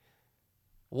 Like,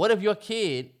 what if your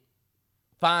kid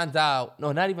finds out,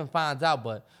 no, not even finds out,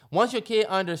 but once your kid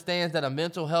understands that a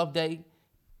mental health day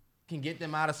can get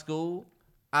them out of school,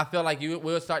 I feel like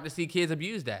we'll start to see kids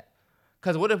abuse that.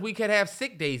 Because what if we could have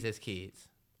sick days as kids?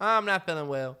 I'm not feeling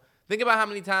well. Think about how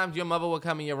many times your mother would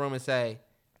come in your room and say,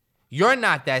 you're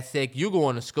not that sick, you're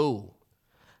going to school.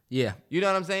 Yeah. You know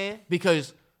what I'm saying?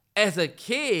 Because as a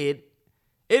kid,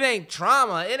 it ain't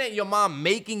trauma. It ain't your mom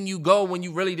making you go when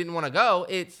you really didn't want to go.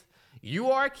 It's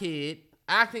you are a kid,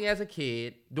 acting as a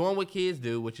kid, doing what kids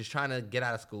do, which is trying to get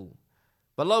out of school.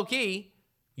 But low-key,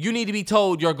 you need to be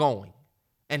told you're going.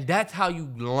 And that's how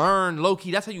you learn,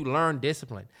 low-key, that's how you learn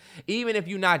discipline. Even if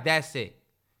you're not that sick,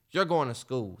 you're going to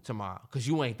school tomorrow because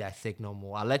you ain't that sick no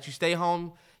more. I let you stay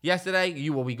home yesterday,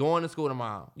 you will be going to school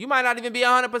tomorrow. You might not even be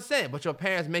 100%, but your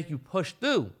parents make you push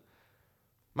through.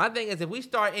 My thing is, if we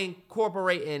start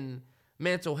incorporating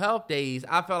mental health days,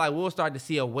 I feel like we'll start to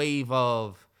see a wave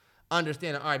of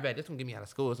understanding, all right, bet, this one get me out of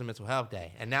school. It's a mental health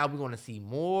day. And now we're going to see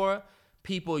more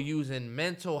people using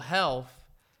mental health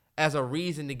as a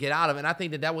reason to get out of it. And I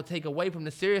think that will take away from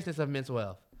the seriousness of mental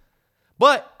health.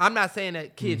 But I'm not saying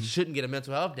that kids shouldn't get a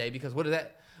mental health day because what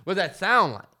does that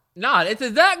sound like? Nah, it's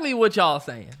exactly what y'all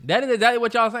saying. That is exactly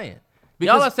what y'all saying.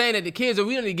 Because y'all are saying that the kids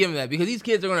we don't need to give them that because these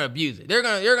kids are gonna abuse it. They're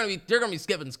gonna be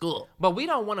skipping school. But we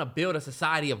don't want to build a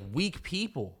society of weak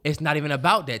people. It's not even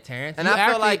about that, Terrence. And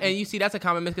I feel like, and you see, that's a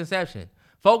common misconception.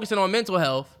 Focusing on mental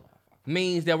health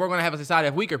means that we're gonna have a society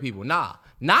of weaker people. Nah,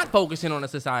 not focusing on a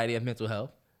society of mental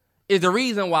health is the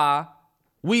reason why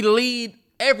we lead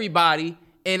everybody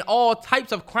in all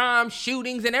types of crime,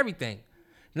 shootings, and everything.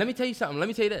 Let me tell you something. Let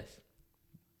me tell you this.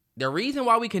 The reason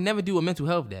why we can never do a mental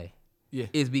health day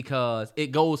is because it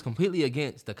goes completely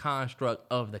against the construct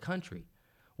of the country,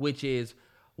 which is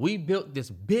we built this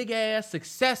big-ass,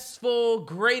 successful,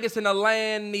 greatest in the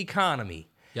land economy.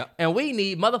 Yep. And we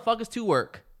need motherfuckers to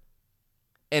work.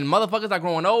 And motherfuckers are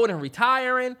growing old and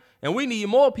retiring, and we need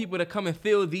more people to come and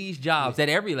fill these jobs at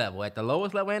every level, at the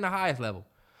lowest level and the highest level.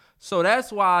 So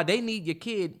that's why they need your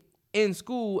kid in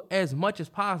school as much as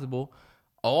possible,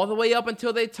 all the way up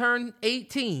until they turn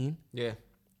 18. Yeah.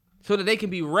 So that they can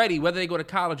be ready, whether they go to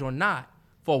college or not,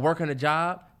 for working a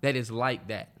job that is like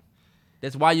that.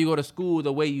 That's why you go to school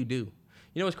the way you do.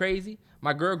 You know what's crazy?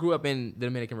 My girl grew up in the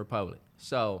Dominican Republic.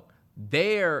 So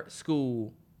their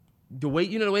school, the way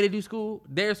they do school,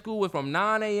 their school was from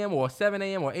 9 a.m. or 7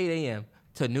 a.m. or 8 a.m.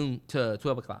 to noon to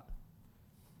 12 o'clock.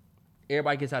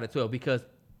 Everybody gets out at 12 because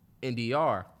in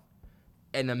DR,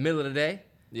 in the middle of the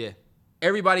day,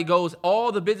 everybody goes,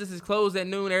 all the businesses close at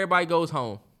noon, everybody goes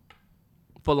home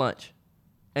for lunch.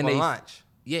 And lunch?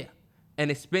 Yeah. And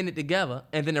they spend it together,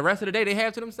 and then the rest of the day they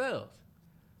have to themselves.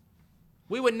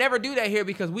 We would never do that here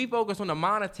because we focus on the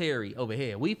monetary over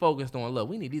here. We focused on, look,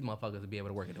 we need these motherfuckers to be able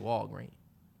to work at the Walgreens.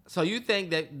 So you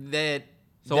think that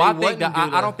so I think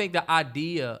I don't think the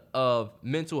idea of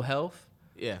mental health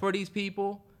for these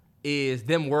people is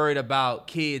them worried about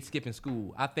kids skipping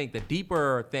school. I think the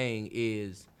deeper thing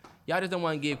is y'all just don't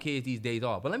want to give kids these days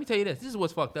off. But let me tell you this is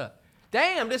what's fucked up.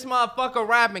 Damn, this motherfucker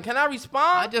rapping. Can I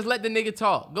respond? I just let the nigga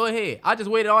talk. Go ahead. I just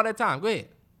waited all that time. Go ahead.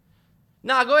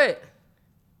 Nah, go ahead.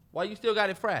 Why you still got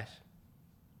it fresh?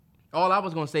 All I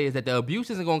was going to say is that the abuse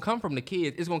isn't going to come from the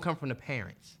kids. It's going to come from the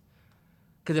parents.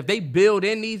 Because if they build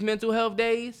in these mental health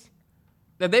days,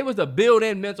 if they was to build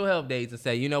in mental health days and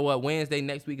say, you know what, Wednesday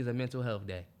next week is a mental health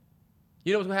day.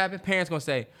 You know what's going to happen? Parents going to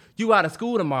say, you out of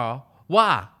school tomorrow.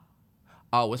 Why?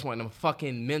 Oh, it's one of them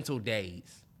fucking mental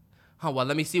days. Oh, well,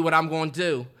 let me see what I'm going to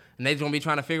do. And they're going to be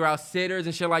trying to figure out sitters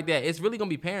and shit like that. It's really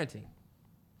going to be parenting.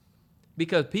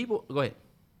 Because people, go ahead.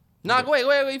 Nah, go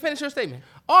ahead. You finish your statement.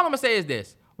 All I'm going to say is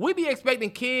this. We be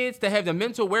expecting kids to have the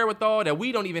mental wherewithal that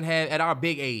we don't even have at our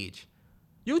big age.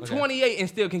 You 28 and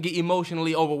still can get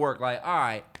emotionally overworked. Like, all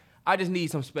right, I just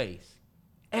need some space.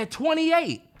 At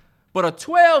 28. But a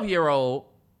 12-year-old,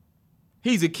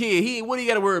 he's a kid. What do you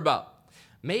got to worry about?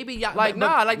 Maybe y'all, that's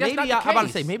not the case. I'm about to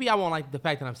say, maybe I won't like the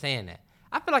fact that I'm saying that.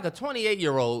 I feel like a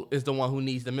 28-year-old is the one who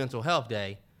needs the mental health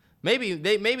day. Maybe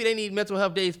they need mental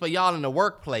health days for y'all in the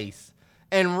workplace.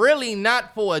 And really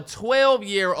not for a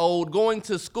 12-year-old going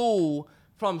to school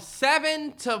from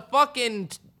 7 to fucking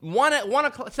 1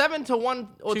 o'clock, 7 to 1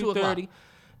 or 2 o'clock.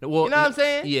 Well, you know what I'm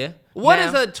saying? Yeah. What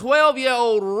is a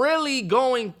 12-year-old really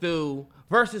going through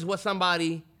versus what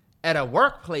somebody at a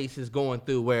workplace is going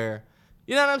through where,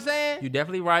 you know what I'm saying? You're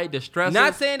definitely right. The stressors.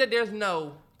 Not saying that there's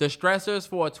no. The stressors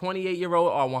for a 28-year-old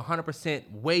are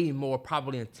 100% way more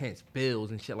probably intense.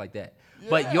 Bills and shit like that. Yeah.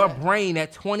 But your brain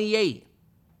at 28,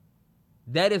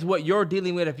 that is what you're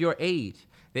dealing with at your age.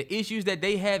 The issues that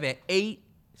they have at 8,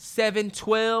 7,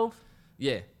 12.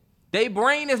 Yeah. Their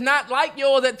brain is not like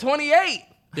yours at 28.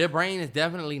 Their brain is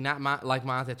definitely not like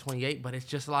mine at 28, but it's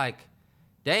just like,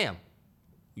 damn.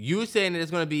 You saying that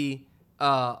it's going to be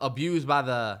abused by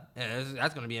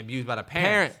that's going to be abused by the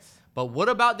parents. But what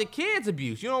about the kids'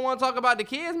 abuse? You don't want to talk about the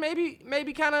kids?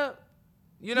 Maybe kind of,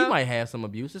 you know? You might have some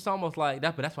abuse. It's almost like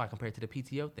that, but that's why I compare it to the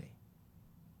PTO thing.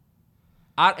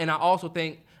 I also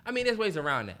think, there's ways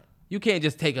around that. You can't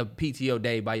just take a PTO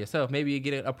day by yourself. Maybe you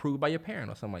get it approved by your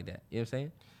parent or something like that. You know what I'm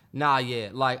saying? Nah, yeah.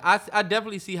 Like, I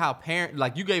definitely see how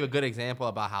like, you gave a good example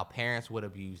about how parents would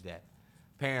abuse that.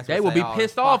 Parents would be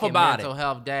pissed off about mental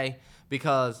health day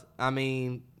because,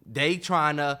 they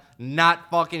trying to not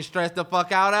fucking stress the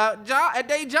fuck out at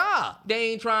their job.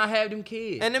 They ain't trying to have them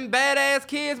kids. And them badass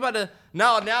kids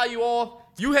now you off.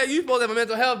 You supposed to have a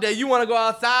mental health day. You want to go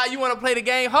outside. You want to play the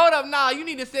game. Hold up, nah. You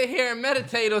need to sit here and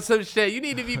meditate or some shit. You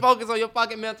need to be focused on your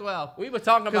fucking mental health. We were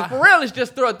talking about, for real, it's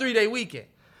just throw a 3-day weekend.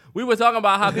 We were talking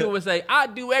about how people would say, I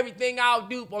do everything I'll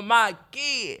do for my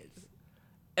kids.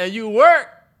 And you work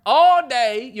all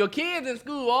day. Your kids in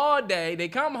school all day. They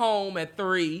come home at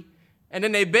 3. And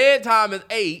then their bedtime is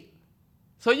 8.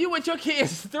 So you with your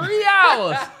kids 3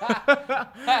 hours.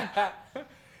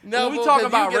 No, we talking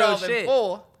about real shit.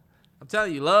 I'm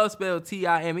telling you, love spelled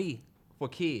T-I-M-E for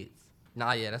kids.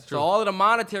 Nah, yeah, that's true. So all of the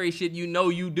monetary shit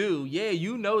you do. Yeah,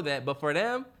 you know that. But for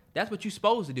them, that's what you're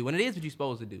supposed to do. And it is what you're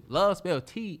supposed to do. Love spelled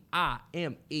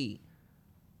T-I-M-E.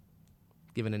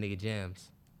 Giving a nigga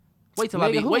gems. Wait till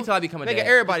I become a dad.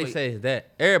 Everybody says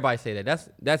that. Everybody say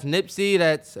that. That's Nipsey.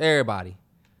 That's everybody.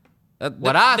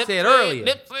 What I said earlier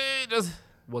just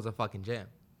was a fucking gem.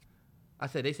 I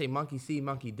said they say monkey see,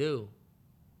 monkey do.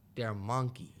 They're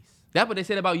monkeys. That's what they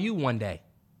said about you one day.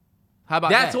 How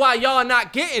about that? That's why y'all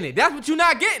not getting it. That's what you're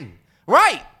not getting.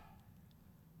 Right.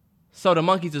 So the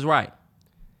monkeys is right.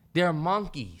 They're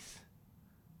monkeys.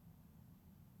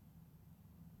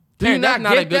 That's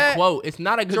not a good quote. It's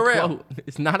not a good quote.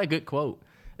 It's not a good quote.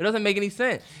 It doesn't make any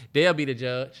sense. They'll be the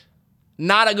judge.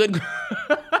 Not a good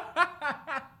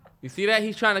You see that?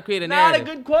 He's trying to create a narrative.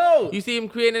 Not a good quote. You see him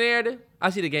creating a narrative?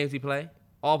 I see the games he play.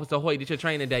 Officer Hoyt, did your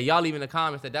training day. Y'all leave in the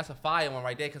comments that that's a fire one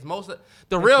right there because most of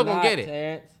the real gonna get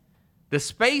it. The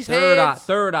space heads.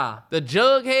 Third eye. The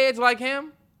jug heads like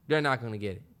him, They're not gonna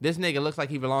get it. This nigga looks like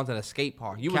he belongs at a skate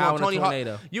park. You was Cow on in a Tony Hawk.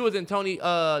 tornado. You was in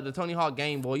the Tony Hawk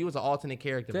game, boy. You was an alternate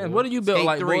character. Damn, boy. what are you built Skate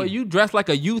like, 3. boy? You dressed like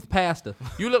a youth pastor.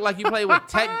 You look like you played with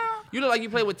tech. You look like you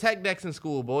played with tech decks in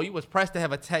school, boy. You was pressed to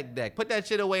have a tech deck. Put that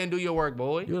shit away and do your work,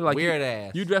 boy. You look like weird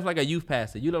ass. You dress like a youth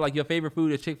pastor. You look like your favorite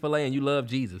food is Chick-fil-A and you love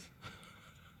Jesus.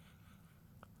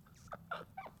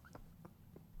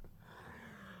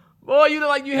 Boy, you look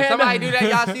like you had somebody do that.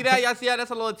 Y'all see that? Y'all see that? That's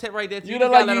a little tip right there. You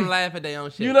look gotta like let you- them laugh at their own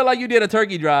shit. You look like you did a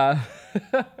turkey drive.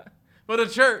 For the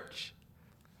church.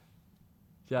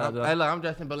 Shout out to- Hey, look, I'm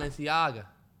dressed in Balenciaga.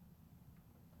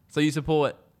 So you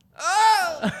support?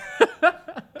 Oh!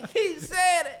 He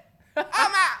said it.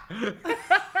 I'm out.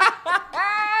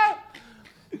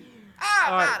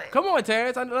 All right, come on,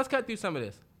 Terrence. Let's cut through some of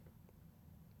this.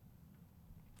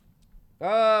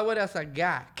 What else I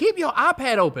got? Keep your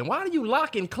iPad open. Why do you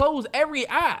lock and close every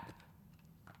app?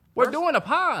 We're doing a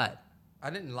pod.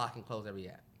 I didn't lock and close every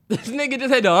app. This nigga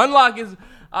just had to unlock his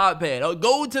iPad. Oh,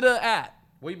 go to the app.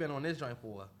 What you been on this joint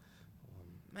for?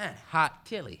 Man. Hot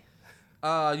Tilly.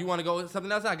 You want to go with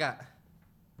something else I got?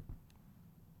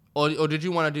 Or did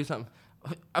you want to do something?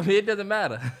 I mean, it doesn't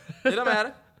matter. It don't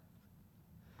matter.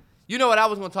 You know what I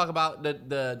was going to talk about,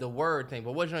 the word thing,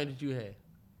 but what joint did you have?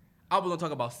 I was gonna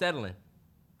talk about settling.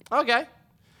 Okay.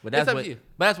 But that's It's up way, to you.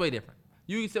 But that's way different.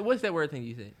 You said, what's that word thing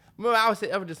you said? Remember, I was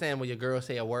just saying when your girl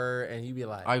say a word and you be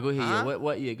like, All right, go ahead. huh? Yeah,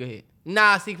 what? Yeah, go ahead.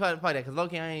 Nah, see, play that, because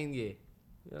low-key, I ain't, yeah.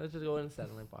 Let's just go in the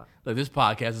settling part. Look, this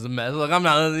podcast is a mess. Look, I'm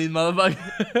not none of these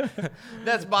motherfuckers.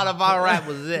 That Spotify rap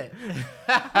was it.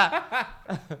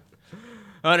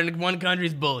 101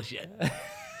 countries bullshit.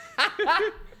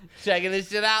 Checking this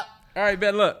shit out. All right,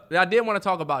 Ben, look, I did want to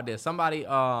talk about this. Somebody,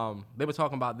 they were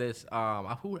talking about this.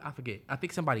 I forget. I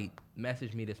think somebody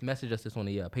messaged us this on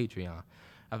the Patreon.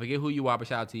 I forget who you are, but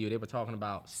shout out to you. They were talking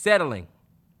about settling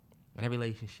in a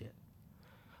relationship.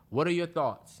 What are your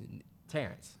thoughts,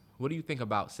 Terrence? What do you think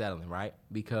about settling, right?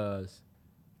 Because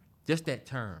just that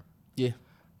term. Yeah.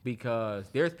 Because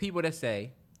there's people that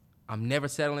say, I'm never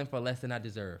settling for less than I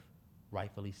deserve.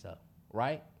 Rightfully so,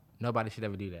 right? Nobody should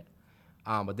ever do that.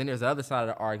 But then there's the other side of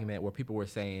the argument where people were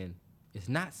saying it's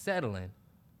not settling.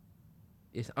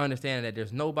 It's understanding that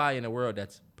there's nobody in the world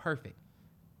that's perfect.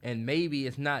 And maybe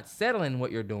it's not settling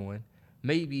what you're doing.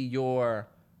 Maybe your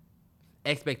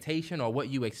expectation or what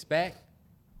you expect,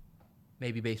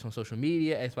 maybe based on social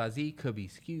media, XYZ, could be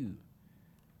skewed.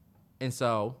 And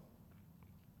so,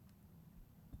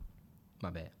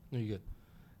 my bad. No, you good.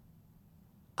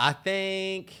 I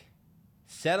think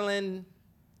settling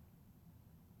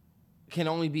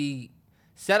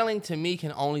to me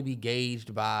can only be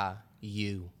gauged by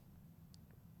you.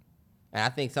 And I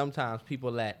think sometimes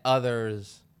people let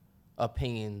others'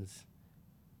 opinions,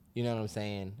 you know what I'm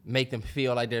saying, make them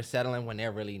feel like they're settling when they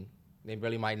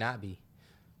really might not be.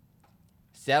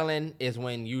 Settling is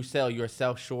when you sell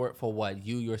yourself short for what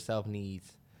you yourself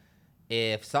needs.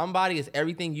 If somebody is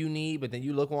everything you need, but then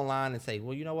you look online and say,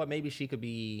 well, you know what, maybe she could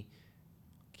be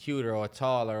cuter or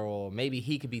taller, or maybe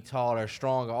he could be taller,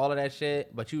 stronger, all of that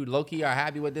shit, but you low-key are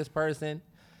happy with this person,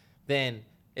 then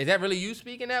is that really you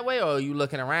speaking that way, or are you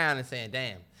looking around and saying,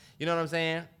 damn? You know what I'm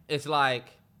saying? It's like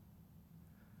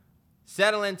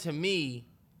settling to me.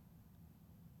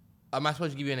 Am I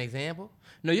supposed to give you an example?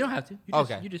 No, you don't have to.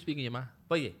 You just speak in your mind.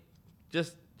 But yeah,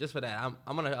 just for that,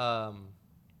 I'm gonna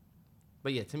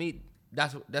but yeah, to me,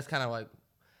 that's kind of like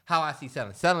how I see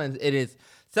settling.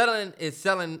 Settling is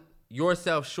selling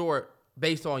yourself short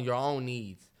based on your own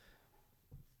needs,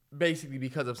 basically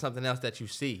because of something else that you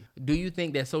see. Do you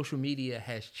think that social media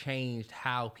has changed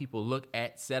how people look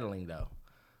at settling though?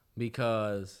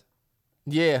 Because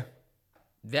yeah,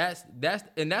 that's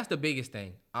the biggest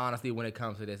thing, honestly, when it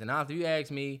comes to this. And honestly, if you ask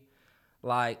me,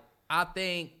 like, I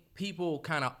think people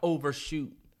kind of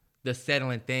overshoot the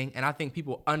settling thing, and I think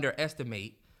people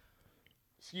underestimate.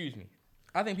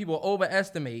 I think people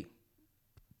overestimate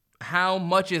how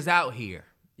much is out here.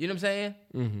 You know what I'm saying?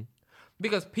 Mm-hmm.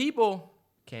 Because people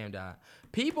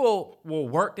will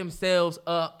work themselves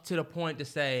up to the point to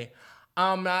say,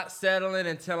 I'm not settling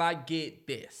until I get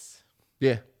this.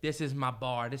 Yeah. This is my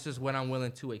bar. This is what I'm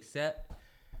willing to accept.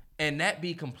 And that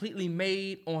be completely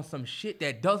made on some shit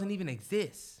that doesn't even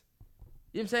exist.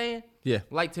 You know what I'm saying? Yeah.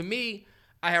 Like, to me,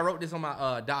 I had wrote this on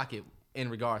my docket in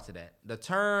regards to that. The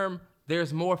term,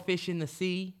 there's more fish in the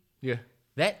sea. Yeah.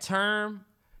 That term,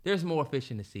 there's more fish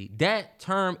in the sea. That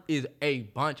term is a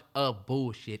bunch of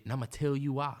bullshit, and I'm going to tell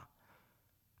you why.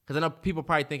 Because I know people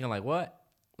probably thinking, like, what?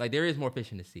 Like, there is more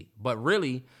fish in the sea. But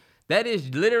really, that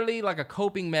is literally like a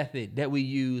coping method that we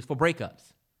use for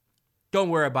breakups. Don't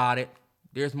worry about it.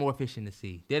 There's more fish in the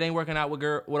sea. That ain't working out with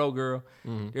old girl.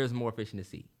 Mm-hmm. There's more fish in the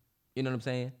sea. You know what I'm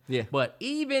saying? Yeah. But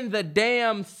even the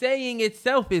damn saying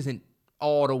itself isn't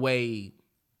all the way.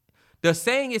 The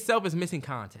saying itself is missing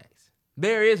context.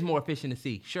 There is more fish in the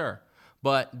sea, sure.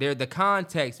 But the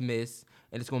context miss,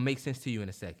 and it's going to make sense to you in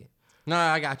a second. No,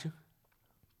 I got you.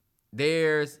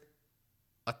 There's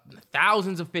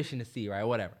thousands of fish in the sea, right?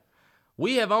 Whatever.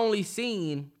 We have only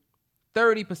seen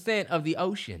 30% of the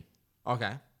ocean.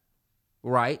 Okay.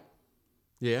 Right?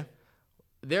 Yeah.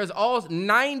 There's also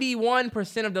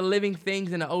 91% of the living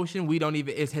things in the ocean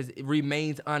it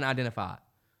remains unidentified.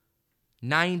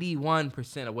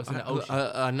 91% of what's in the ocean.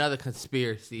 Another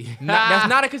conspiracy. That's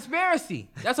not a conspiracy.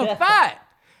 That's a fact.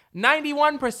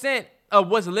 91% of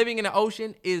what's living in the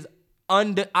ocean is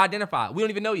unidentified. We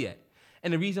don't even know yet.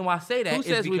 And the reason why I say that Who is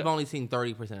says because we've only seen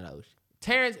 30% of the ocean?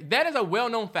 Terrence, that is a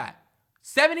well-known fact.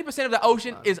 70% of the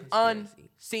ocean is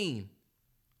unseen.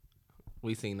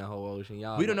 We seen the whole ocean,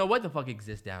 y'all. We don't know what the fuck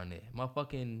exists down there.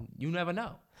 Motherfucking, you never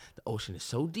know. The ocean is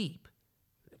so deep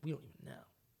that we don't even know.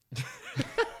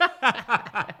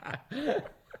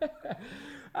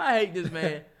 I hate this,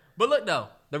 man. But look, though,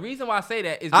 the reason why I say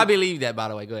that is... I believe that, by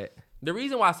the way. Go ahead. The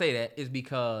reason why I say that is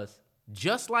because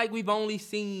just like we've only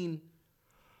seen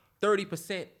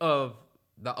 30% of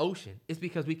the ocean, it's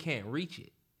because we can't reach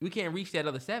it. We can't reach that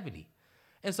other 70.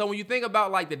 And so when you think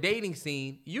about, like, the dating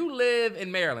scene, you live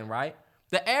in Maryland, right?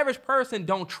 The average person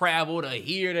don't travel to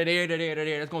here, to there, to there, to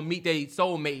there. That's going to meet their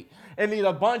soulmate and need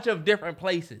a bunch of different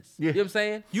places. Yeah. You know what I'm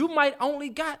saying? You might only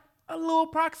got a little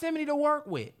proximity to work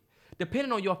with,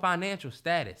 depending on your financial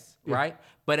status, right?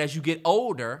 But as you get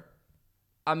older,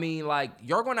 I mean, like,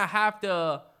 you're going to have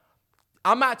to...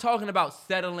 I'm not talking about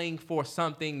settling for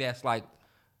something that's like,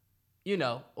 you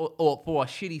know, or for a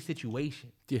shitty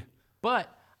situation. Yeah. But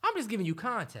I'm just giving you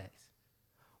context.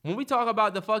 When we talk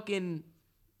about the fucking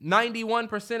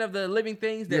 91% of the living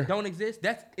things that don't exist,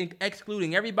 that's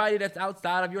excluding everybody that's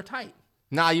outside of your type.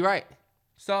 Nah, you're right.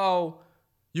 So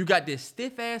you got this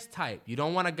stiff-ass type. You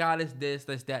don't want a guy that's this,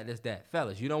 that's that, that's that.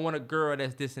 Fellas, you don't want a girl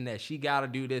that's this and that. She got to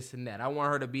do this and that. I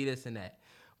want her to be this and that.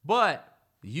 But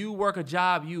you work a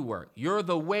job, you work. You're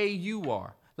the way you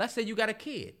are. Let's say you got a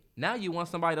kid. Now you want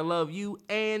somebody to love you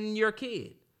and your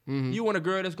kid. Mm-hmm. You want a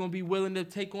girl that's going to be willing to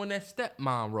take on that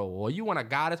stepmom role. Or you want a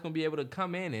guy that's going to be able to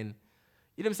come in and,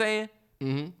 you know what I'm saying?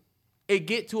 Mm-hmm. It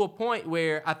get to a point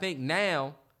where I think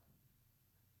now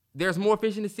there's more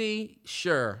fish in the sea.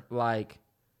 Sure, like,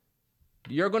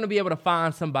 you're going to be able to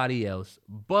find somebody else.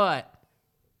 But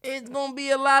it's going to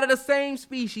be a lot of the same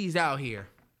species out here.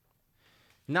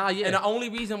 Nah, yeah. And the only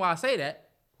reason why I say that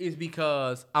is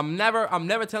because I'm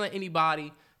never telling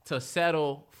anybody to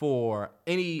settle for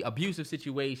any abusive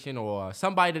situation or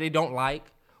somebody that they don't like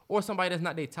or somebody that's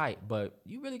not their type. But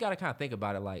you really got to kind of think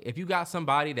about it. Like, if you got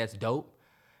somebody that's dope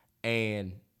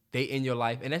and they in your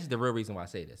life, and that's the real reason why I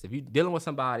say this. If you're dealing with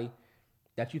somebody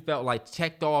that you felt like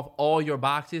checked off all your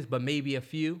boxes, but maybe a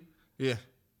few. Yeah.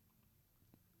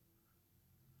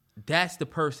 That's the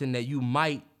person that you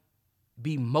might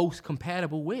be most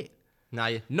compatible with. Nah,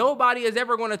 yeah. Nobody is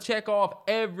ever going to check off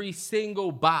every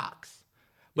single box.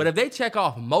 But if they check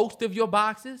off most of your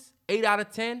boxes, 8 out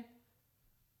of 10,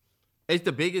 it's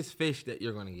the biggest fish that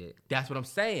you're going to get. That's what I'm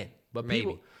saying. But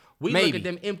maybe. We look at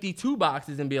them empty 2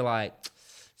 boxes and be like,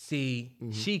 see,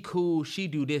 she cool, she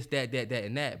do this, that,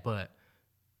 and that, but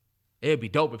it'd be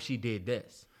dope if she did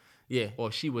this. Yeah.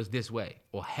 Or she was this way,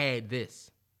 or had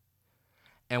this.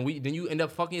 And then you end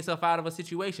up fucking yourself out of a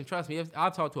situation. Trust me,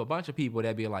 I'll talk to a bunch of people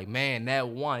that be like, man, that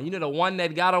one. You know the one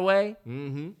that got away?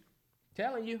 Mm-hmm.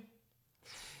 Telling you.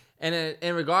 And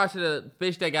in regards to the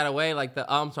fish that got away, like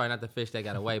I'm sorry, not the fish that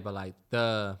got away, but like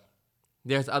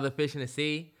there's other fish in the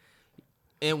sea.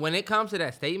 And when it comes to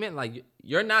that statement, like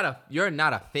you're not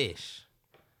a fish.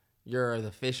 You're the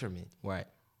fisherman. Right.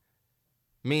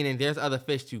 Meaning there's other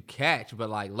fish to catch, but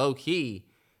like low key,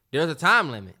 there's a time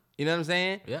limit. You know what I'm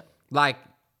saying? Yeah. Like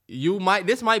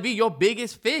this might be your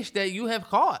biggest fish that you have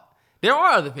caught. There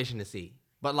are other fish in the sea,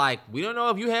 but like we don't know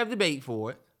if you have the bait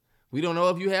for it. We don't know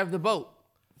if you have the boat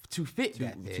to fit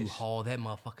that fish. To haul that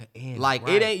motherfucker in. Like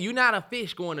you're not a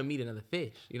fish going to meet another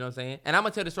fish. You know what I'm saying? And I'm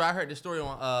gonna tell the story. I heard the story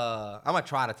on I'm gonna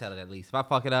try to tell it at least. If I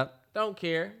fuck it up, don't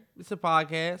care. It's a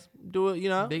podcast. Do it, you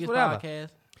know. Biggest whatever. podcast.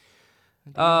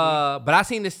 But I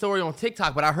seen this story on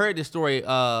TikTok, but I heard this story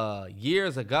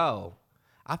years ago.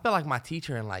 I felt like my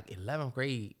teacher in like 11th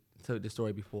grade told this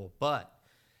story before, but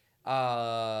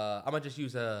I'm gonna just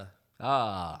use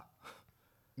I'm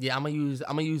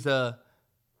gonna use a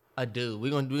dude. We're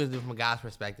gonna do it from a guy's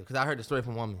perspective because I heard the story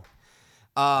from a woman.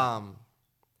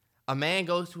 A man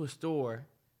goes to a store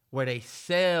where they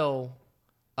sell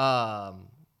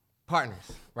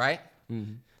partners, right?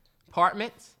 Mm-hmm.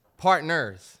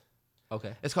 Partners.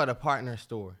 Okay. It's called a partner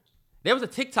store. There was a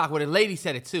TikTok where the lady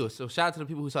said it too. So shout out to the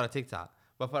people who saw the TikTok.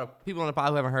 But for the people on the pod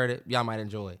who haven't heard it, y'all might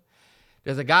enjoy it.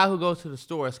 There's a guy who goes to the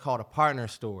store. It's called a partner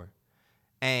store.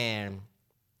 And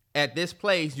at this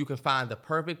place, you can find the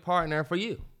perfect partner for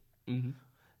you. Mm-hmm.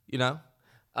 You know?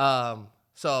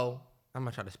 So I'm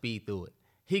going to try to speed through it.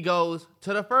 He goes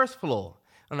to the first floor.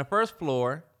 On the first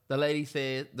floor, the lady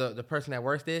says, the person that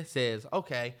works there says,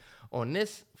 okay, on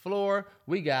this floor,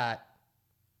 we got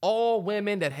all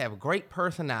women that have great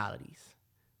personalities,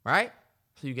 right?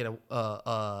 So you get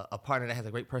a partner that has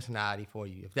a great personality for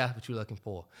you, if that's what you're looking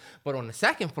for. But on the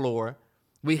second floor,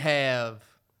 we have,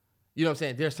 you know what I'm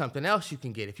saying, there's something else you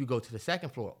can get if you go to the second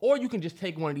floor. Or you can just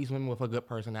take one of these women with a good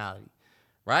personality,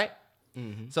 right?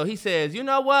 Mm-hmm. So he says, you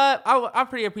know what? I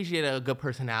pretty appreciate a good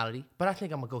personality, but I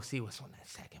think I'm going to go see what's on that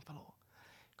second floor.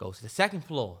 Goes to the second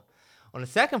floor. On the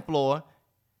second floor,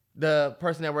 the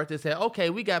person that worked there said, okay,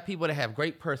 we got people that have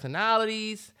great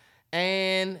personalities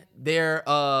and they're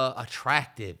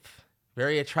attractive,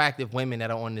 very attractive women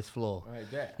that are on this floor.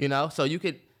 Right there. You know, so you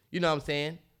could, you know what I'm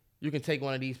saying? You can take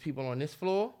one of these people on this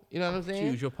floor, you know what I'm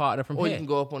saying? Choose your partner from or here. You can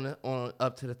go up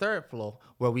up to the third floor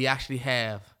where we actually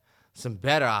have some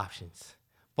better options.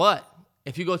 But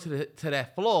if you go to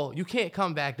that floor, you can't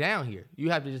come back down here. You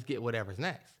have to just get whatever's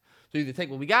next. So either take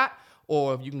what we got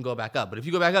or you can go back up. But if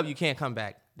you go back up, you can't come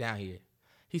back down here.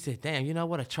 He said, damn, you know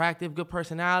what? Attractive, good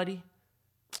personality.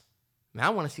 Man, I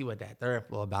want to see what that third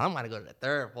floor about. I'm going to go to the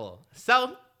third floor.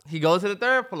 So he goes to the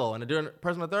third floor, and the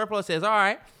person on the third floor says, all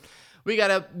right, we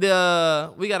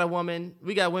got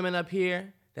women up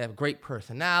here that have great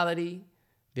personality,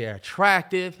 they're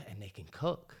attractive, and they can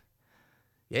cook.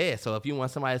 Yeah, so if you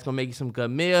want somebody that's going to make you some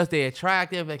good meals, they're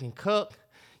attractive, they can cook,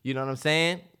 you know what I'm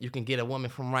saying? You can get a woman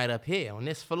from right up here on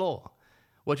this floor.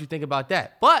 What you think about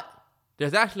that? But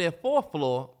there's actually a fourth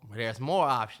floor where there's more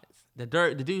options. The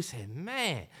dude said,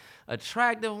 man,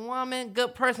 attractive woman,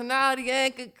 good personality,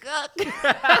 and can cook.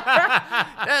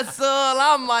 That's all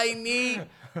I might need.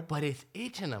 But it's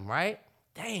itching them, right?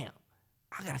 Damn,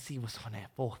 I got to see what's on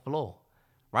that fourth floor,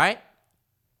 right?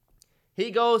 He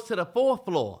goes to the fourth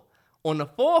floor. On the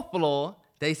fourth floor,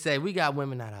 they say, we got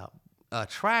women that are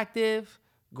attractive,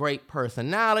 great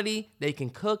personality, they can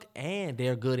cook, and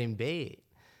they're good in bed.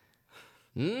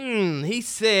 He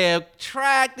said,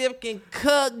 attractive, can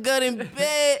cook, good in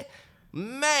bed.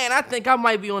 Man, I think I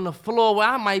might be on the floor where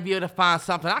I might be able to find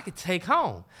something I could take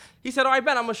home. He said, all right,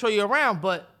 Ben, I'm going to show you around,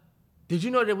 but did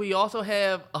you know that we also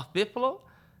have a fifth floor?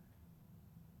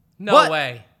 No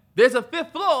way. There's a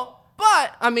fifth floor,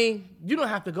 but, I mean, you don't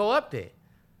have to go up there.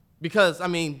 Because, I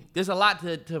mean, there's a lot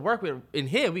to work with. In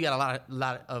here, we got a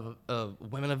lot of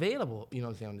women available, you know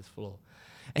what I'm saying, on this floor.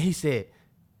 And he said,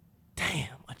 damn,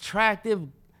 attractive,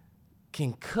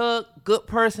 can cook, good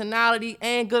personality,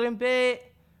 and good in bed.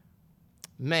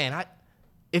 Man,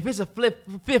 if it's a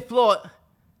fifth floor,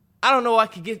 I don't know I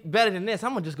could get better than this.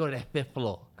 I'm going to just go to that fifth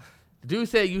floor. The dude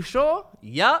said, you sure?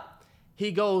 Yup.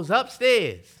 He goes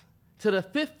upstairs to the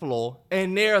fifth floor,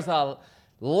 and there's a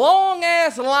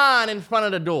long-ass line in front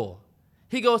of the door.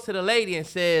 He goes to the lady and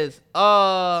says,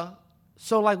 so,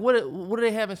 like, what do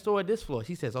they have in store at this floor?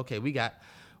 She says, okay, we got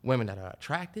women that are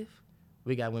attractive.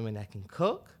 We got women that can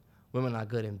cook. Women are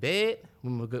good in bed.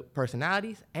 Women with good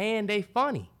personalities. And they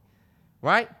funny.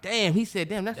 Right? Damn, he said,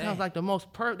 damn, that sounds like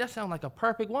that sounds like a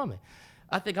perfect woman.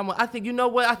 I think, you know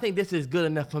what? I think this is good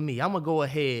enough for me. I'm going to go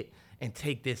ahead and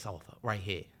take this offer right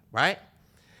here. Right?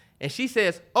 And she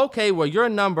says, okay, well, you're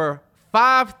number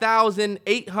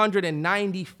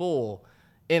 5,894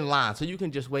 in line. So you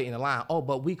can just wait in the line. Oh,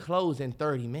 but we close in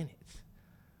 30 minutes.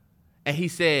 And he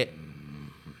said,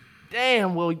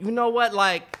 damn, well, you know what?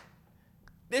 Like,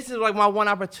 this is like my one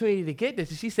opportunity to get this.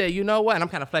 And she said, you know what? And I'm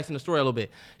kind of flexing the story a little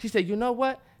bit. She said, you know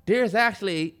what? There's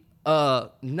actually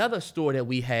another store that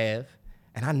we have,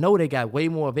 and I know they got way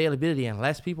more availability and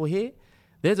less people here.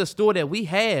 There's a store that we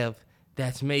have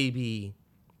that's maybe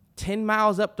 10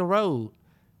 miles up the road.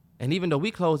 And even though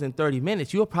we close in 30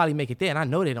 minutes, you'll probably make it there. And I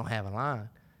know they don't have a line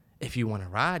if you want to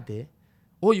ride there.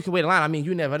 Or you can wait in line. I mean,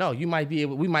 you never know. We might be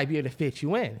able to fit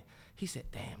you in. He said,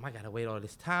 damn, I got to wait all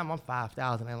this time. I'm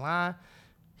 5,000 in line.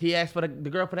 He asked for the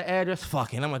girl for the address.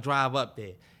 Fuck it, I'm going to drive up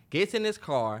there. Gets in his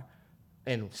car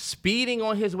and speeding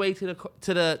on his way to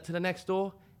the next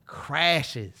door,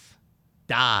 crashes,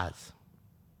 dies.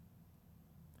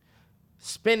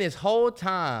 Spent his whole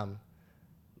time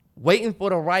waiting for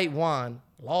the right one,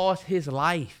 lost his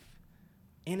life,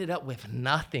 ended up with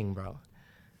nothing, bro.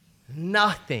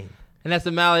 Nothing. And that's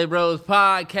the Mally Bros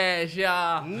podcast,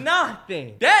 y'all.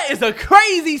 Nothing. That is a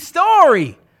crazy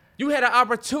story. You had an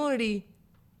opportunity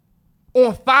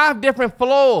on 5 different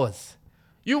floors.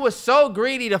 You were so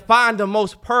greedy to find the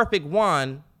most perfect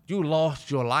one, you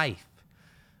lost your life.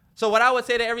 So what I would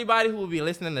say to everybody who will be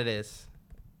listening to this,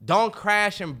 don't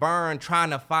crash and burn trying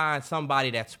to find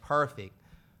somebody that's perfect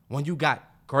when you got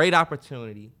great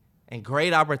opportunity in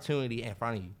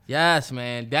front of you. Yes,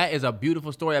 man. That is a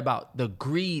beautiful story about the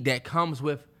greed that comes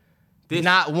with this.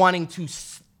 Not wanting to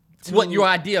what your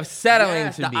idea of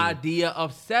settling to the be. idea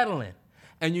of settling.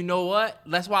 And you know what?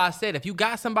 That's why I said, if you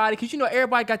got somebody, because you know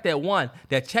everybody got that one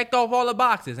that checked off all the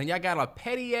boxes and y'all got a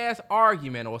petty-ass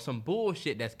argument or some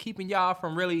bullshit that's keeping y'all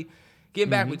from really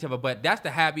getting back with each other. But that's the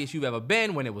happiest you've ever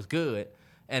been when it was good.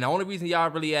 And the only reason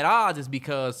y'all really at odds is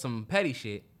because some petty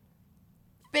shit.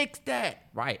 Fix that.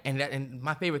 Right. And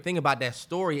my favorite thing about that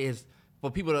story is, for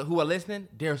people who are listening,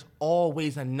 there's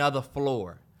always another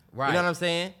floor. Right. You know what I'm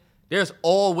saying? There's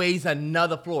always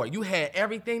another floor. You had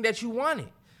everything that you wanted.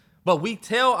 But we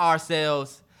tell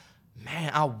ourselves,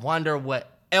 man, I wonder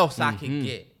what else I can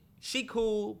get. She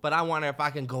cool, but I wonder if I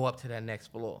can go up to that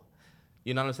next floor.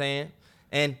 You know what I'm saying?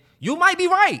 And you might be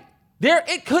right.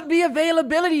 It could be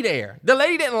availability there. The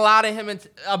lady didn't lie to him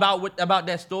about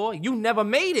that store. You never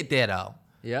made it there, though.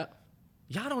 Yep.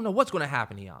 Y'all don't know what's going to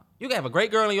happen to y'all. You can have a great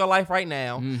girl in your life right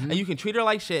now, and you can treat her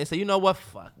like shit and say, you know what?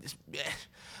 Fuck this.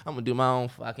 I'm going to do my own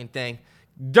fucking thing.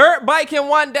 Dirt biking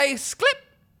one day, slip,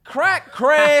 crack,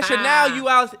 crash, and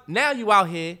now you out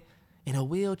here in a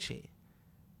wheelchair.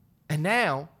 And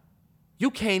now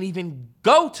you can't even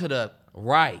go to the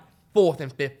right 4th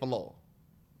and 5th floor.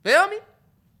 Feel me?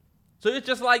 So it's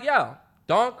just like, yo,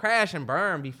 don't crash and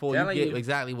burn before you get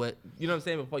exactly what, you know what I'm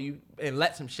saying, before you, and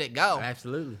let some shit go.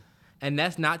 Absolutely. And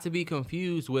that's not to be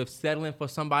confused with settling for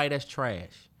somebody that's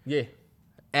trash. Yeah.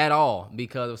 At all.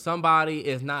 Because if somebody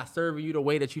is not serving you the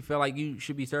way that you feel like you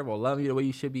should be served or loving you the way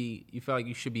you feel like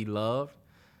you should be loved,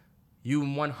 you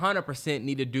 100%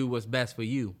 need to do what's best for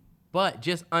you. But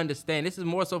just understand, this is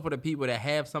more so for the people that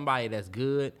have somebody that's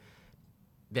good,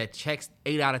 that checks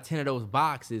 8 out of 10 of those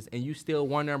boxes, and you still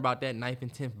wondering about that 9th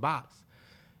and 10th box.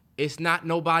 It's not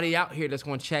nobody out here that's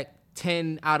going to check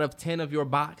 10 out of 10 of your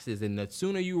boxes. And the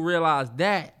sooner you realize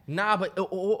that,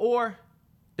 or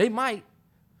they might.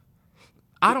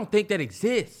 I don't think that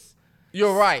exists.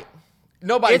 You're right.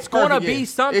 Nobody's It's going to be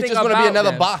something. It's just going to be another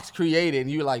them. box created,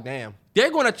 and you're like, damn. They're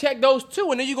going to check those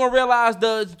 2, and then you're going to realize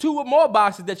the 2 more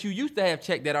boxes that you used to have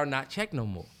checked that are not checked no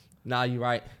more. Nah, you're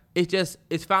right.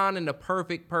 It's finding the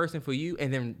perfect person for you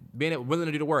and then being willing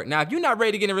to do the work. Now, if you're not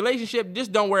ready to get in a relationship,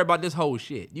 just don't worry about this whole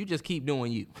shit. You just keep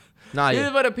doing you. Nah, This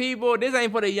is for the people. This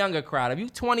ain't for the younger crowd. If you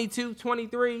 22,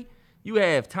 23, you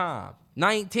have time.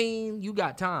 19, you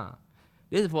got time.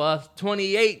 This is for us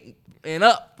 28 and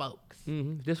up, folks.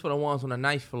 This for the ones on the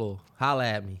 9th floor. Holla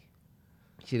at me.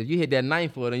 Shit, if you hit that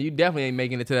 9th floor, then you definitely ain't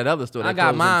making it to that other store. I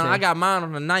got mine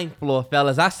on the 9th floor,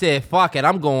 fellas. I said, fuck it.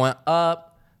 I'm going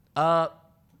up,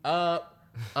 up, up,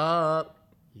 up.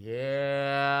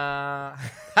 Yeah.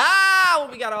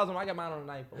 What we got awesome? I got mine on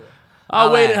the 9th floor. I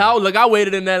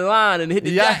waited in that line and hit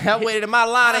the jackpot. I waited in my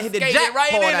line and hit the jackpot.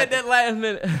 Right in at that last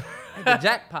minute. Hit the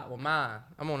jackpot with mine.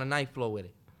 I'm on the 9th floor with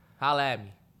it. Holla at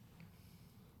me.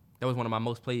 That was one of my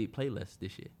most played playlists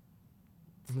this year.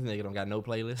 This nigga don't got no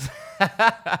playlist.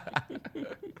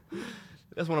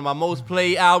 That's one of my most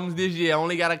played albums this year. I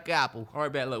only got a couple. All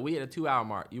right, bet. Look, we hit a 2-hour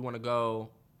mark. You want to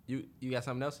go? You got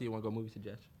something else, or you want to go movie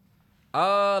suggestion?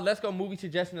 Let's go movie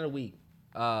suggestion of the week.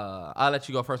 I'll let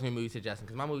you go first with movie suggestion,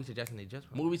 because my movie suggestion is just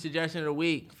movie suggestion of the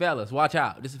week. Fellas, watch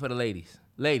out. This is for the ladies.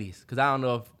 Ladies, because I don't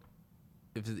know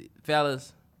if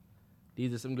fellas,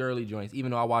 these are some girly joints,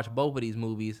 even though I watch both of these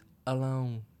movies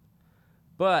alone.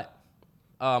 But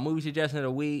movie suggestion of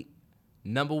the week,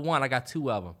 number 1, I got 2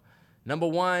 of them. Number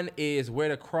 1 is Where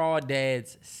the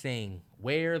Crawdads Sing.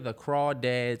 Where the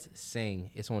Crawdads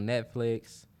Sing. It's on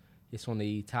Netflix. It's on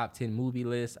the top 10 movie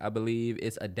list. I believe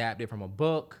it's adapted from a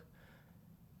book.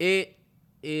 It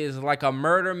is like a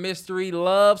murder mystery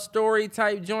love story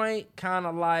type joint, kind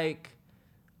of like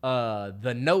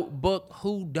The Notebook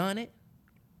Who Done It.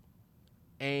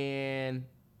 And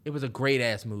it was a great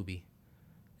ass movie.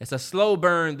 It's a slow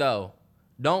burn though.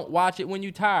 Don't watch it when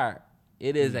you're tired.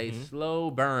 It is a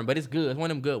slow burn, but it's good. It's one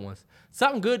of them good ones.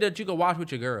 Something good that you can watch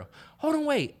with your girl. Hold on,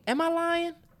 wait. Am I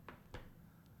lying?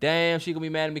 Damn, she gonna be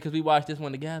mad at me because we watched this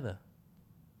one together.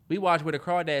 We watched Where the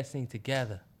Crawdads Sing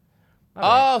together.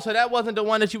 Right. Oh, so that wasn't the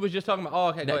one that you was just talking about. Oh,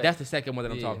 okay, that's the second one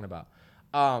that I'm talking about.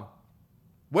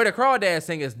 Where the Crawdads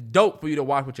Sing is dope for you to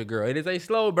watch with your girl. It is a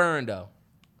slow burn though.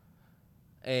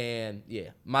 And yeah,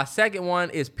 my second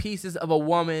one is Pieces of a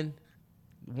Woman.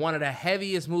 One of the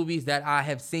heaviest movies that I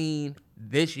have seen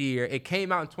this year. It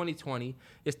came out in 2020.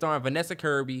 It's starring Vanessa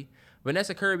Kirby,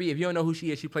 Vanessa Kirby, if you don't know who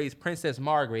she is, she plays Princess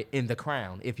Margaret in The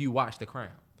Crown, if you watch The Crown.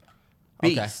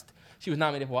 Beast. Okay. She was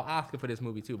nominated for an Oscar for this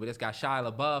movie, too. But it's got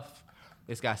Shia LaBeouf.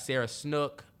 It's got Sarah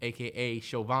Snook, a.k.a.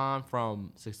 Chauvin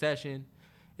from Succession.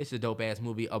 It's a dope-ass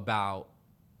movie about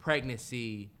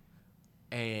pregnancy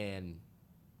and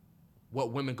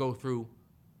what women go through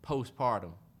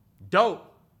postpartum.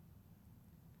 Dope.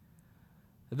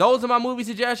 Those are my movie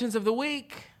suggestions of the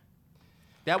week.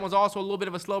 That one's also a little bit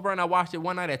of a slow burn. I watched it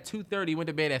one night at 2:30, went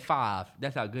to bed at 5.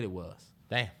 That's how good it was.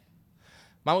 Damn.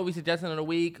 My movie suggestion of the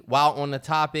week, while on the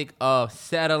topic of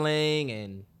settling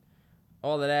and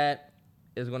all of that,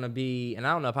 is going to be, and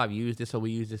I don't know if I've used this or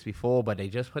we used this before, but they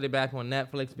just put it back on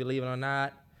Netflix, believe it or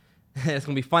not. It's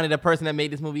going to be funny. The person that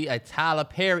made this movie, it's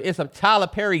a Tyler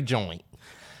Perry joint.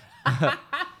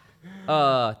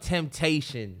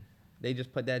 Temptation. They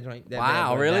just put that joint.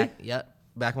 Wow, really?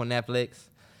 Back on Netflix.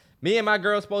 Me and my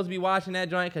girl's supposed to be watching that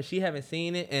joint because she haven't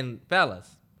seen it. And fellas,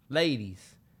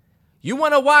 ladies, you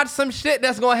want to watch some shit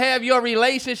that's going to have your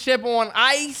relationship on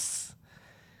ice?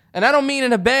 And I don't mean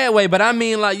in a bad way, but I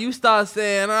mean like you start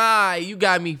saying, you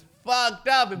got me fucked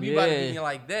up if you about to be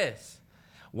like this.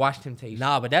 Watch Temptation.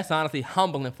 Nah, but that's honestly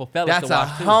humbling for fellas to watch.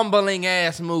 That's a humbling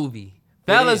ass movie.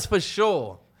 Fellas for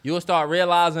sure. You'll start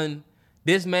realizing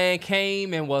this man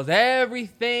came and was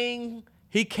everything.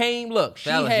 He came, look.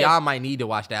 Fellas, y'all might need to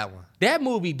watch that one. That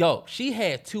movie dope. She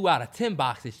had 2 out of 10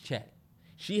 boxes checked.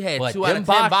 She had 2 out of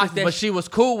 10 boxes, but she was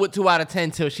cool with 2 out of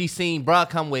 10 till she seen bruh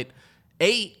come with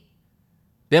 8.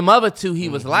 Them other 2 he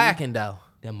was lacking, though.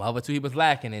 Them other 2 he was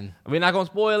lacking. And we're not going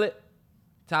to spoil it.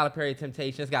 Tyler Perry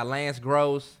Temptation. It's got Lance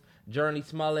Gross, Journey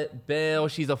Smollett, Belle.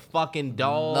 She's a fucking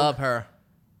dog. Love her.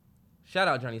 Shout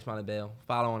out Journey Smollett Belle.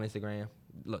 Follow on Instagram.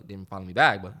 Look, didn't follow me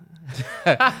back, but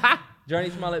Journey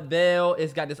Smollett Belle.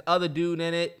 It's got this other dude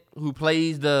in it who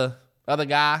plays the other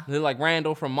guy. Look like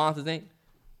Randall from Monsters, Inc.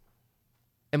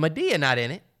 And Madea not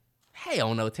in it.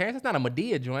 Hell no, Terrence. It's not a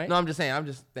Madea joint. No, I'm just saying. I'm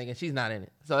just thinking she's not in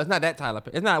it. So it's not that Tyler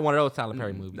Perry. It's not one of those Tyler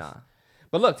Perry movies. Nah.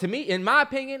 But look, to me, in my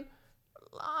opinion,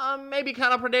 maybe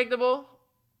kind of predictable.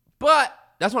 But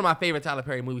that's one of my favorite Tyler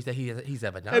Perry movies that he's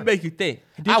ever done. It makes you think.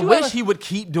 I wish he would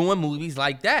keep doing movies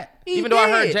like that. Even though I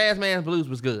heard Jazz Man's Blues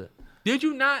was good. Did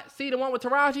you not see the one with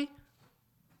Taraji?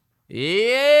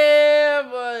 Yeah,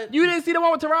 but you didn't see the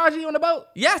one with Taraji on the boat?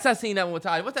 Yes, I seen that one with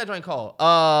Taraji. What's that joint called?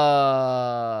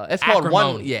 It's called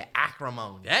Acrimony.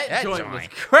 Acrimony. That joint was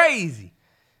crazy.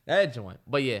 That joint.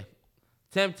 But yeah,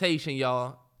 Temptation,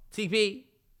 y'all. TP.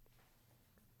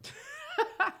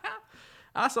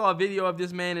 I saw a video of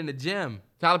this man in the gym.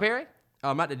 Tyler Perry?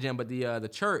 Not the gym, but the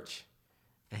church.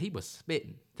 And he was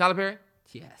spitting. Tyler Perry?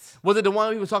 Yes. Was it the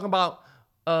one he was talking about?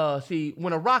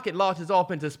 When a rocket launches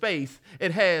off into space,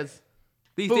 it has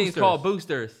these things called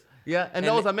boosters. Yeah, and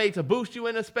those are made to boost you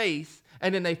into space,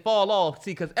 and then they fall off.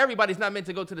 See, because everybody's not meant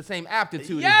to go to the same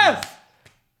aptitude. Yes.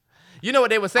 You know what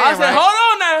they were saying, I said, right?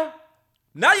 hold on now.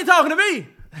 Now you're talking to me.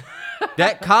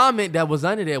 That comment that was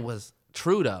under there was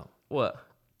true, though. What?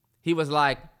 He was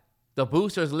like, the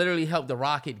boosters literally help the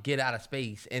rocket get out of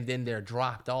space, and then they're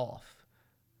dropped off.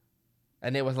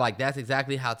 And it was like, that's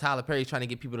exactly how Tyler Perry's trying to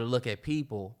get people to look at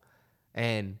people.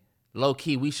 And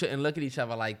low-key, we shouldn't look at each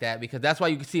other like that, because that's why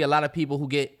you can see a lot of people who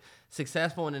get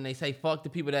successful and then they say, fuck the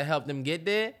people that helped them get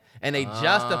there. And they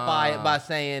justify it by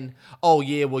saying, oh,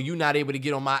 yeah, well, you're not able to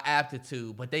get on my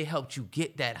aptitude, but they helped you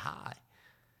get that high.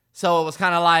 So it was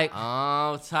kind of like,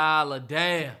 oh, Tyler,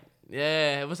 damn.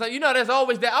 Yeah, it was like, there's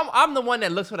always that. I'm the one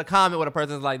that looks for the comment where the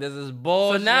person's like, this is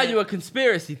bullshit. So now you're a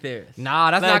conspiracy theorist.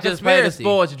 Nah, that's not conspiracy.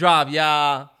 Sports drop,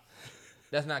 y'all.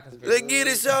 That's not conspiracy. Let's get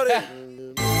it, shorty.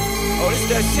 Oh, this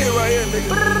that shit right here,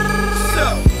 nigga. What's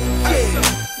up? Yeah.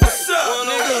 What's up,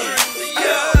 nigga?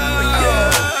 Yeah.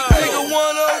 Nigga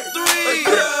 103.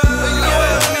 Yeah.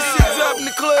 When this shit drop in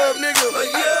the club, nigga.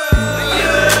 Yeah.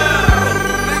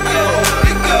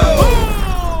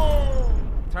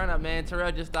 Turn up, man.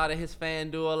 Terrell just started his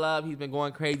FanDuel up. He's been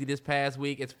going crazy this past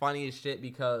week. It's funny as shit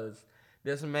because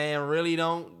this man really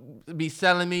don't be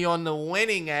selling me on the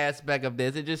winning aspect of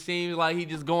this. It just seems like he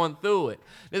just going through it.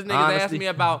 This nigga's asking me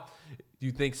about,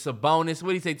 you think Sabonis, what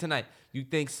did he say tonight? You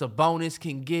think Sabonis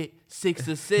can get 6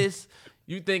 assists?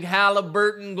 You think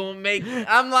Halliburton gonna make?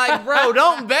 I'm like, bro,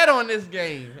 don't bet on this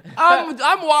game.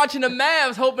 I'm watching the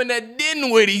Mavs hoping that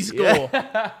Dinwiddie score.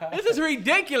 This is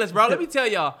ridiculous, bro. Let me tell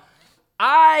y'all.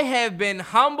 I have been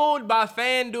humbled by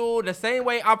FanDuel the same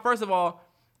way. First of all,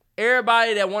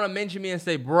 everybody that want to mention me and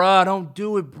say, bruh, don't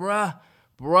do it, bruh.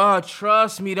 Bruh,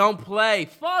 trust me, don't play.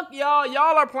 Fuck y'all.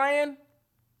 Y'all are playing.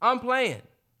 I'm playing.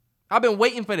 I've been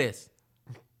waiting for this.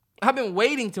 I've been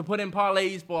waiting to put in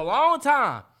parlays for a long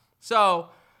time. So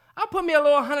I put me a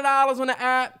little $100 on the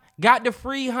app. Got the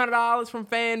free $100 from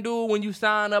FanDuel when you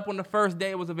sign up on the first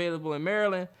day it was available in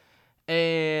Maryland.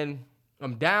 And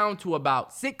I'm down to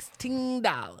about $16.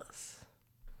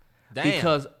 Damn.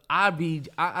 Because I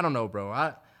don't know, bro.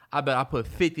 I bet I put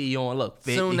 50 on. Look,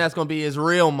 50. Soon that's gonna be his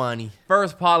real money.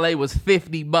 First parlay was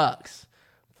 $50.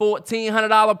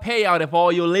 $1,400 payout if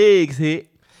all your legs hit.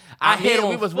 I hit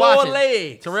on 4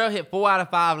 legs. Terrell hit 4 out of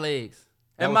 5 legs.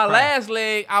 And my last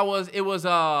leg, it was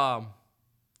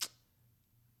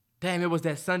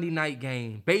that Sunday night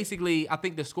game. Basically, I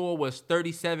think the score was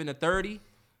 37-30,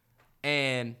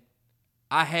 and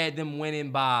I had them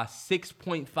winning by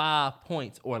 6.5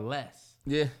 points or less.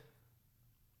 Yeah.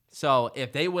 So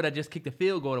if they would have just kicked the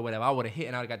field goal or whatever, I would have hit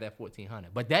and I would have got that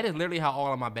 1,400. But that is literally how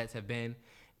all of my bets have been.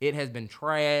 It has been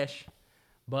trash,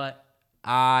 but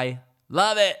I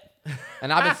love it.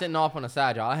 And I've been sitting off on the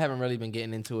side, y'all. I haven't really been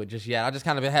getting into it just yet. I just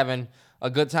kind of been having a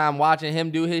good time watching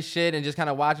him do his shit and just kind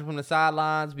of watching from the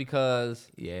sidelines because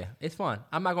yeah, it's fun.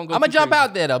 I'm not gonna go. I'm gonna jump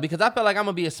out there though because I feel like I'm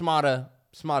gonna be a smarter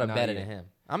better than him.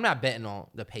 I'm not betting on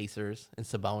the Pacers and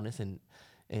Sabonis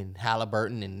and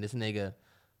Halliburton and this nigga.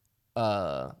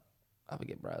 I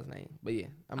forget bro's name, but yeah.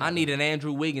 I need an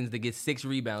Andrew Wiggins to get 6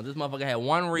 rebounds. This motherfucker had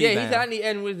 1 rebound. Yeah, he said I need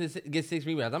Andrew Wiggins to get 6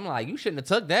 rebounds. I'm like, you shouldn't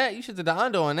have took that. You should have the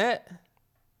under on that.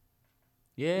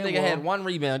 Yeah, nigga had 1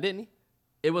 rebound, didn't he?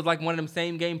 It was like one of them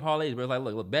same game parlays. Where it's like,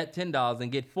 look, bet $10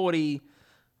 and get $50.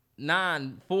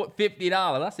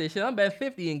 I said, shit, I'm bet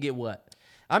 50 and get what?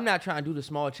 I'm not trying to do the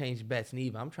small change bets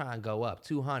neither. I'm trying to go up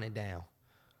 200 down.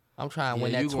 I'm trying to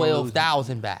win that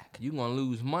 12,000 back. You gonna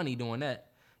lose money doing that.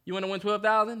 You want to win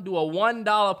 12,000? Do a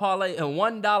 $1 parlay, a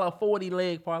 $1 40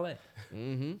 leg parlay.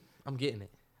 Mm-hmm. I'm getting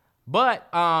it. But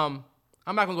I'm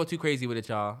not gonna go too crazy with it,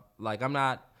 y'all. Like I'm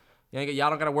not. Y'all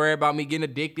don't gotta worry about me getting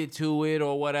addicted to it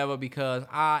or whatever because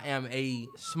I am a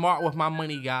smart with my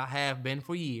money guy. Have been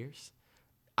for years.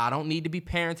 I don't need to be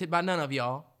parented by none of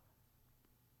y'all.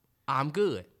 I'm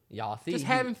good. Y'all see, just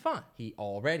having fun. He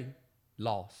already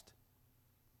lost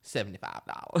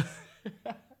 $75.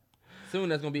 Soon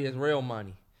that's gonna be his real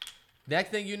money. Next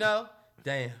thing you know,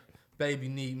 damn, baby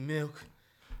need milk.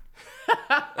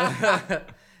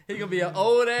 He gonna be an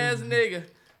old ass nigga.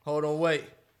 Hold on, wait.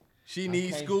 She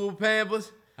needs school pampers.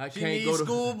 She needs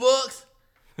school books.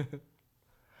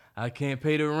 I can't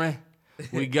pay the rent.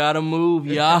 We gotta move,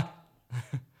 y'all.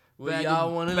 Where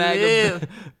y'all wanna live?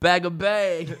 Bag a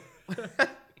bag.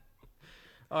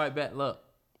 All right, bet. Look,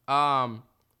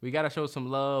 we gotta show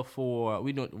some love for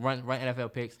we doing run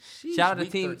NFL picks. Sheesh, shout out to the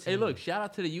team. 13. Hey, look, shout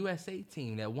out to the USA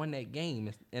team that won that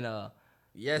game in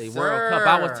yes, the sir. World Cup.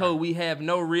 I was told we have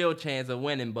no real chance of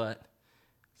winning, but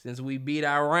since we beat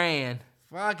Iran,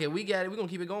 fuck it, we got it. We gonna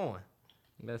keep it going.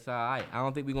 That's all right. I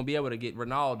don't think we're gonna be able to get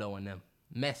Ronaldo and them.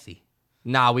 Messi.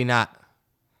 Nah, we not.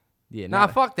 Yeah, nah,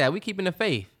 fuck that. We keeping the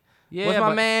faith. Yeah, what's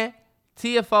my man?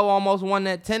 TFO almost won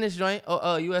that tennis joint,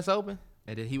 U.S. Open.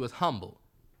 And then he was humbled.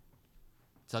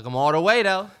 Took him all the way,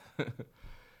 though.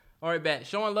 All right, bet.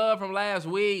 Showing love from last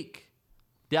week.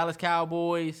 Dallas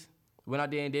Cowboys went out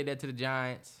there and did that to the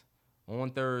Giants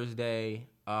on Thursday.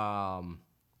 My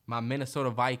Minnesota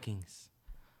Vikings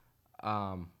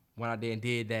went out there and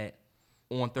did that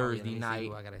on Thursday night.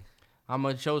 I'm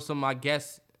going to show some, I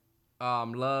guess,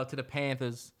 love to the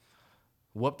Panthers.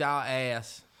 Whooped our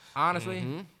ass. Honestly,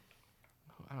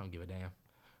 I don't give a damn.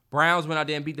 Browns went out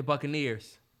there and beat the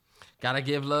Buccaneers. Gotta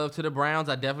give love to the Browns.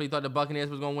 I definitely thought the Buccaneers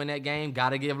was gonna win that game.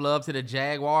 Gotta give love to the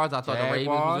Jaguars. I thought the Ravens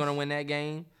was gonna win that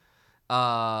game.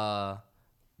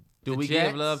 Do we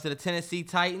give love to the Tennessee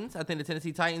Titans? I think the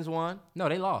Tennessee Titans won. No,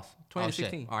 they lost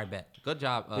 20-16. All right, bet. Good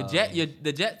job.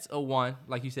 The Jets won,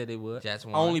 like you said they would. Jets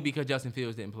won. Only because Justin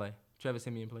Fields didn't play. Trevor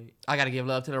Siemian played. I gotta give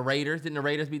love to the Raiders. Didn't the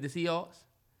Raiders beat the Seahawks?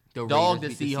 The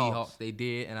Raiders beat the Seahawks. They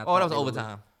did. And that was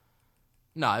overtime.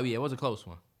 No, yeah, it was a close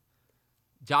one.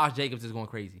 Josh Jacobs is going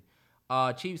crazy.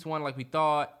 Chiefs won like we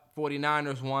thought.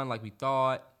 49ers won like we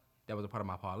thought. That was a part of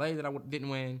my parlay that I didn't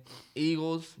win.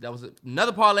 Eagles, that was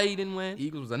another parlay you didn't win.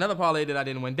 Eagles was another parlay that I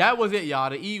didn't win. That was it, y'all.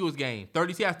 The Eagles game.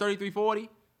 33-40.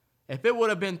 If it would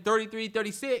have been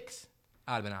 33-36,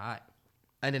 I'd have been all right.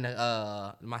 And then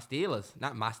my Steelers,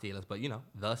 not my Steelers, but, the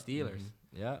Steelers.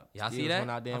 Mm-hmm. Yeah. Y'all Steelers see that?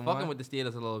 Out there I'm fucking with the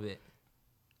Steelers a little bit.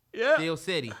 Yeah. Steel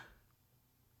City.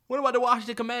 What about the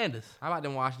Washington Commanders? How about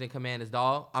them Washington Commanders,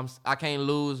 dog? I can't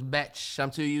lose, bitch. I'm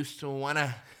too used to winning.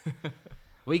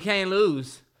 We can't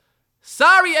lose.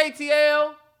 Sorry,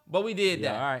 ATL, but we did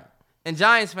that. All right. And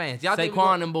Giants fans, y'all think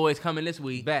Saquon and them boys coming this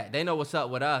week. Bet. They know what's up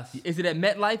with us. Is it at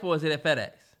MetLife or is it at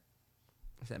FedEx?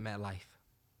 It's at MetLife.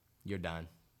 You're done.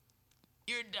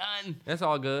 You're done. That's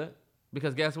all good.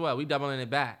 Because guess what? We doubling it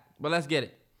back. But let's get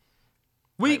it.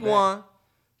 Week 1.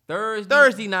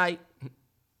 Thursday night.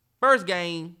 First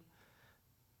game.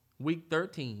 Week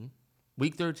 13.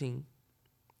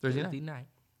 Thursday night.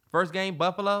 First game,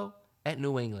 Buffalo at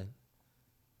New England.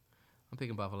 I'm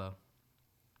picking Buffalo.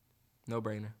 No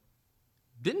brainer.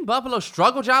 Didn't Buffalo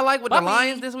struggle, y'all like, with the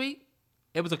Lions this week?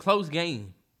 It was a close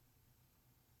game.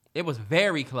 It was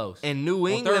very close. And New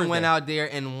England went out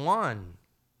there and won.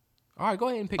 All right, go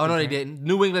ahead and pick. Oh, no, they didn't.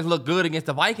 New England looked good against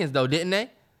the Vikings, though, didn't they?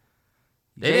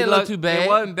 They didn't look too bad. It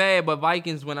wasn't bad, but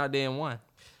Vikings went out there and won.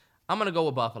 I'm going to go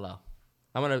with Buffalo.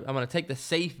 I'm gonna take the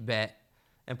safe bet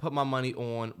and put my money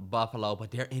on Buffalo,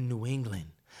 but they're in New England.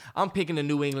 I'm picking the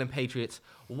New England Patriots.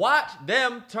 Watch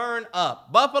them turn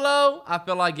up. Buffalo, I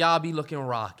feel like y'all be looking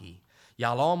rocky.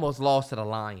 Y'all almost lost to the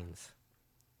Lions.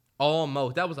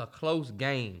 Almost. That was a close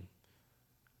game.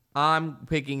 I'm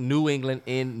picking New England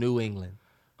in New England.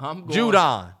 I'm going.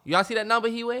 Judon. Y'all see that number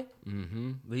he with?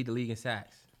 Mm-hmm. Lead the league in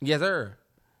sacks. Yes, sir.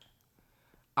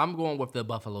 I'm going with the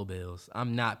Buffalo Bills.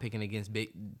 I'm not picking against big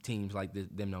teams like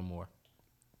them no more.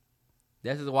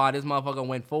 This is why this motherfucker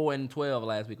went 4-12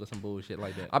 last week or some bullshit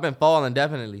like that. I've been falling,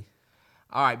 definitely.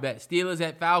 All right, bet. Steelers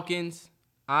at Falcons.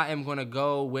 I am going to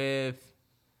go with,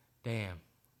 damn,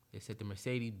 they said the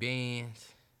Mercedes-Benz.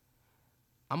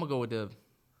 I'm going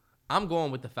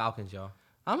with the Falcons, y'all.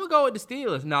 I'm going to go with the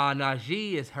Steelers. Nah,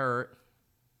 Najee is hurt.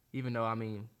 Even though, I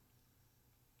mean,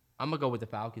 I'm going to go with the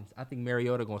Falcons. I think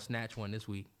Mariota going to snatch one this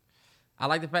week. I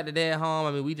like the fact that they're at home.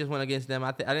 I mean, we just went against them.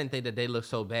 I didn't think that they looked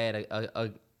so bad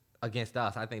against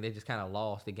us. I think they just kind of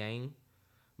lost the game.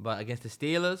 But against the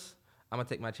Steelers, I'm going to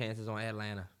take my chances on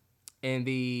Atlanta. And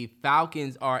the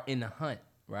Falcons are in the hunt,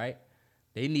 right?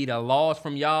 They need a loss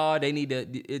from y'all. They need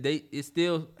it's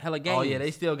still hella games. Oh, yeah,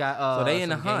 they still got so they in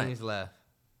the hunt. Games left.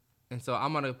 And so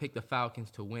I'm going to pick the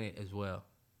Falcons to win it as well.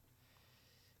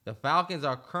 The Falcons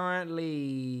are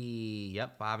currently,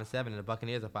 5-7, and the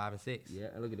Buccaneers are 5-6. Yeah,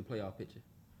 look at the playoff picture.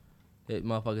 That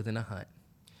motherfuckers in the hunt.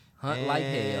 Hunt like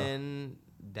hell. And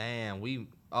damn,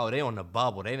 they on the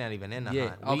bubble. They not even in the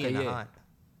hunt. We in the hunt.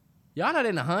 Y'all not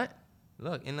in the hunt?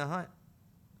 Look, in the hunt.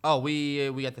 Oh, we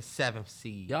got the 7th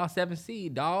seed. Y'all 7th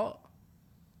seed, dog.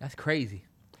 That's crazy.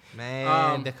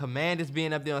 Man, the Commanders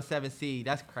being up there on 7th seed,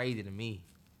 that's crazy to me.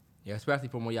 Yeah, especially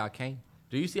from where y'all came.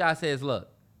 Do you see how it says, look,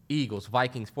 Eagles,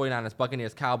 Vikings, 49ers,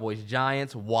 Buccaneers, Cowboys,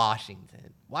 Giants,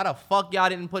 Washington. Why the fuck y'all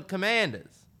didn't put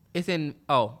Commanders? It's in,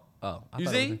 You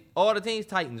see? All the teams,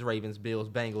 Titans, Ravens, Bills,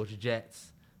 Bengals,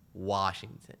 Jets,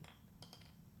 Washington.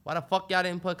 Why the fuck y'all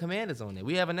didn't put Commanders on there?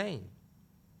 We have a name.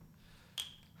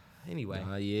 Anyway.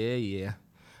 Yeah.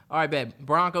 All right, bet.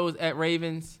 Broncos at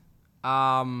Ravens.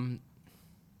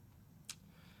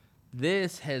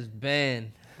 This has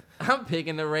been... I'm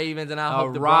picking the Ravens, and I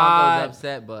hope the Broncos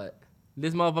upset, but...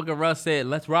 This motherfucker Russ said,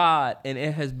 let's ride, and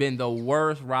it has been the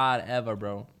worst ride ever,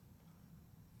 bro.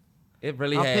 It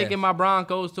really has. I'm picking my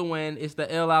Broncos to win. It's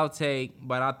the L I'll take,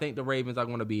 but I think the Ravens are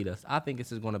going to beat us. I think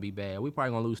this is going to be bad. We're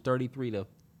probably going to lose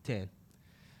 33-10.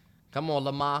 Come on,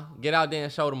 Lamar. Get out there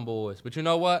and show them boys. But you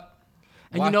know what?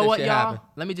 And you know what, y'all? Happen.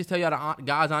 Let me just tell y'all the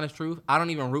God's honest truth. I don't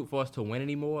even root for us to win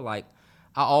anymore. Like,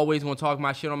 I always want to talk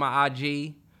my shit on my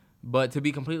IG, but to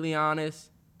be completely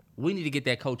honest, we need to get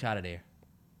that coach out of there.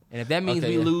 And if that means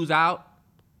we lose out,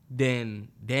 then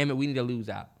damn it, we need to lose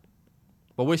out.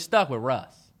 But we're stuck with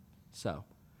Russ. So,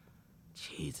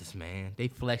 Jesus, man. They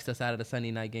flexed us out of the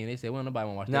Sunday night game. They said, well, nobody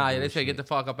want to watch that. They said, get the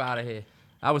fuck up out of here.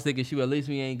 I was thinking, at least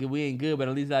we ain't good, but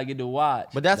at least I get to watch.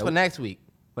 But that's for next week.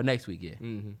 For next week, yeah.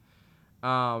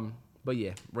 Mm-hmm. But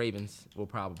yeah, Ravens will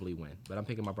probably win. But I'm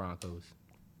picking my Broncos.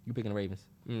 You picking the Ravens?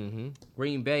 Mm-hmm.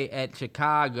 Green Bay at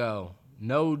Chicago.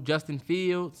 No Justin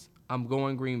Fields. I'm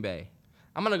going Green Bay.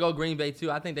 I'm going to go Green Bay, too.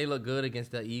 I think they look good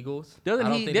against the Eagles. I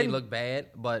don't think they look bad,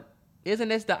 but... Isn't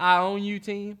this the I Own You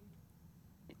team?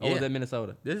 Or was that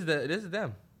Minnesota? This is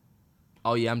them.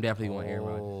 Oh, yeah, I'm definitely going Aaron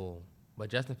Rodgers. But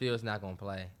Justin Fields not going to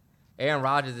play. Aaron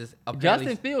Rodgers is...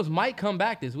 Justin Fields might come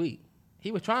back this week.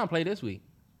 He was trying to play this week.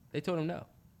 They told him no.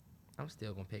 I'm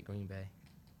still going to pick Green Bay.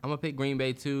 I'm going to pick Green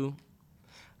Bay, too.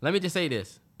 Let me just say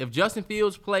this. If Justin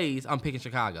Fields plays, I'm picking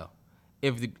Chicago.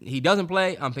 If he doesn't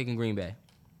play, I'm picking Green Bay.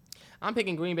 I'm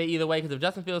picking Green Bay either way because if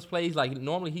Justin Fields plays, like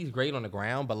normally he's great on the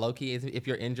ground, but low-key, if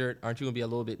you're injured, aren't you going to be a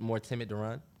little bit more timid to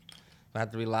run? I have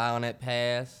to rely on that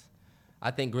pass. I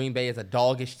think Green Bay is a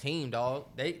doggish team, dog.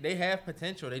 They have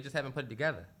potential. They just haven't put it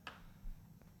together.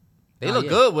 They look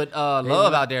good with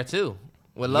Love out there, too.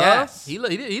 With Love, yes. he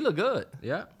look good.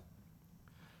 Yeah.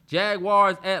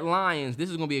 Jaguars at Lions.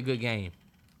 This is going to be a good game,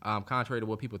 contrary to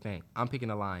what people think. I'm picking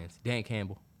the Lions. Dan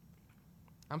Campbell.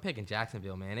 I'm picking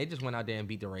Jacksonville, man. They just went out there and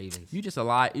beat the Ravens. You just a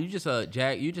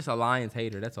Lions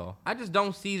hater. That's all. I just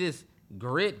don't see this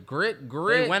grit.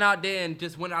 They went out there and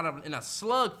just went out in a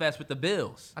slugfest with the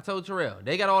Bills. I told Terrell,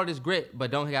 they got all this grit,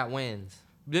 but don't got wins.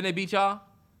 Didn't they beat y'all?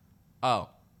 Oh,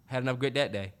 had enough grit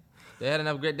that day. They had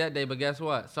enough grit that day, but guess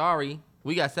what? Sorry,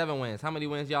 we got 7 wins. How many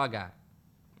wins y'all got?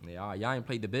 Yeah, y'all ain't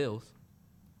played the Bills.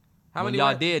 How When many y'all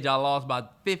wins? did, y'all lost by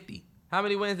 50. How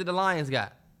many wins did the Lions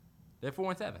got? They're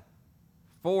 4-7.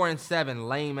 4-7,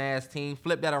 lame ass team.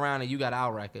 Flip that around and you got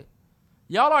our record.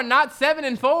 Y'all are not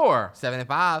 7-4.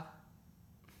 7-5.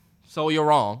 So you're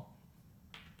wrong.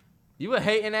 You a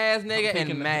hating ass nigga picking and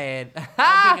the- mad.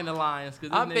 I'm picking the Lions.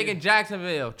 I'm picking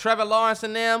Jacksonville. Trevor Lawrence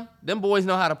and them boys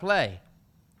know how to play.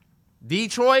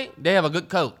 Detroit, they have a good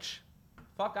coach.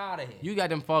 Fuck out of here. You got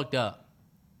them fucked up.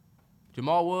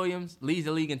 Jamal Williams leads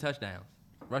the league in touchdowns.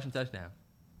 Rushing touchdowns.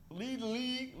 Lead the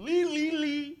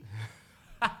league.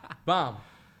 Bomb.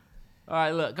 All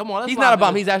right, look. Come on. Let's He's lock not a in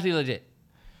bum. this- He's actually legit.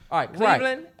 All right, Right.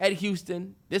 Cleveland at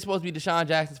Houston. This is supposed to be Deshaun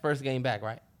Jackson's first game back,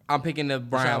 right? I'm picking the Deshaun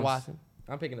Browns. Watson.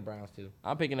 I'm picking the Browns, too.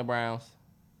 I'm picking the Browns.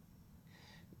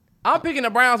 I'm picking the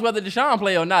Browns whether Deshaun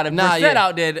play or not. If Nah, Brissett yeah.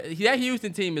 out there, that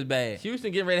Houston team is bad.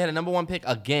 Houston getting ready to have the #1 pick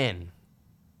again.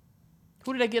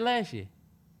 Who did they get last year?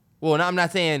 Well, no, I'm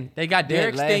not saying They got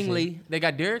Derek last year. Stingley. They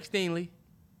got Derek Stingley.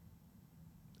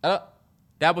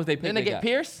 That was their pick. Didn't they get got.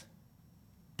 Pierce?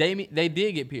 They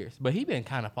did get Pierce, but he been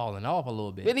kind of falling off a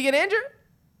little bit. Didn't he get injured?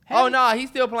 Have Oh, he? no, he's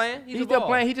still playing. He's still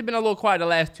playing. He's just been a little quiet the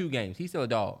last 2 games. He's still a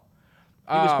dog.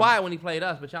 He was quiet when he played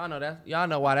us, but y'all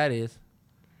know why that is.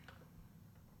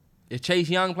 Is Chase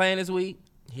Young playing this week?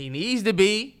 He needs to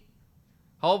be.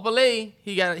 Hopefully,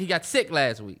 he got sick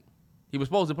last week. He was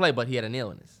supposed to play, but he had an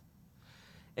illness.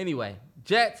 Anyway,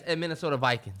 Jets and Minnesota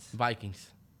Vikings. Vikings.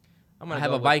 I'm I gonna have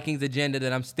go a with- Vikings agenda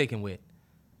that I'm sticking with.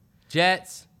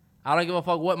 Jets. I don't give a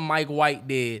fuck what Mike White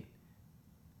did.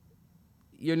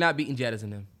 You're not beating Jettas in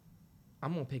them.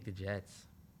 I'm gonna pick the Jets.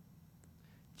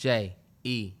 Jets.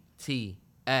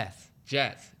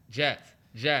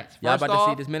 Jets. Y'all First about off,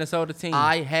 to see this Minnesota team.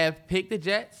 I have picked the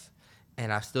Jets,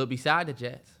 and I stood beside the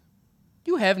Jets.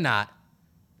 You have not.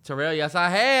 Terrell, yes, I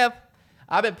have.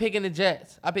 I've been picking the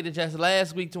Jets. I picked the Jets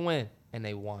last week to win, and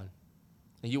they won.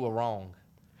 And you were wrong.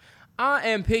 I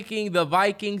am picking the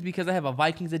Vikings because I have a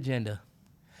Vikings agenda.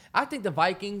 I think the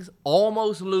Vikings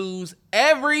almost lose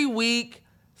every week.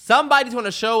 Somebody's going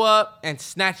to show up and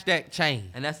snatch that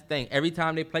chain. And that's the thing. Every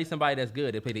time they play somebody that's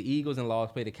good, they play the Eagles and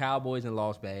lost, play the Cowboys and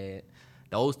lost bad.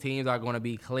 Those teams are going to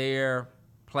be clear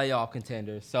playoff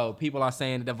contenders. So people are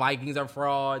saying that the Vikings are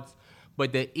frauds.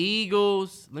 But the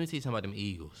Eagles, let me tell you something about them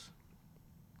Eagles.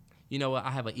 You know what?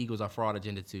 I have an Eagles are fraud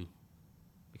agenda too.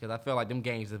 Because I feel like them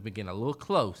games have been getting a little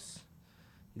close.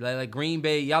 Like Green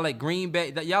Bay, y'all like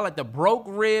the broke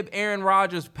rib Aaron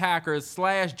Rodgers Packers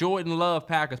 / Jordan Love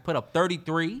Packers put up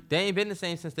 33. They ain't been the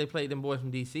same since they played them boys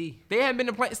from D.C. They haven't been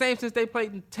the same since they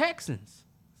played the Texans.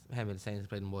 They haven't been the same since they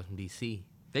played them boys from D.C.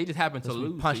 They just happened to We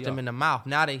lose. punched them in the mouth.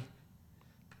 Now they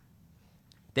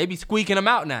be squeaking them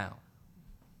out now.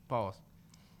 Pause.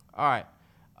 All right.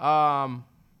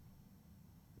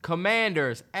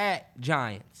 Commanders at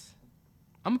Giants.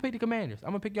 I'm going to pick the Commanders.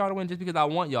 I'm going to pick y'all to win just because I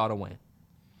want y'all to win.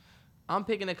 I'm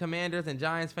picking the Commanders, and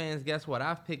Giants fans, guess what?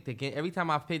 Every time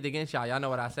I've picked against y'all know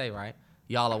what I say, right?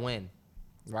 Y'all will win,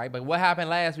 right? But what happened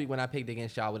last week when I picked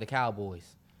against y'all with the Cowboys?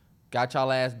 Got y'all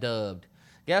ass dubbed.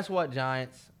 Guess what,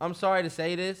 Giants? I'm sorry to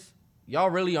say this. Y'all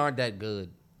really aren't that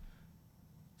good.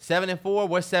 7-4,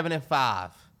 we're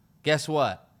 7-5. Guess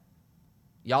what?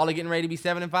 Y'all are getting ready to be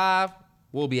 7-5.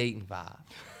 We'll be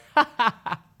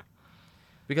 8-5.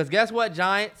 Because guess what,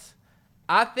 Giants?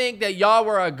 I think that y'all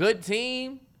were a good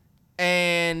team,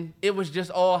 and it was just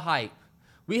all hype.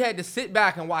 We had to sit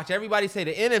back and watch everybody say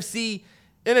the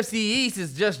NFC East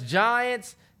is just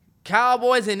Giants,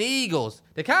 Cowboys, and Eagles.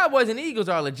 The Cowboys and Eagles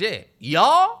are legit.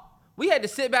 Y'all, we had to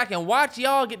sit back and watch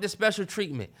y'all get the special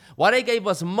treatment. While they gave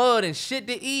us mud and shit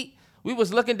to eat, we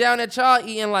was looking down at y'all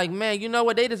eating like, man, you know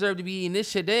what? They deserve to be eating this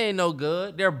shit. They ain't no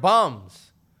good. They're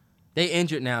bums. They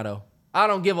injured now, though. I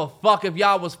don't give a fuck if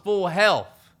y'all was full health.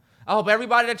 I hope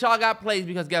everybody that y'all got plays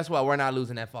because guess what? We're not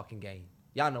losing that fucking game.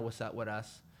 Y'all know what's up with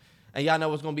us. And y'all know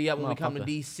what's going to be up when we come to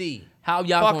D.C. How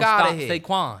y'all Fuck gonna outta stop here.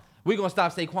 Saquon? We're going to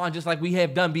stop Saquon just like we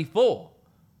have done before.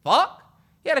 Fuck.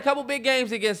 He had a couple big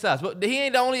games against us. But he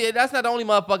ain't that's not the only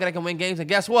motherfucker that can win games. And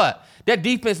guess what? That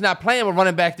defense not playing with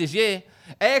running back this year.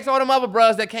 Ask all them other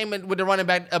bros that came in with the running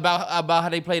back about how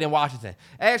they played in Washington.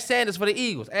 Ask Sanders for the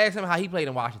Eagles. Ask him how he played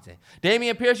in Washington.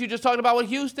 Damian Pierce, you just talked about with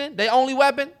Houston, their only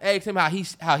weapon. Ask him how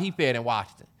he fared in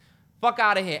Washington. Fuck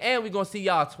out of here. And we're going to see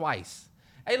y'all twice.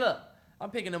 Hey, look,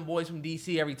 I'm picking them boys from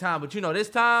D.C. every time. But you know, this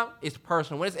time, it's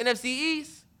personal. When it's NFC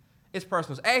East, it's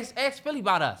personal. Ask Philly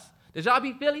about us. Did y'all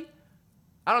beat Philly?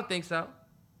 I don't think so.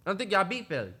 I don't think y'all beat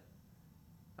Philly.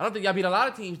 I don't think y'all beat a lot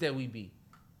of teams that we beat.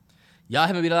 Y'all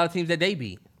haven't beat a lot of teams that they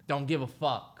beat. Don't give a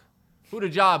fuck. Who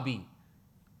did y'all beat?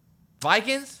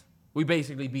 Vikings? We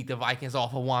basically beat the Vikings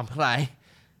off of one play.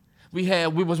 We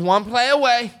was one play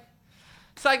away.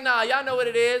 It's like, nah, y'all know what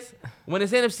it is. When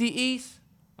it's NFC East,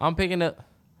 I'm picking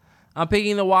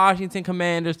the Washington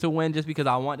Commanders to win just because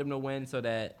I want them to win so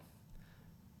that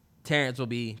Terrence will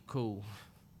be cool.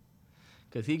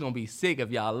 Because he going to be sick if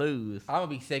y'all lose. I'm going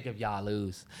to be sick if y'all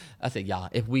lose. I said y'all,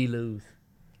 if we lose.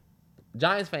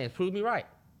 Giants fans, prove me right.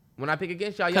 When I pick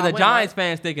against y'all, because the Giants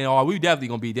fans thinking, oh, we definitely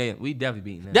going to beat them. We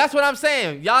definitely beating them. That's what I'm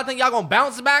saying. Y'all think y'all going to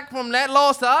bounce back from that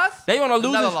loss to us? They on a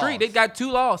losing streak. They got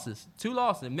 2 losses. 2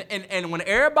 losses. And when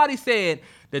everybody said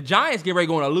the Giants get ready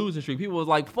to go on a losing streak, people was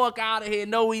like, fuck out of here.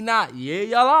 No, we not. Yeah,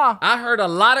 y'all are. I heard a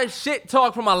lot of shit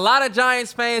talk from a lot of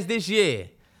Giants fans this year.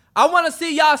 I want to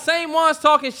see y'all same ones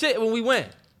talking shit when we win.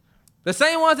 The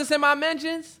same ones that's in my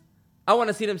mentions, I want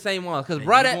to see them same ones. Because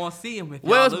brother, want to see him if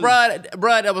where's brother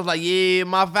that was like, yeah,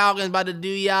 my Falcons about to do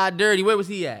y'all dirty. Where was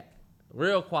he at?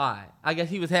 Real quiet. I guess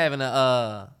he was having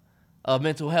a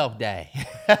mental health day.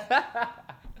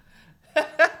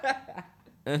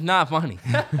 It's not funny.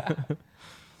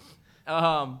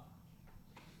 All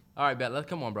right, bet. Let's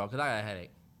come on, bro, because I got a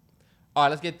headache. All right,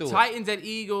 let's get through Titans at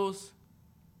Eagles.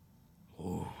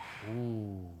 Ooh.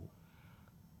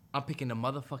 I'm picking the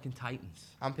motherfucking Titans.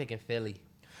 I'm picking Philly.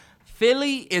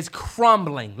 Philly is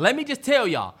crumbling. Let me just tell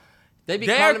y'all. They're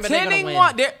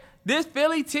 10-1. This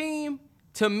Philly team,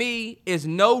 to me, is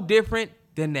no different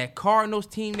than that Cardinals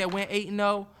team that went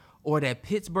 8-0 or that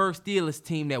Pittsburgh Steelers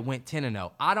team that went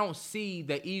 10-0. I don't see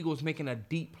the Eagles making a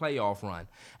deep playoff run.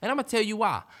 And I'm going to tell you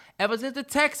why. Ever since the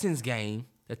Texans game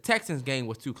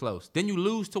was too close. Then you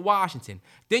lose to Washington.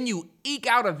 Then you eke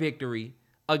out a victory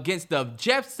against the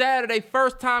Jeff Saturday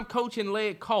first-time coaching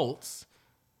led Colts.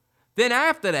 Then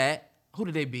after that, who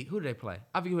did they beat? Who did they play?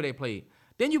 I forget who they played.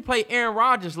 Then you play Aaron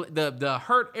Rodgers, the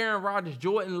hurt Aaron Rodgers,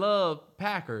 Jordan Love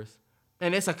Packers,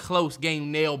 and it's a close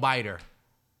game, nail biter.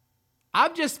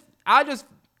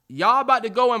 Y'all about to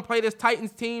go and play this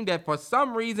Titans team that for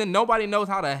some reason nobody knows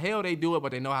how the hell they do it,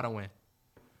 but they know how to win.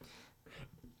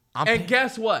 And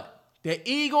guess what? The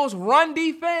Eagles' run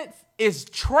defense is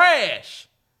trash.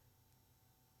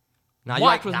 Now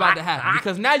watch what's about to happen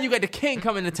because now you got the king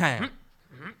coming to town.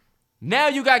 Now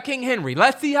you got King Henry.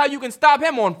 Let's see how you can stop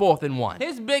him on 4th and 1.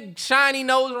 His big shiny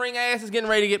nose ring ass is getting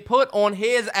ready to get put on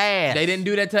his ass. They didn't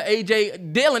do that to A.J.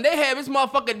 Dillon. They have his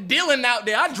motherfucker Dillon out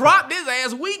there. I dropped his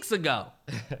ass weeks ago.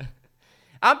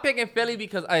 I'm picking Philly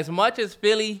because as much as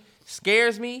Philly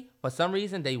scares me, for some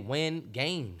reason they win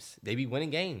games. They be winning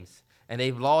games. And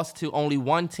they've lost to only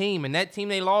one team, and that team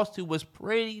they lost to was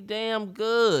pretty damn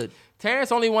good.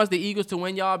 Terrence only wants the Eagles to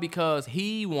win, y'all, because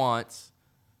he wants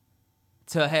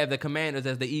to have the Commanders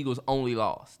as the Eagles' only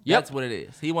loss. Yep. That's what it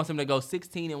is. He wants them to go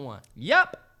 16-1.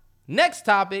 Yep. Next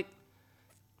topic.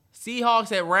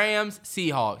 Seahawks at Rams.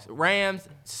 Seahawks. Rams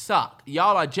suck.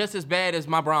 Y'all are just as bad as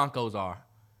my Broncos are.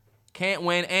 Can't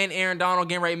win, and Aaron Donald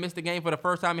getting ready to miss the game for the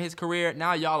first time in his career.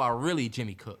 Now y'all are really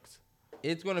Jimmy Cooks.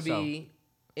 It's going to be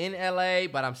in L.A.,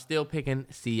 but I'm still picking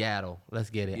Seattle. Let's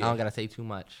get it. Yeah. I don't got to say too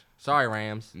much. Sorry,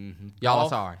 Rams. Mm-hmm. Y'all are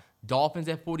sorry. Dolphins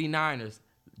at 49ers.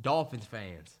 Dolphins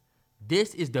fans.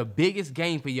 This is the biggest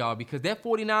game for y'all because that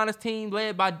 49ers team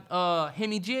led by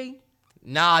Hemi G.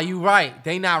 Nah, you right.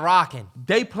 They not rocking.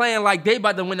 They playing like they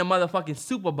about to win the motherfucking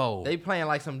Super Bowl. They playing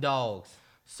like some dogs.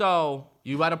 So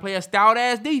you about to play a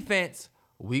stout-ass defense.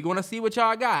 We going to see what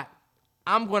y'all got.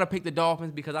 I'm going to pick the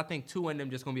Dolphins because I think 2 of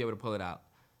them just going to be able to pull it out.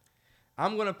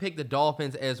 I'm going to pick the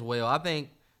Dolphins as well. I think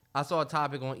I saw a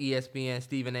topic on ESPN.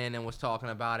 Stephen A. was talking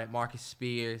about it. Marcus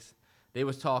Spears. They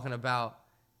was talking about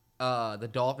the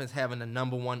Dolphins having the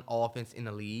 #1 offense in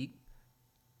the league.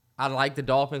 I like the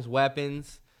Dolphins'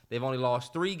 weapons. They've only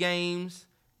lost 3 games.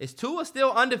 Is Tua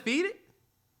still undefeated?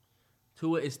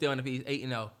 Tua is still undefeated. He's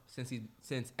 8-0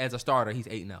 since as a starter. He's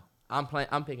 8-0. I'm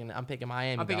picking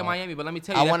Miami. I'm picking Miami, but let me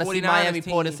tell you, I want to see Miami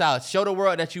pull this out. Show the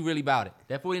world that you really about it.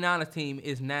 That 49ers team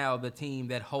is now the team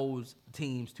that holds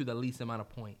teams to the least amount of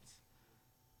points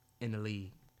in the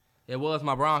league. It was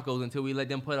my Broncos until we let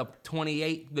them put up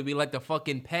 28. Then we let the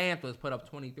fucking Panthers put up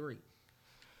 23.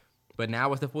 But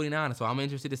now it's the 49ers, so I'm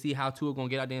interested to see how Tua going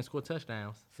to get out there and score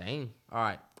touchdowns. Same. All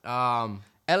right.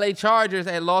 LA Chargers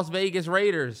at Las Vegas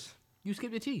Raiders. You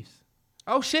skipped the Chiefs.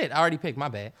 Oh, shit. I already picked. My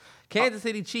bad. Kansas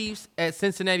City Chiefs at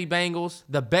Cincinnati Bengals.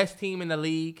 The best team in the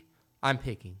league. I'm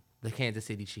picking the Kansas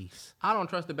City Chiefs. I don't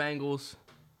trust the Bengals.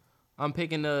 I'm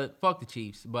picking fuck the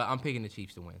Chiefs, but I'm picking the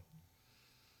Chiefs to win.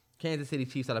 Kansas City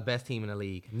Chiefs are the best team in the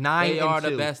league. They are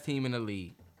the best team in the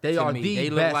league. They are me. the They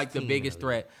best look like the team biggest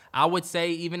threat. I would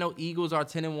say, even though Eagles are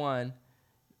 10-1,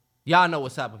 y'all know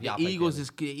what's up. If y'all the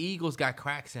Eagles got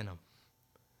cracks in them.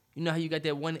 You know how you got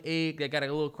that one egg that got a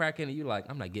little crack in it? You like,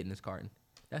 I'm not getting this carton.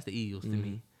 That's the Eagles to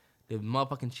me. The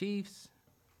motherfucking Chiefs,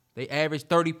 they average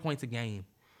 30 points a game.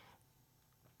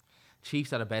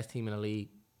 Chiefs are the best team in the league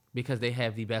because they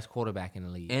have the best quarterback in the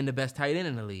league. And the best tight end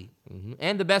in the league.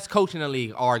 And the best coach in the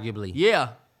league, arguably. Yeah.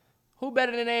 Who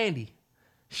better than Andy?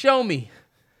 Show me.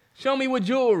 Show me with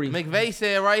jewelry. McVay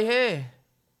said right here.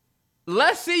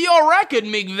 Let's see your record,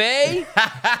 McVay.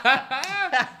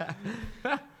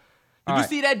 Did you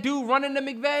see that dude running to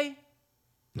McVay?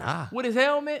 Nah. With his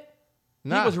helmet?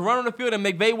 Nah. He was running the field and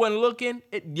McVay wasn't looking.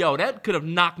 That could have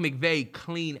knocked McVay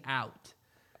clean out.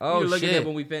 Oh, You'll look shit. at that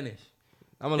when we finish.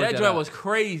 That joint was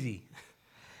crazy.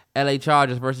 LA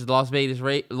Chargers versus Las Vegas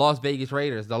Raiders.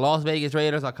 The Las Vegas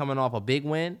Raiders are coming off a big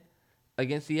win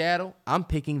against Seattle. I'm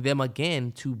picking them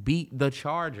again to beat the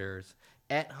Chargers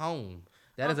at home.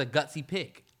 That is a gutsy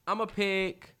pick.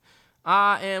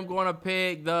 I am going to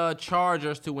pick the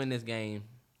Chargers to win this game.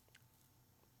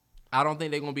 I don't think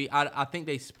they're going to be. I think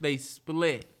they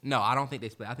split. No, I don't think they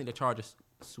split. I think the Chargers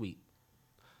sweep.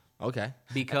 Okay.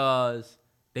 Because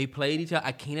they played each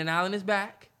other. Keenan Allen is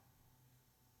back.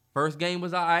 First game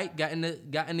was all right. Got in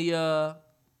the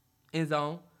end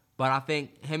zone. But I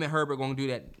think him and Herbert going to do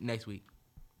that next week.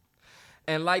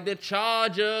 And like the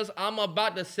Chargers, I'm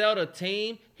about to sell the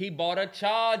team. He bought a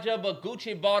Charger, but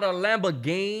Gucci bought a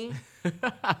Lamborghini.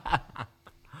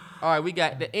 All right, we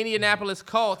got the Indianapolis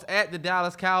Colts at the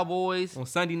Dallas Cowboys. On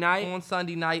Sunday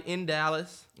night in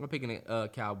Dallas. I'm picking the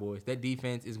Cowboys. That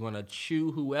defense is going to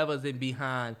chew whoever's in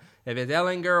behind. If it's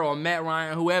Ellinger or Matt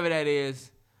Ryan, whoever that is,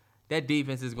 that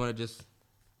defense is going to just...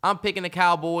 I'm picking the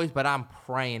Cowboys, but I'm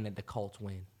praying that the Colts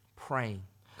win. Praying.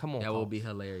 Come on, That Colts. will be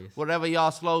hilarious. Whatever y'all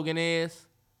slogan is,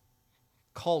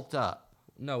 Colt up.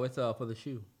 No, it's for the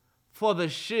shoe. For the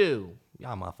shoe.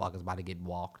 Y'all motherfuckers about to get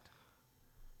walked.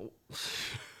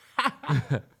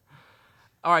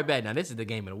 All right, bad. Now, this is the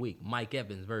game of the week. Mike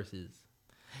Evans versus...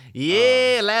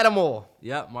 Lattimore.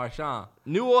 Yep, Marshawn.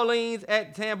 New Orleans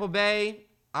at Tampa Bay.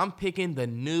 I'm picking the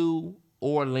New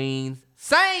Orleans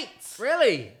Saints.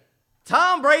 Really?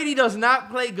 Tom Brady does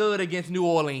not play good against New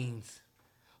Orleans.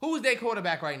 Who is their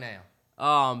quarterback right now?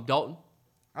 Dalton.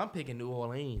 I'm picking New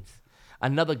Orleans.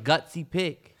 Another gutsy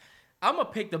pick. I'm gonna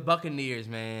pick the Buccaneers,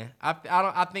 man.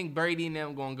 I think Brady and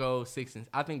them gonna go 6.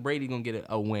 I think Brady gonna get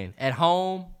a win at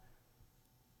home.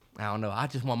 I don't know. I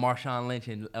just want Marshawn Lynch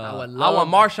and I want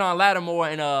Marshawn Lattimore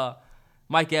and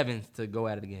Mike Evans to go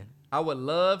at it again. I would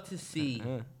love to see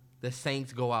the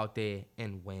Saints go out there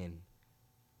and win.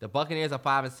 The Buccaneers are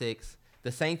 5-6.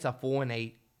 The Saints are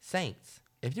 4-8. Saints,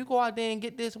 if you go out there and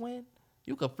get this win,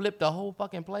 you could flip the whole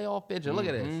fucking playoff picture. Look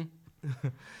at this.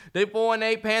 They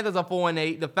 4-8. Panthers are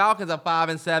 4-8. The Falcons are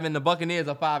 5-7. The Buccaneers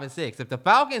are 5-6. If the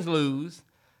Falcons lose,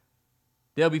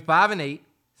 they'll be 5-8.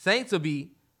 Saints will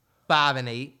be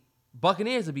 5-8.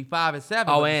 Buccaneers will be 5-7.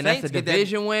 Oh, and that's a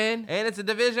division win. And it's a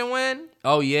division win.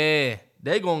 Oh yeah,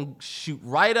 they're gonna shoot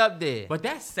right up there. But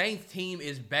that Saints team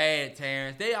is bad,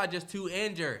 Terrence. They are just too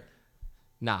injured.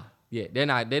 Nah, yeah, they're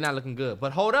not looking good.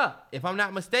 But hold up, if I'm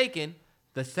not mistaken,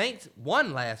 the Saints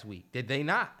won last week. Did they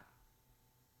not?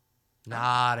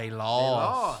 Nah, they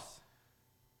lost.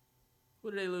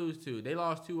 Who did they lose to? They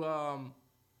lost to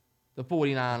the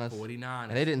 49ers.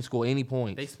 And they didn't score any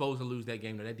points. They supposed to lose that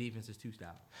game, though. That defense is too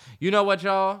stout. You know what,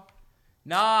 y'all?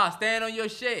 Nah, stand on your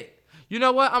shit. You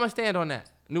know what? I'm going to stand on that.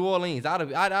 New Orleans.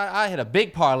 I hit a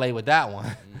big parlay with that one.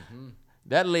 Mm-hmm.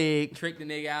 That leg. Tricked the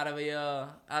nigga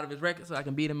out of his record so I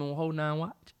can beat him on Hold 9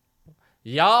 Watch.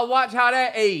 Y'all watch how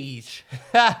that age.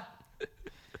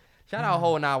 Shout out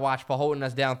Hold 9 Watch for holding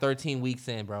us down 13 weeks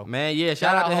in, bro. Man, yeah,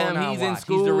 shout out to him. He's in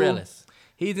school. He's the realest.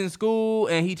 He's in school,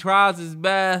 and he tries his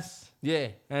best. Yeah.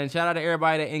 And shout out to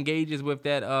everybody that engages with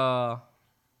that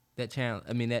channel.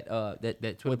 I mean, that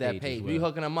Twitter with that page. well. We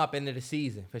hooking them up into the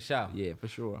season, for sure. Yeah, for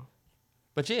sure.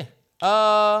 But yeah.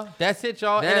 That's it,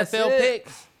 y'all. That's NFL it.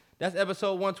 picks. That's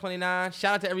episode 129.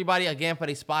 Shout out to everybody again for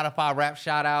the Spotify rap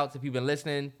shout outs. If you've been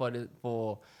listening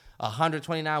for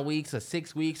 129 weeks or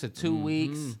 6 weeks or 2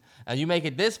 weeks, and you make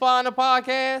it this far in the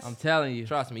podcast, I'm telling you.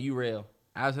 Trust me, you real.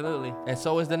 Absolutely. And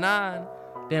so is the 9.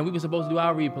 Damn, we were supposed to do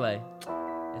our replay.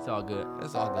 It's all good.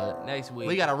 It's all good. Next week.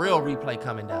 We got a real replay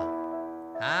coming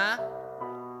down. Huh?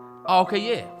 Oh, okay,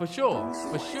 yeah, for sure.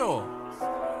 For sure.